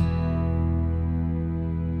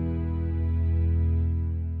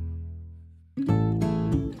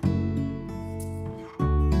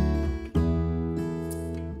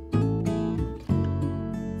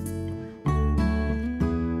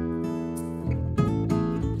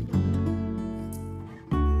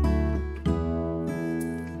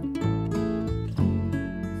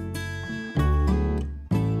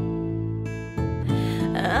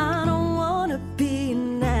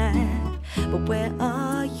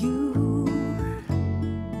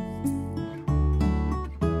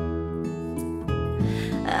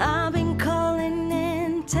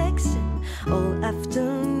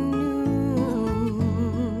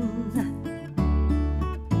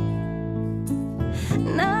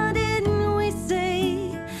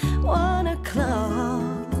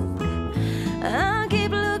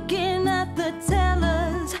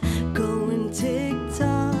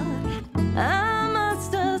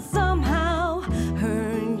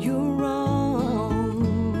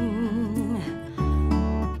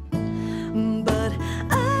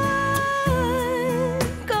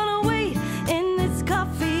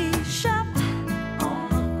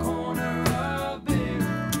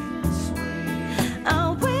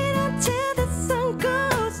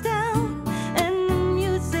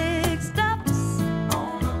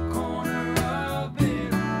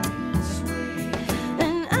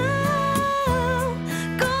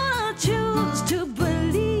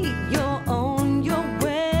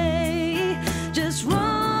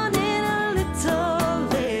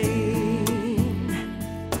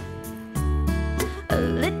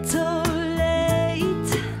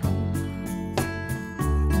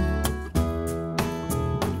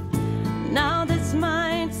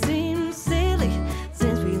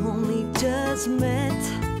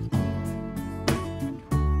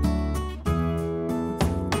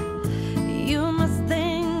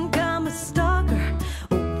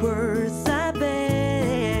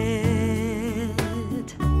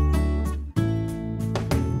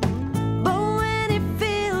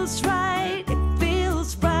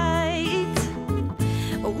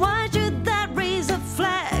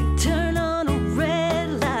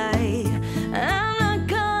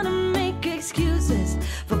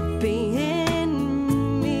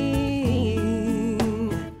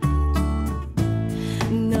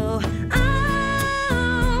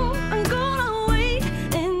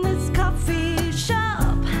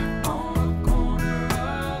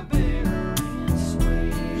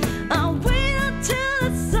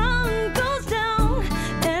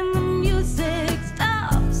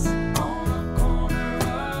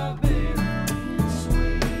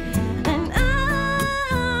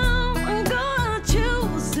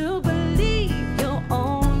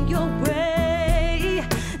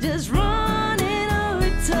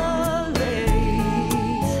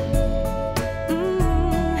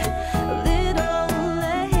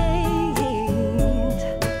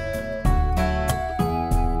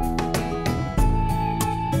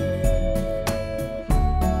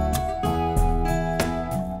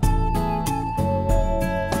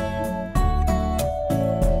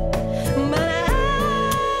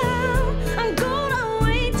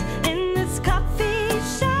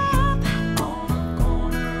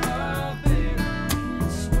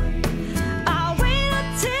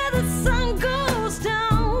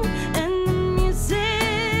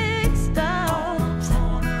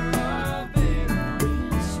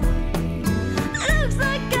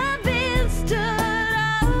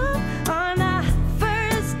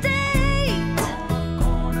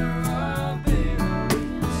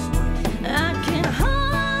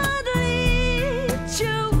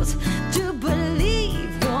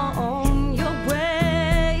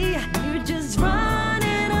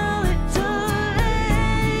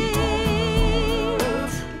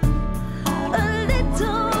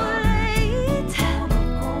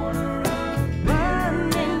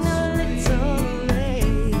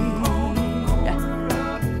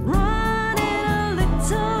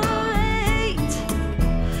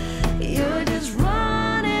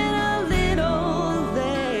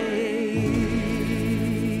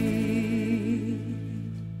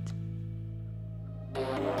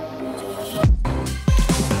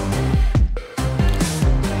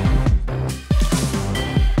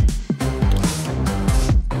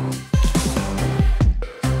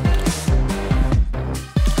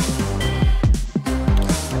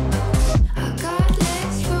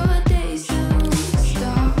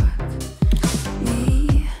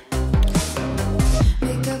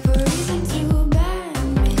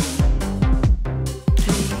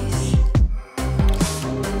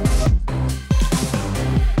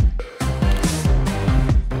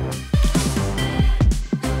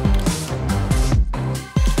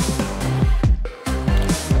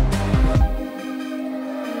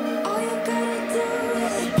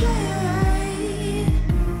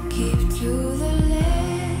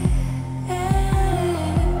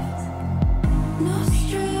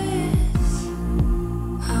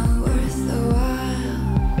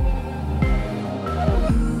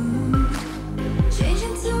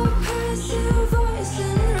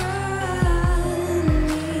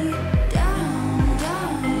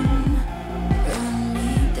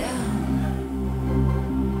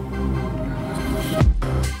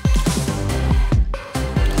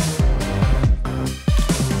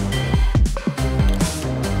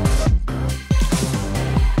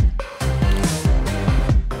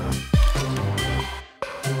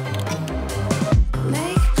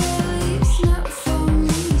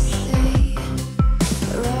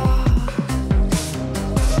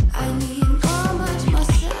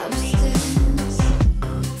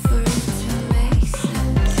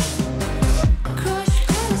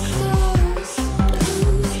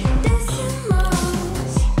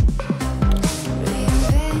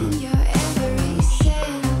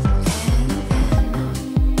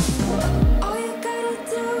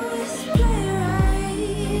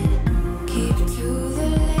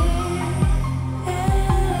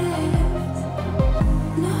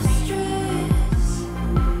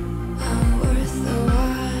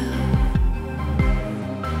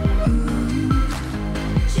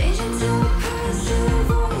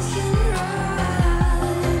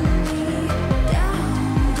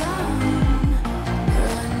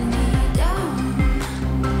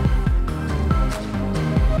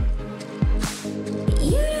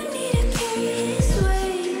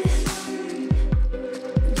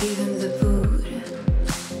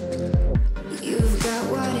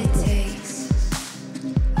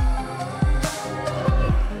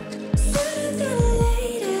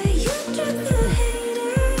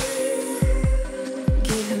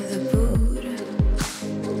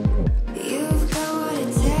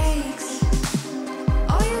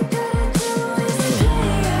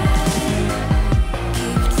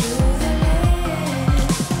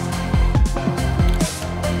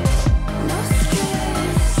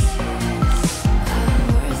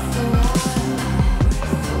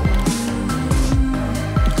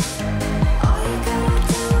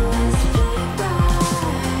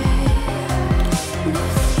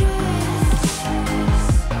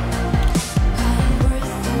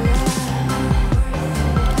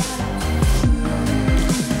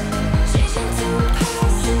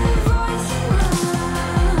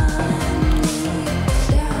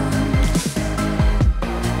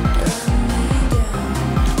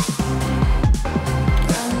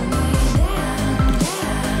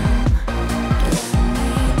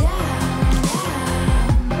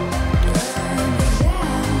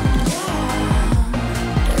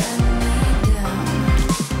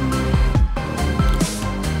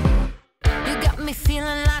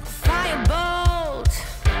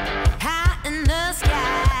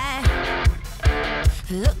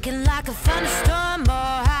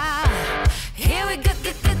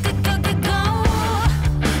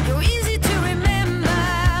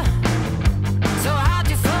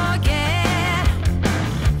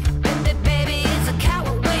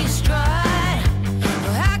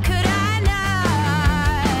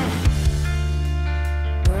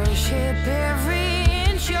 worship every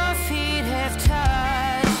inch your feet have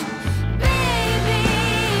touched. Baby,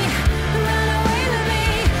 run away with me.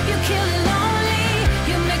 You kill it lonely.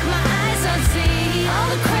 You make my eyes unsee. All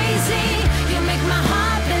the crazy. You make my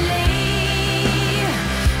heart believe.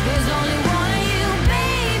 There's only one of you,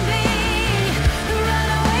 baby. Run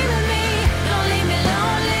away with me. Don't leave me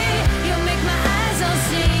lonely. You make my eyes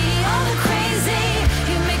unsee. All the crazy.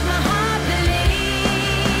 You make my heart believe.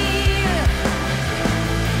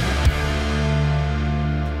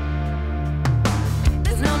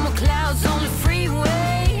 There's no more clouds on the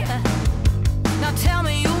freeway. Now tell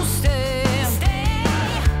me you'll stay.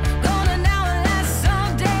 Gonna now and last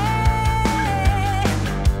all day.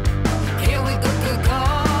 Here we go.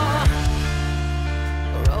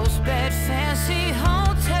 Rose bed, fancy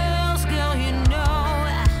hotels, girl, you know.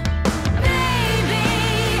 Baby,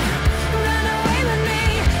 run away with me.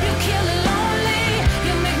 You kill it lonely.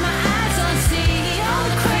 You make my eyes unsee. All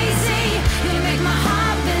the crazy. You make my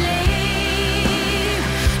heart believe.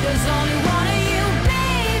 There's only one of you,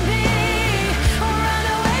 baby. Run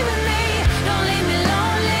away with me. Don't leave me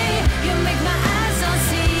lonely. You make my eyes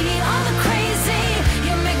unsee. All the crazy.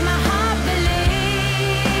 You make my heart believe.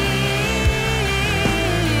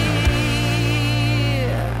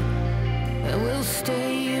 And we'll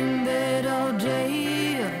stay in bed all day.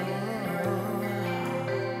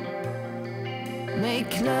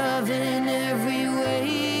 Make love in every way.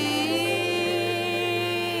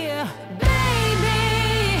 Baby,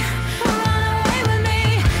 run away with me.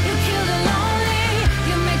 You kill the lonely.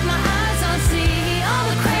 You make my eyes unsee. All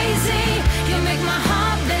the crazy. You make my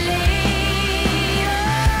heart believe.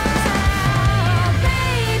 Oh,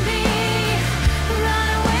 baby, run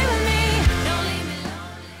away with me. Don't leave me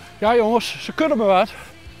lonely. Ja jongens, ze kunnen me wat.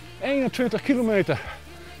 21 kilometer.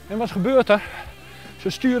 En wat gebeurt er? Ze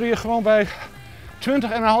sturen je gewoon bij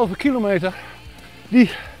 20,5 kilometer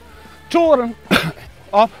die toren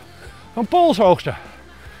op van Poolshoogte.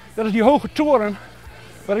 Dat is die hoge toren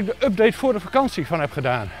waar ik de update voor de vakantie van heb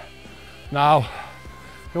gedaan. Nou,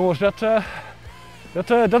 jongens, dat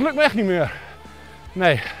lukt me echt niet meer.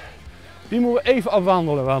 Nee, die moeten we even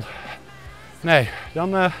afwandelen, want nee,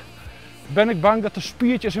 dan ben ik bang dat de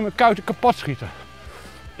spiertjes in mijn kuiten kapot schieten.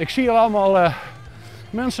 Ik zie hier allemaal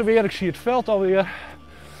mensen weer, ik zie het veld alweer.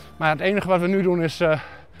 Maar het enige wat we nu doen is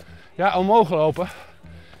ja, omhoog lopen.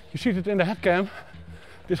 Je ziet het in de headcam.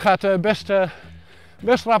 Dit gaat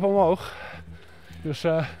best rap omhoog. Dus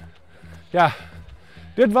ja,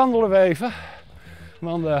 dit wandelen we even.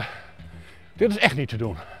 Want dit is echt niet te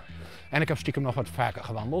doen. En ik heb stiekem nog wat vaker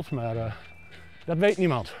gewandeld, maar dat weet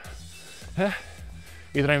niemand. Hè?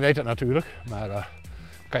 Iedereen weet het natuurlijk, maar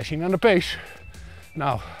kan je zien aan de pace.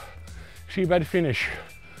 Nou, ik zie je bij de finish.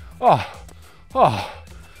 Oh,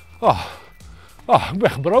 ik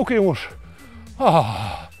ben gebroken, jongens.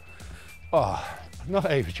 Nog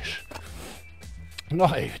eventjes.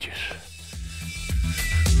 Nog eventjes.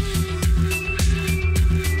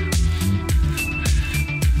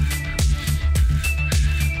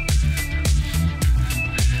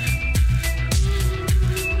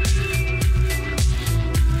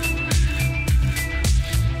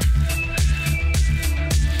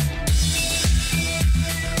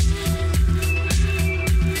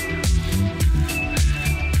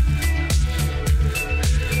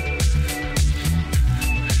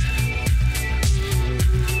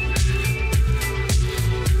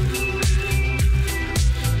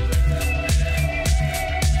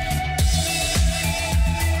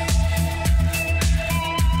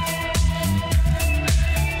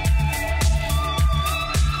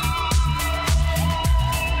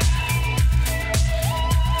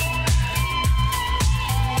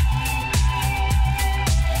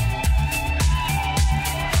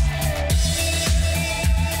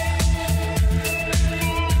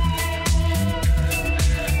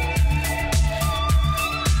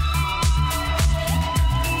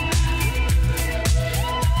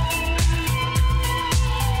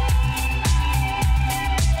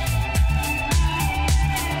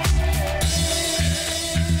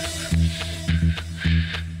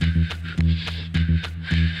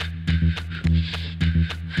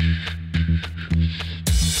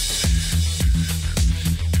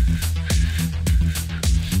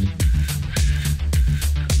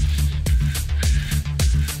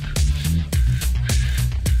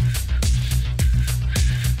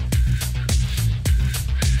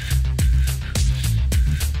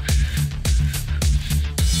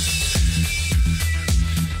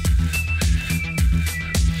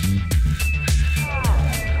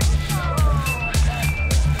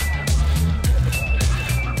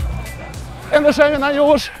 En dan zijn we nou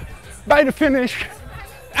jongens bij de finish.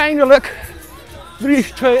 Eindelijk.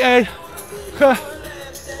 3, 2, 1.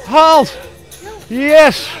 Gehaald.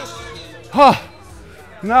 Yes.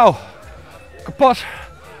 Nou, kapot.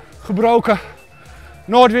 Gebroken.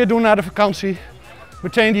 Nooit weer doen na de vakantie.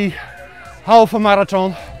 Meteen die halve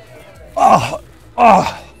marathon.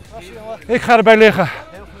 Ik ga erbij liggen.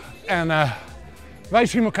 En wij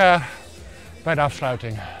zien elkaar bij de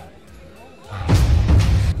afsluiting.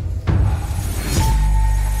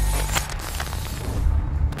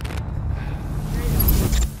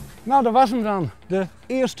 Nou, dat was hem dan. De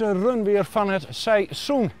eerste run weer van het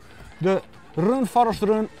seizoen. De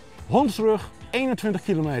RunForestRun Hondsrug 21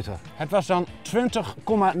 kilometer. Het was dan 20,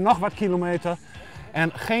 nog wat kilometer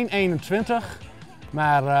en geen 21.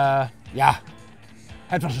 Maar ja,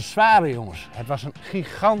 het was een zware, jongens. Het was een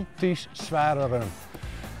gigantisch zware run.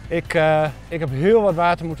 Ik heb heel wat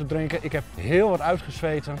water moeten drinken. Ik heb heel wat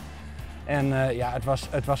uitgezweten. En ja,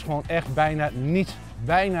 het was gewoon echt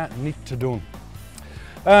bijna niet te doen.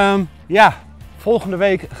 Ja, volgende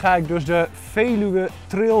week ga ik dus de Veluwe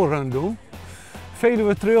Trailrun doen.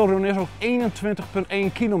 Veluwe Trailrun is ook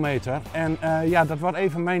 21,1 kilometer. En ja, dat wordt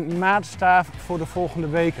even mijn maatstaaf voor de volgende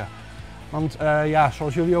weken. Want ja,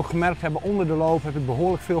 zoals jullie ook gemerkt hebben, onder de loop heb ik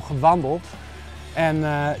behoorlijk veel gewandeld. En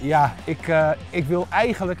ja, ik wil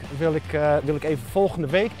eigenlijk even volgende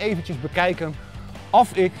week eventjes bekijken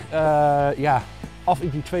of ik, of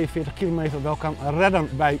ik die 42 kilometer wel kan redden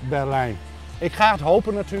bij Berlijn. Ik ga het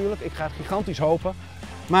hopen natuurlijk, ik ga het gigantisch hopen.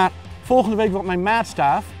 Maar volgende week wordt mijn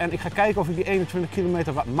maatstaaf en ik ga kijken of ik die 21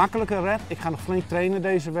 kilometer wat makkelijker red. Ik ga nog flink trainen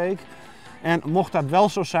deze week. En mocht dat wel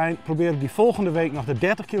zo zijn, probeer ik die volgende week nog de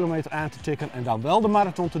 30 kilometer aan te tikken en dan wel de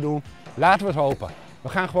marathon te doen. Laten we het hopen. We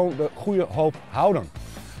gaan gewoon de goede hoop houden.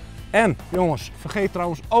 En jongens, vergeet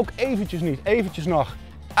trouwens ook eventjes nog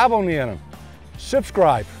abonneren,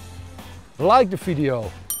 subscribe, like de video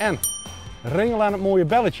en ringel aan het mooie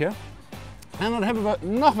belletje. En dan hebben we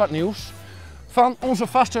nog wat nieuws van onze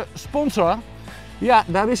vaste sponsor. Ja,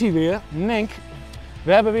 daar is hij weer, Nank.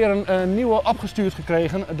 We hebben weer een nieuwe opgestuurd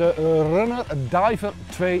gekregen, de Runner Diver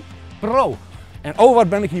 2 Pro. En oh, wat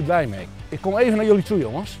ben ik hier blij mee. Ik kom even naar jullie toe,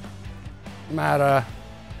 jongens. Maar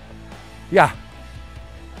ja,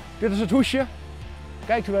 dit is het hoesje.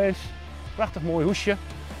 Kijk u eens, prachtig mooi hoesje.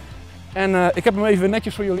 En ik heb hem even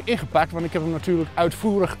netjes voor jullie ingepakt, want ik heb hem natuurlijk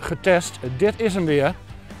uitvoerig getest. Dit is hem weer.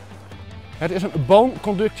 Het is een bone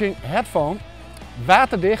conducting headphone,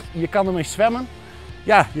 waterdicht, je kan ermee zwemmen.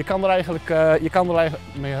 Ja, je kan er eigenlijk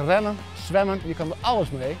mee rennen, zwemmen, je kan er alles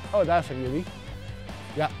mee. Oh, daar zijn jullie.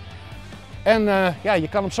 Ja. En ja, je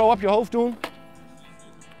kan hem zo op je hoofd doen.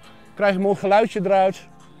 Krijg je een mooi geluidje eruit.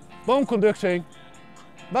 Bone conducting.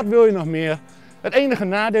 Wat wil je nog meer? Het enige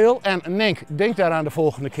nadeel, en Nank, denk daaraan de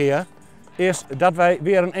volgende keer, is dat wij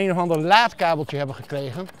weer een of ander laadkabeltje hebben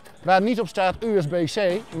gekregen. Waar niet op staat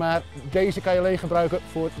USB-C, maar deze kan je alleen gebruiken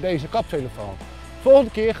voor deze koptelefoon.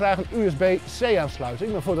 Volgende keer graag een USB-C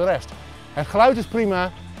aansluiting, maar voor de rest. Het geluid is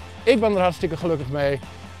prima, ik ben er hartstikke gelukkig mee.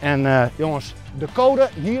 En jongens, de code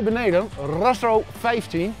hier beneden, Rosso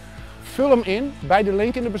 15, vul hem in bij de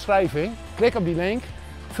link in de beschrijving. Klik op die link,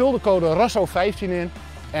 vul de code Rosso 15 in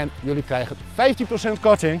en jullie krijgen 15%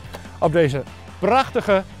 korting op deze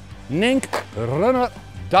prachtige Nank Runner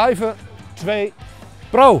Diver 2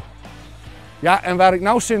 Pro. Ja, en waar ik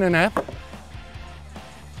nou zin in heb,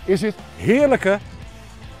 is dit heerlijke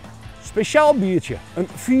speciaal biertje. Een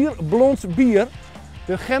 4 blond bier,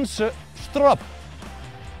 de Gentse strop.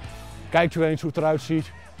 Kijkt u eens hoe het eruit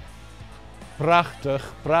ziet.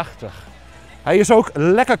 Prachtig, prachtig. Hij is ook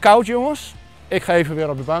lekker koud, jongens. Ik ga even weer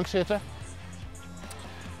op de bank zitten.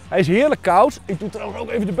 Hij is heerlijk koud. Ik doe trouwens ook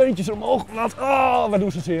even de beentjes omhoog, want oh, wat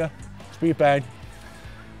doen ze zeer. Spierpijn.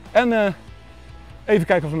 En even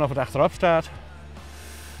kijken of er nog wat achterop staat.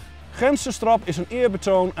 Gentse strop is een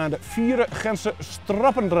eerbetoon aan de 4 Gentse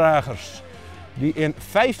stroppendragers, die in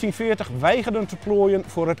 1540 weigerden te plooien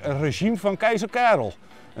voor het regime van keizer Karel.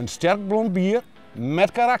 Een sterk blond bier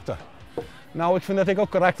met karakter. Nou, ik vind dat ik ook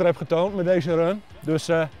karakter heb getoond met deze run, dus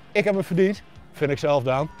ik heb hem verdiend, vind ik zelf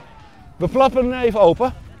dan. We plappen hem even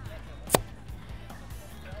open.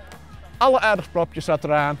 Alle aardappelplopjes staat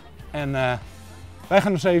eraan en wij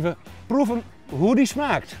gaan eens even proeven hoe die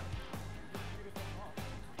smaakt.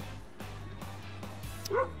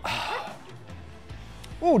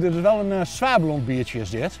 Oeh, dit is wel een zwaar blond biertje is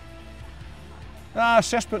dit. Ja,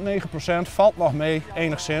 6,9%, valt nog mee,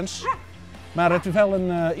 enigszins. Maar het is wel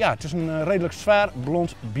een redelijk zwaar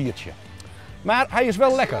blond biertje. Maar hij is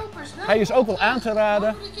wel lekker. Hij is ook wel aan te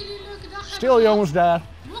raden. Stil jongens daar.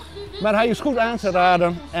 Maar hij is goed aan te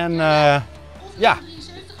raden. En ja,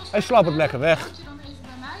 hij slappert lekker weg.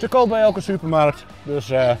 Te koop bij elke supermarkt.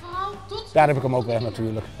 Dus Daar heb ik hem ook weg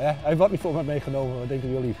natuurlijk. Hij wordt niet voor me meegenomen, wat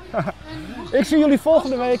denken jullie? Ik zie jullie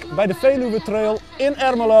volgende week bij de Veluwe Trail in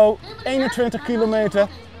Ermelo. 21 kilometer.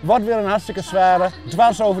 Wordt weer een hartstikke zware.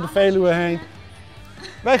 Dwars over de Veluwe heen.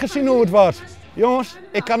 Wij gaan zien hoe het wordt. Jongens,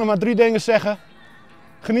 ik kan er maar 3 dingen zeggen.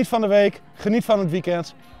 Geniet van de week, geniet van het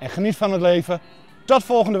weekend en geniet van het leven. Tot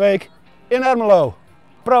volgende week in Ermelo.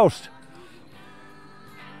 Proost!